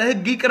አራርሳ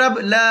ለህግ ይቅረብ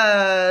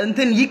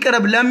ለእንትን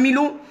ይቅረብ ለሚሉ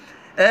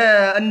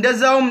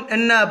እንደዛውም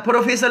እነ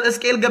ፕሮፌሰር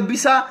እስቄል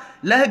ገቢሳ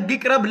ለህግ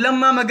ይቅረብ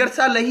ለማ መገርሳ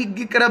ለህግ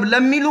ይቅረብ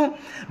ለሚሉ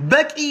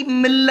በቂ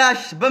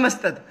ምላሽ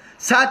በመስጠት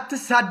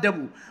ሳትሳደቡ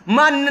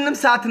ማንንም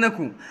ሳትነኩ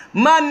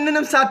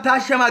ማንንም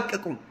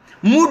ሳታሸማቀቁ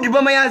ሙድ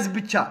በመያዝ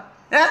ብቻ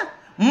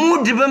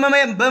ሙድ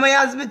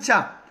በመያዝ ብቻ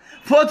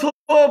ፎቶ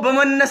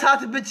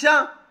በመነሳት ብቻ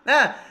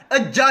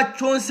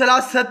እጃችሁን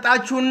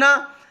ስላሰጣችሁና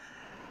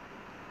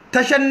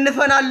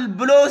ተሸንፈናል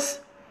ብሎስ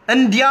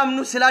እንዲያምኑ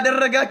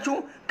ስላደረጋችሁ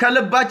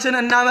ከልባችን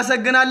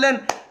እናመሰግናለን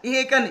ይሄ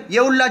ቀን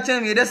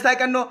የሁላችንም የደስታ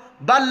ቀን ነው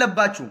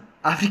ባለባችሁ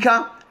አፍሪካ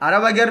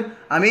አረብ ሀገር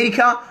አሜሪካ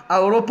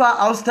አውሮፓ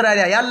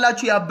አውስትራሊያ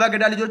ያላችሁ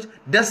የአባገዳ ልጆች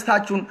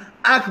ደስታችሁን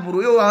አክብሩ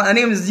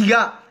እኔም እዚህ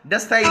ጋር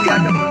ደስታዬ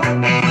ያከብሩ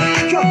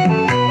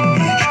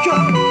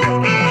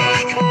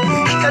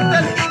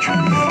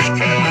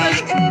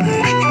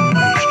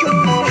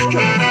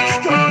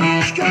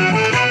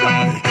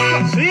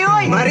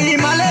Mari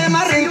male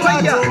mari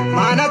kwatu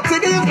mana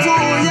tidiftu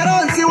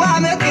yeron siwa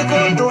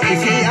metikotu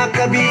isi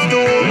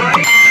akabiftu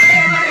Mari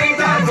male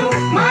kwatu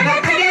mana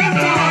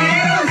tidiftu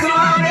yeron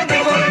siwa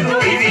metikotu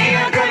isi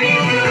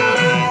akabiftu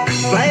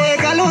Bae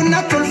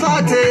galuna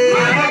tulfate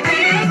mana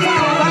tidiftu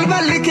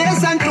balbali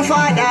kesan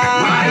tufada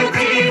mana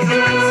tidiftu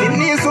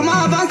Sinni suma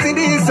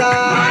vansidisa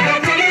mana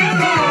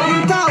tidiftu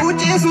Inta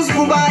uchi Jesus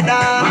kubada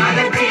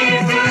mana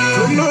tidiftu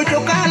Tulu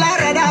chokala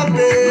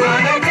radabe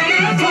mana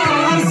tidiftu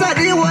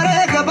Ansadi ware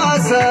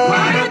kabasa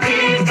mana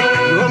tidiftu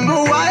Romu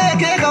wae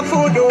ke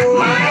gafudu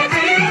mana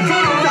tidiftu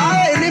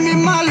Tae nimi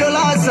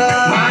malolasa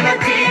mana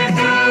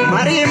tidiftu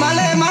Mari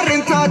male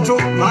marin tatu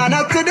mana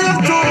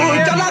tidiftu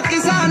Jalaki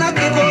sana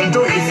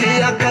tigotu isi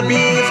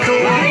akabiftu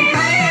Mari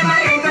male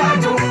marin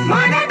tatu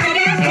mana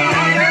tidiftu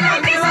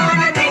Jalaki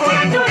sana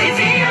tigotu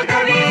isi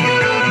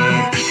akabiftu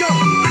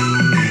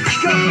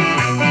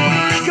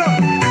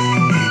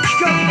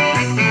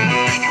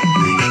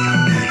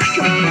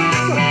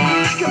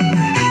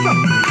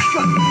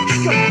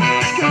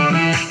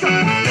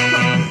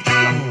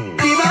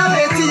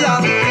Dibabetia,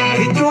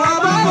 Itua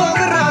Babo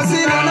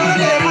Brasina no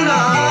Lebuna,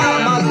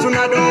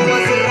 Maltuna do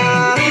Wasira.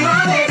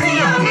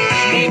 Dibabetia,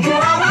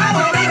 Itua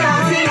Babo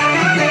Brasina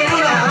no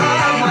Lebuna,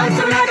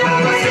 Maltuna do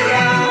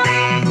Wasira.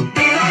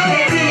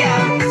 Dibabetia,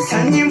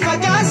 Sanjim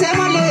Faja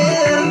Semale.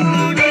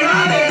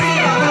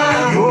 Dibabetia,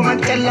 Roman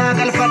Challa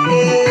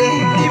Galfate.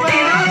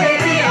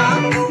 Dibabetia,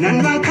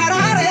 Nanma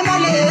Karare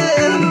Male.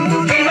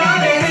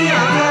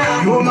 Dibabetia,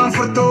 Roman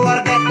Foto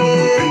Arcade.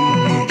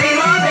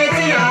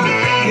 Dibabetia,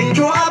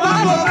 Itua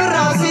Babo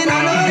Brasina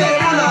no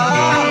Lebuna,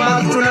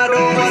 Maltuna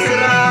do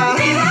Wasira.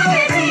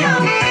 Dibabetia,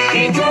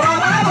 Itua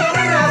Babo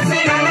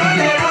Brasina no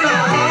Lebuna,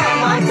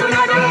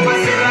 Maltuna do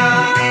Wasira.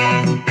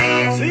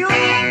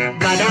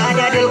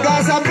 Badada del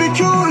Gaza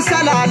Pichun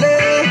Salale.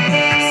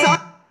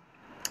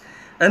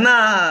 እና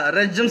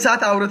ረጅም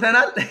ሰዓት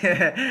አውርተናል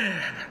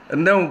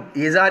እንደው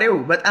የዛሬው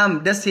በጣም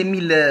ደስ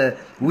የሚል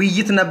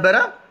ውይይት ነበረ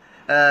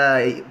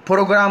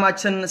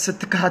ፕሮግራማችን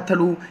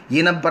ስትከታተሉ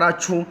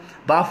የነበራችሁ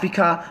በአፍሪካ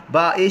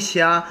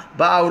በኤሽያ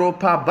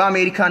በአውሮፓ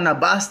በአሜሪካና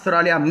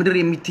በአውስትራሊያ ምድር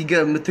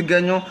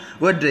የምትገኙ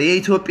ወደ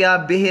የኢትዮጵያ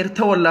ብሔር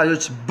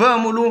ተወላጆች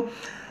በሙሉ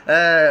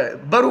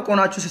በሩቅ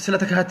ሆናችሁ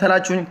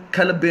ስለተከታተላችሁኝ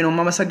ከልቤ ነው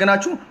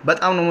ማመሰግናችሁ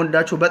በጣም ነው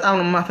ወዳችሁ በጣም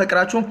ነው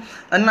ማፈቅራችሁ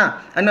እና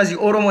እነዚህ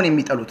ኦሮሞን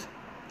የሚጠሉት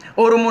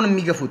ኦሮሞን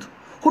የሚገፉት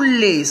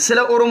ሁሌ ስለ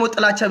ኦሮሞ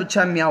ጥላቻ ብቻ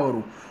የሚያወሩ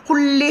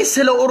ሁሌ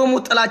ስለ ኦሮሞ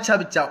ጥላቻ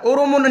ብቻ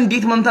ኦሮሞን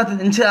እንዴት መምታት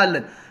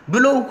እንችላለን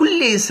ብሎ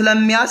ሁሌ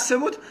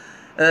ስለሚያስቡት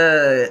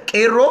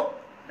ቄሮ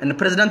እነ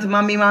ፕሬዝዳንት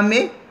ማሜ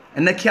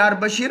እነ ኪያር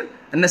በሺር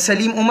እነ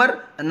ሰሊም ዑመር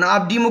እነ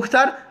አብዲ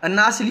ሙክታር እነ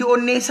አስሊ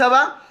ኦኔ ሰባ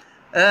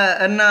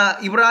እነ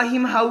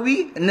ኢብራሂም ሐዊ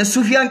እነ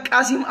ሱፊያን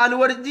ቃሲም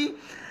አልወርጂ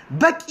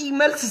በቂ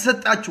መልስ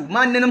ሰጣችሁ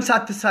ማንንም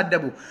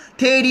ሳትሳደቡ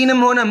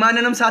ቴዲንም ሆነ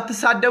ማንንም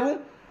ሳትሳደቡ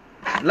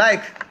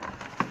ላይክ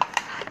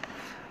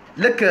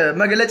ልክ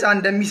መግለጫ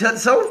እንደሚሰጥ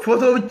ሰው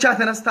ፎቶ ብቻ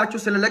ተነስታችሁ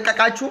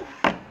ስለለቀቃችሁ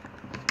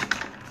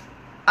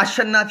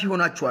አሸናፊ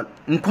ሆናችኋል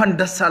እንኳን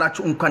ደስ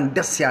አላችሁ እንኳን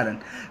ደስ ያለን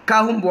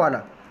ካሁን በኋላ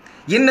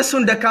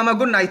የነሱን ደካማ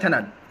ጎን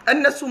አይተናል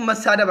እነሱ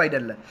መሳደብ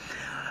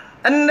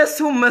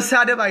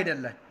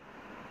አይደለም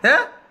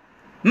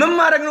ምን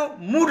ማድረግ ነው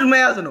ሙድ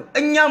መያዝ ነው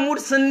እኛ ሙድ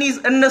ስንይዝ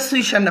እነሱ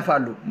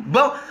ይሸነፋሉ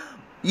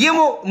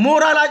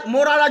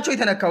ሞራላቸው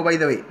የተነካው ባይ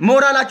ዘ ዌይ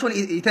ሞራላቸው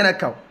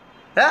የተነካው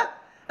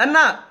እና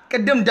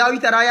ቅድም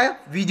ዳዊት ራያ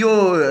ቪዲዮ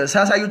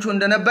ሳሳዩችሁ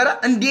እንደነበረ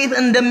እንዴት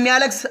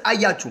እንደሚያለቅስ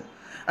አያችሁ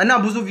እና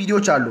ብዙ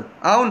ቪዲዮዎች አሉ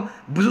አሁን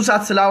ብዙ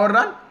ሰዓት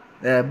ስላወራን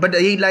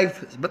ይሄ ላይፍ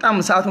በጣም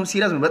ሰዓቱን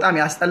ሲረዝም በጣም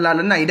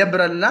ያስጠላልና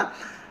ይደብራልና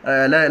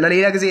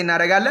ለሌላ ጊዜ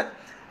እናደርጋለን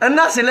እና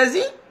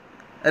ስለዚህ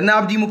እና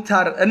አብዲ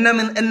ሙክታር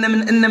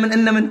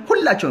እነምን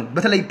ሁላችሁም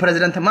በተለይ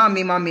ፕሬዝዳንት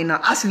ማሜና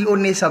አስሊ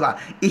ኦኔ ሰባ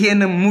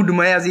ይሄን ሙድ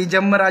መያዝ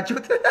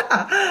የጀመራችሁት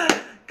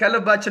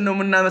ከልባችን ነው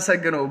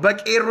የምናመሰግነው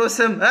በቄሮ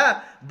ስም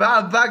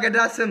በአባ ገዳ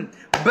ስም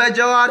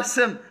በጀዋር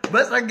ስም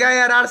በጸጋዬ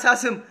አራርሳ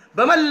ስም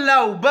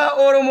በመላው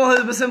በኦሮሞ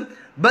ህዝብ ስም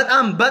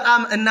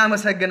በጣም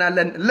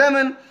እናመሰግናለን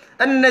ለምን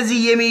እነዚህ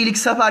የሚኒሊክ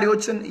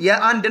ሰፋሪዎችን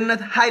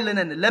የአንድነት ኃይል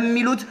ነን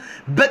ለሚሉት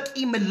በቂ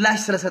ምላሽ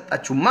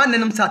ስለሰጣችሁ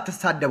ማንንም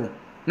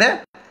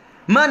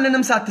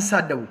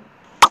ሳትሳደቡ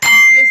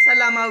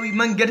የሰላማዊ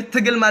መንገድ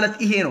ትግል ማለት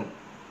ይሄ ነው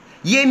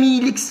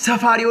የሚኒሊክ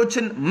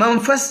ሰፋሪዎችን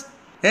መንፈስ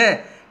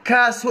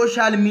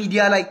ከሶሻል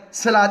ሚዲያ ላይ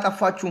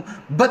ስላጠፋችሁ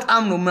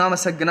በጣም ነው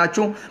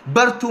ማመሰግናችሁ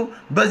በርቱ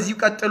በዚሁ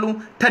ቀጥሉ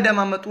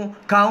ተደማመጡ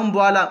ካሁን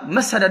በኋላ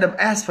መሰዳደብ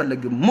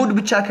አያስፈልግም ሙድ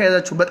ብቻ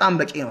ከያዛችሁ በጣም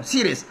በቂ ነው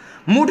ሲሪየስ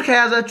ሙድ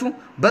ከያዛችሁ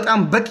በጣም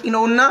በቂ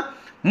ነውና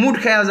ሙድ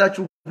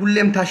ከያዛችሁ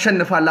ሁሌም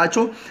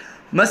ታሸንፋላችሁ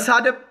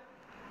መሳደብ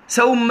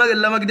ሰው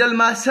ለመግደል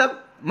ማሰብ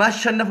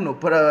ማሸነፍ ነው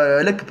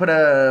ልክ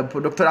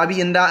ዶክተር አብይ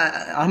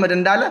አህመድ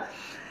እንዳለ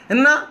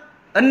እና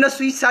እነሱ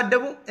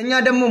ይሳደቡ እኛ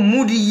ደግሞ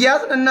ሙድ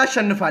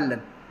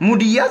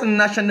ይያዝ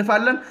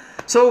እናሸንፋለን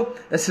ሶ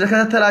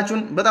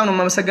ስለከታተላችሁን በጣም ነው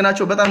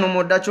ማመሰግናችሁ በጣም ነው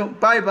የምወዳችሁ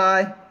ባይ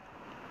ባይ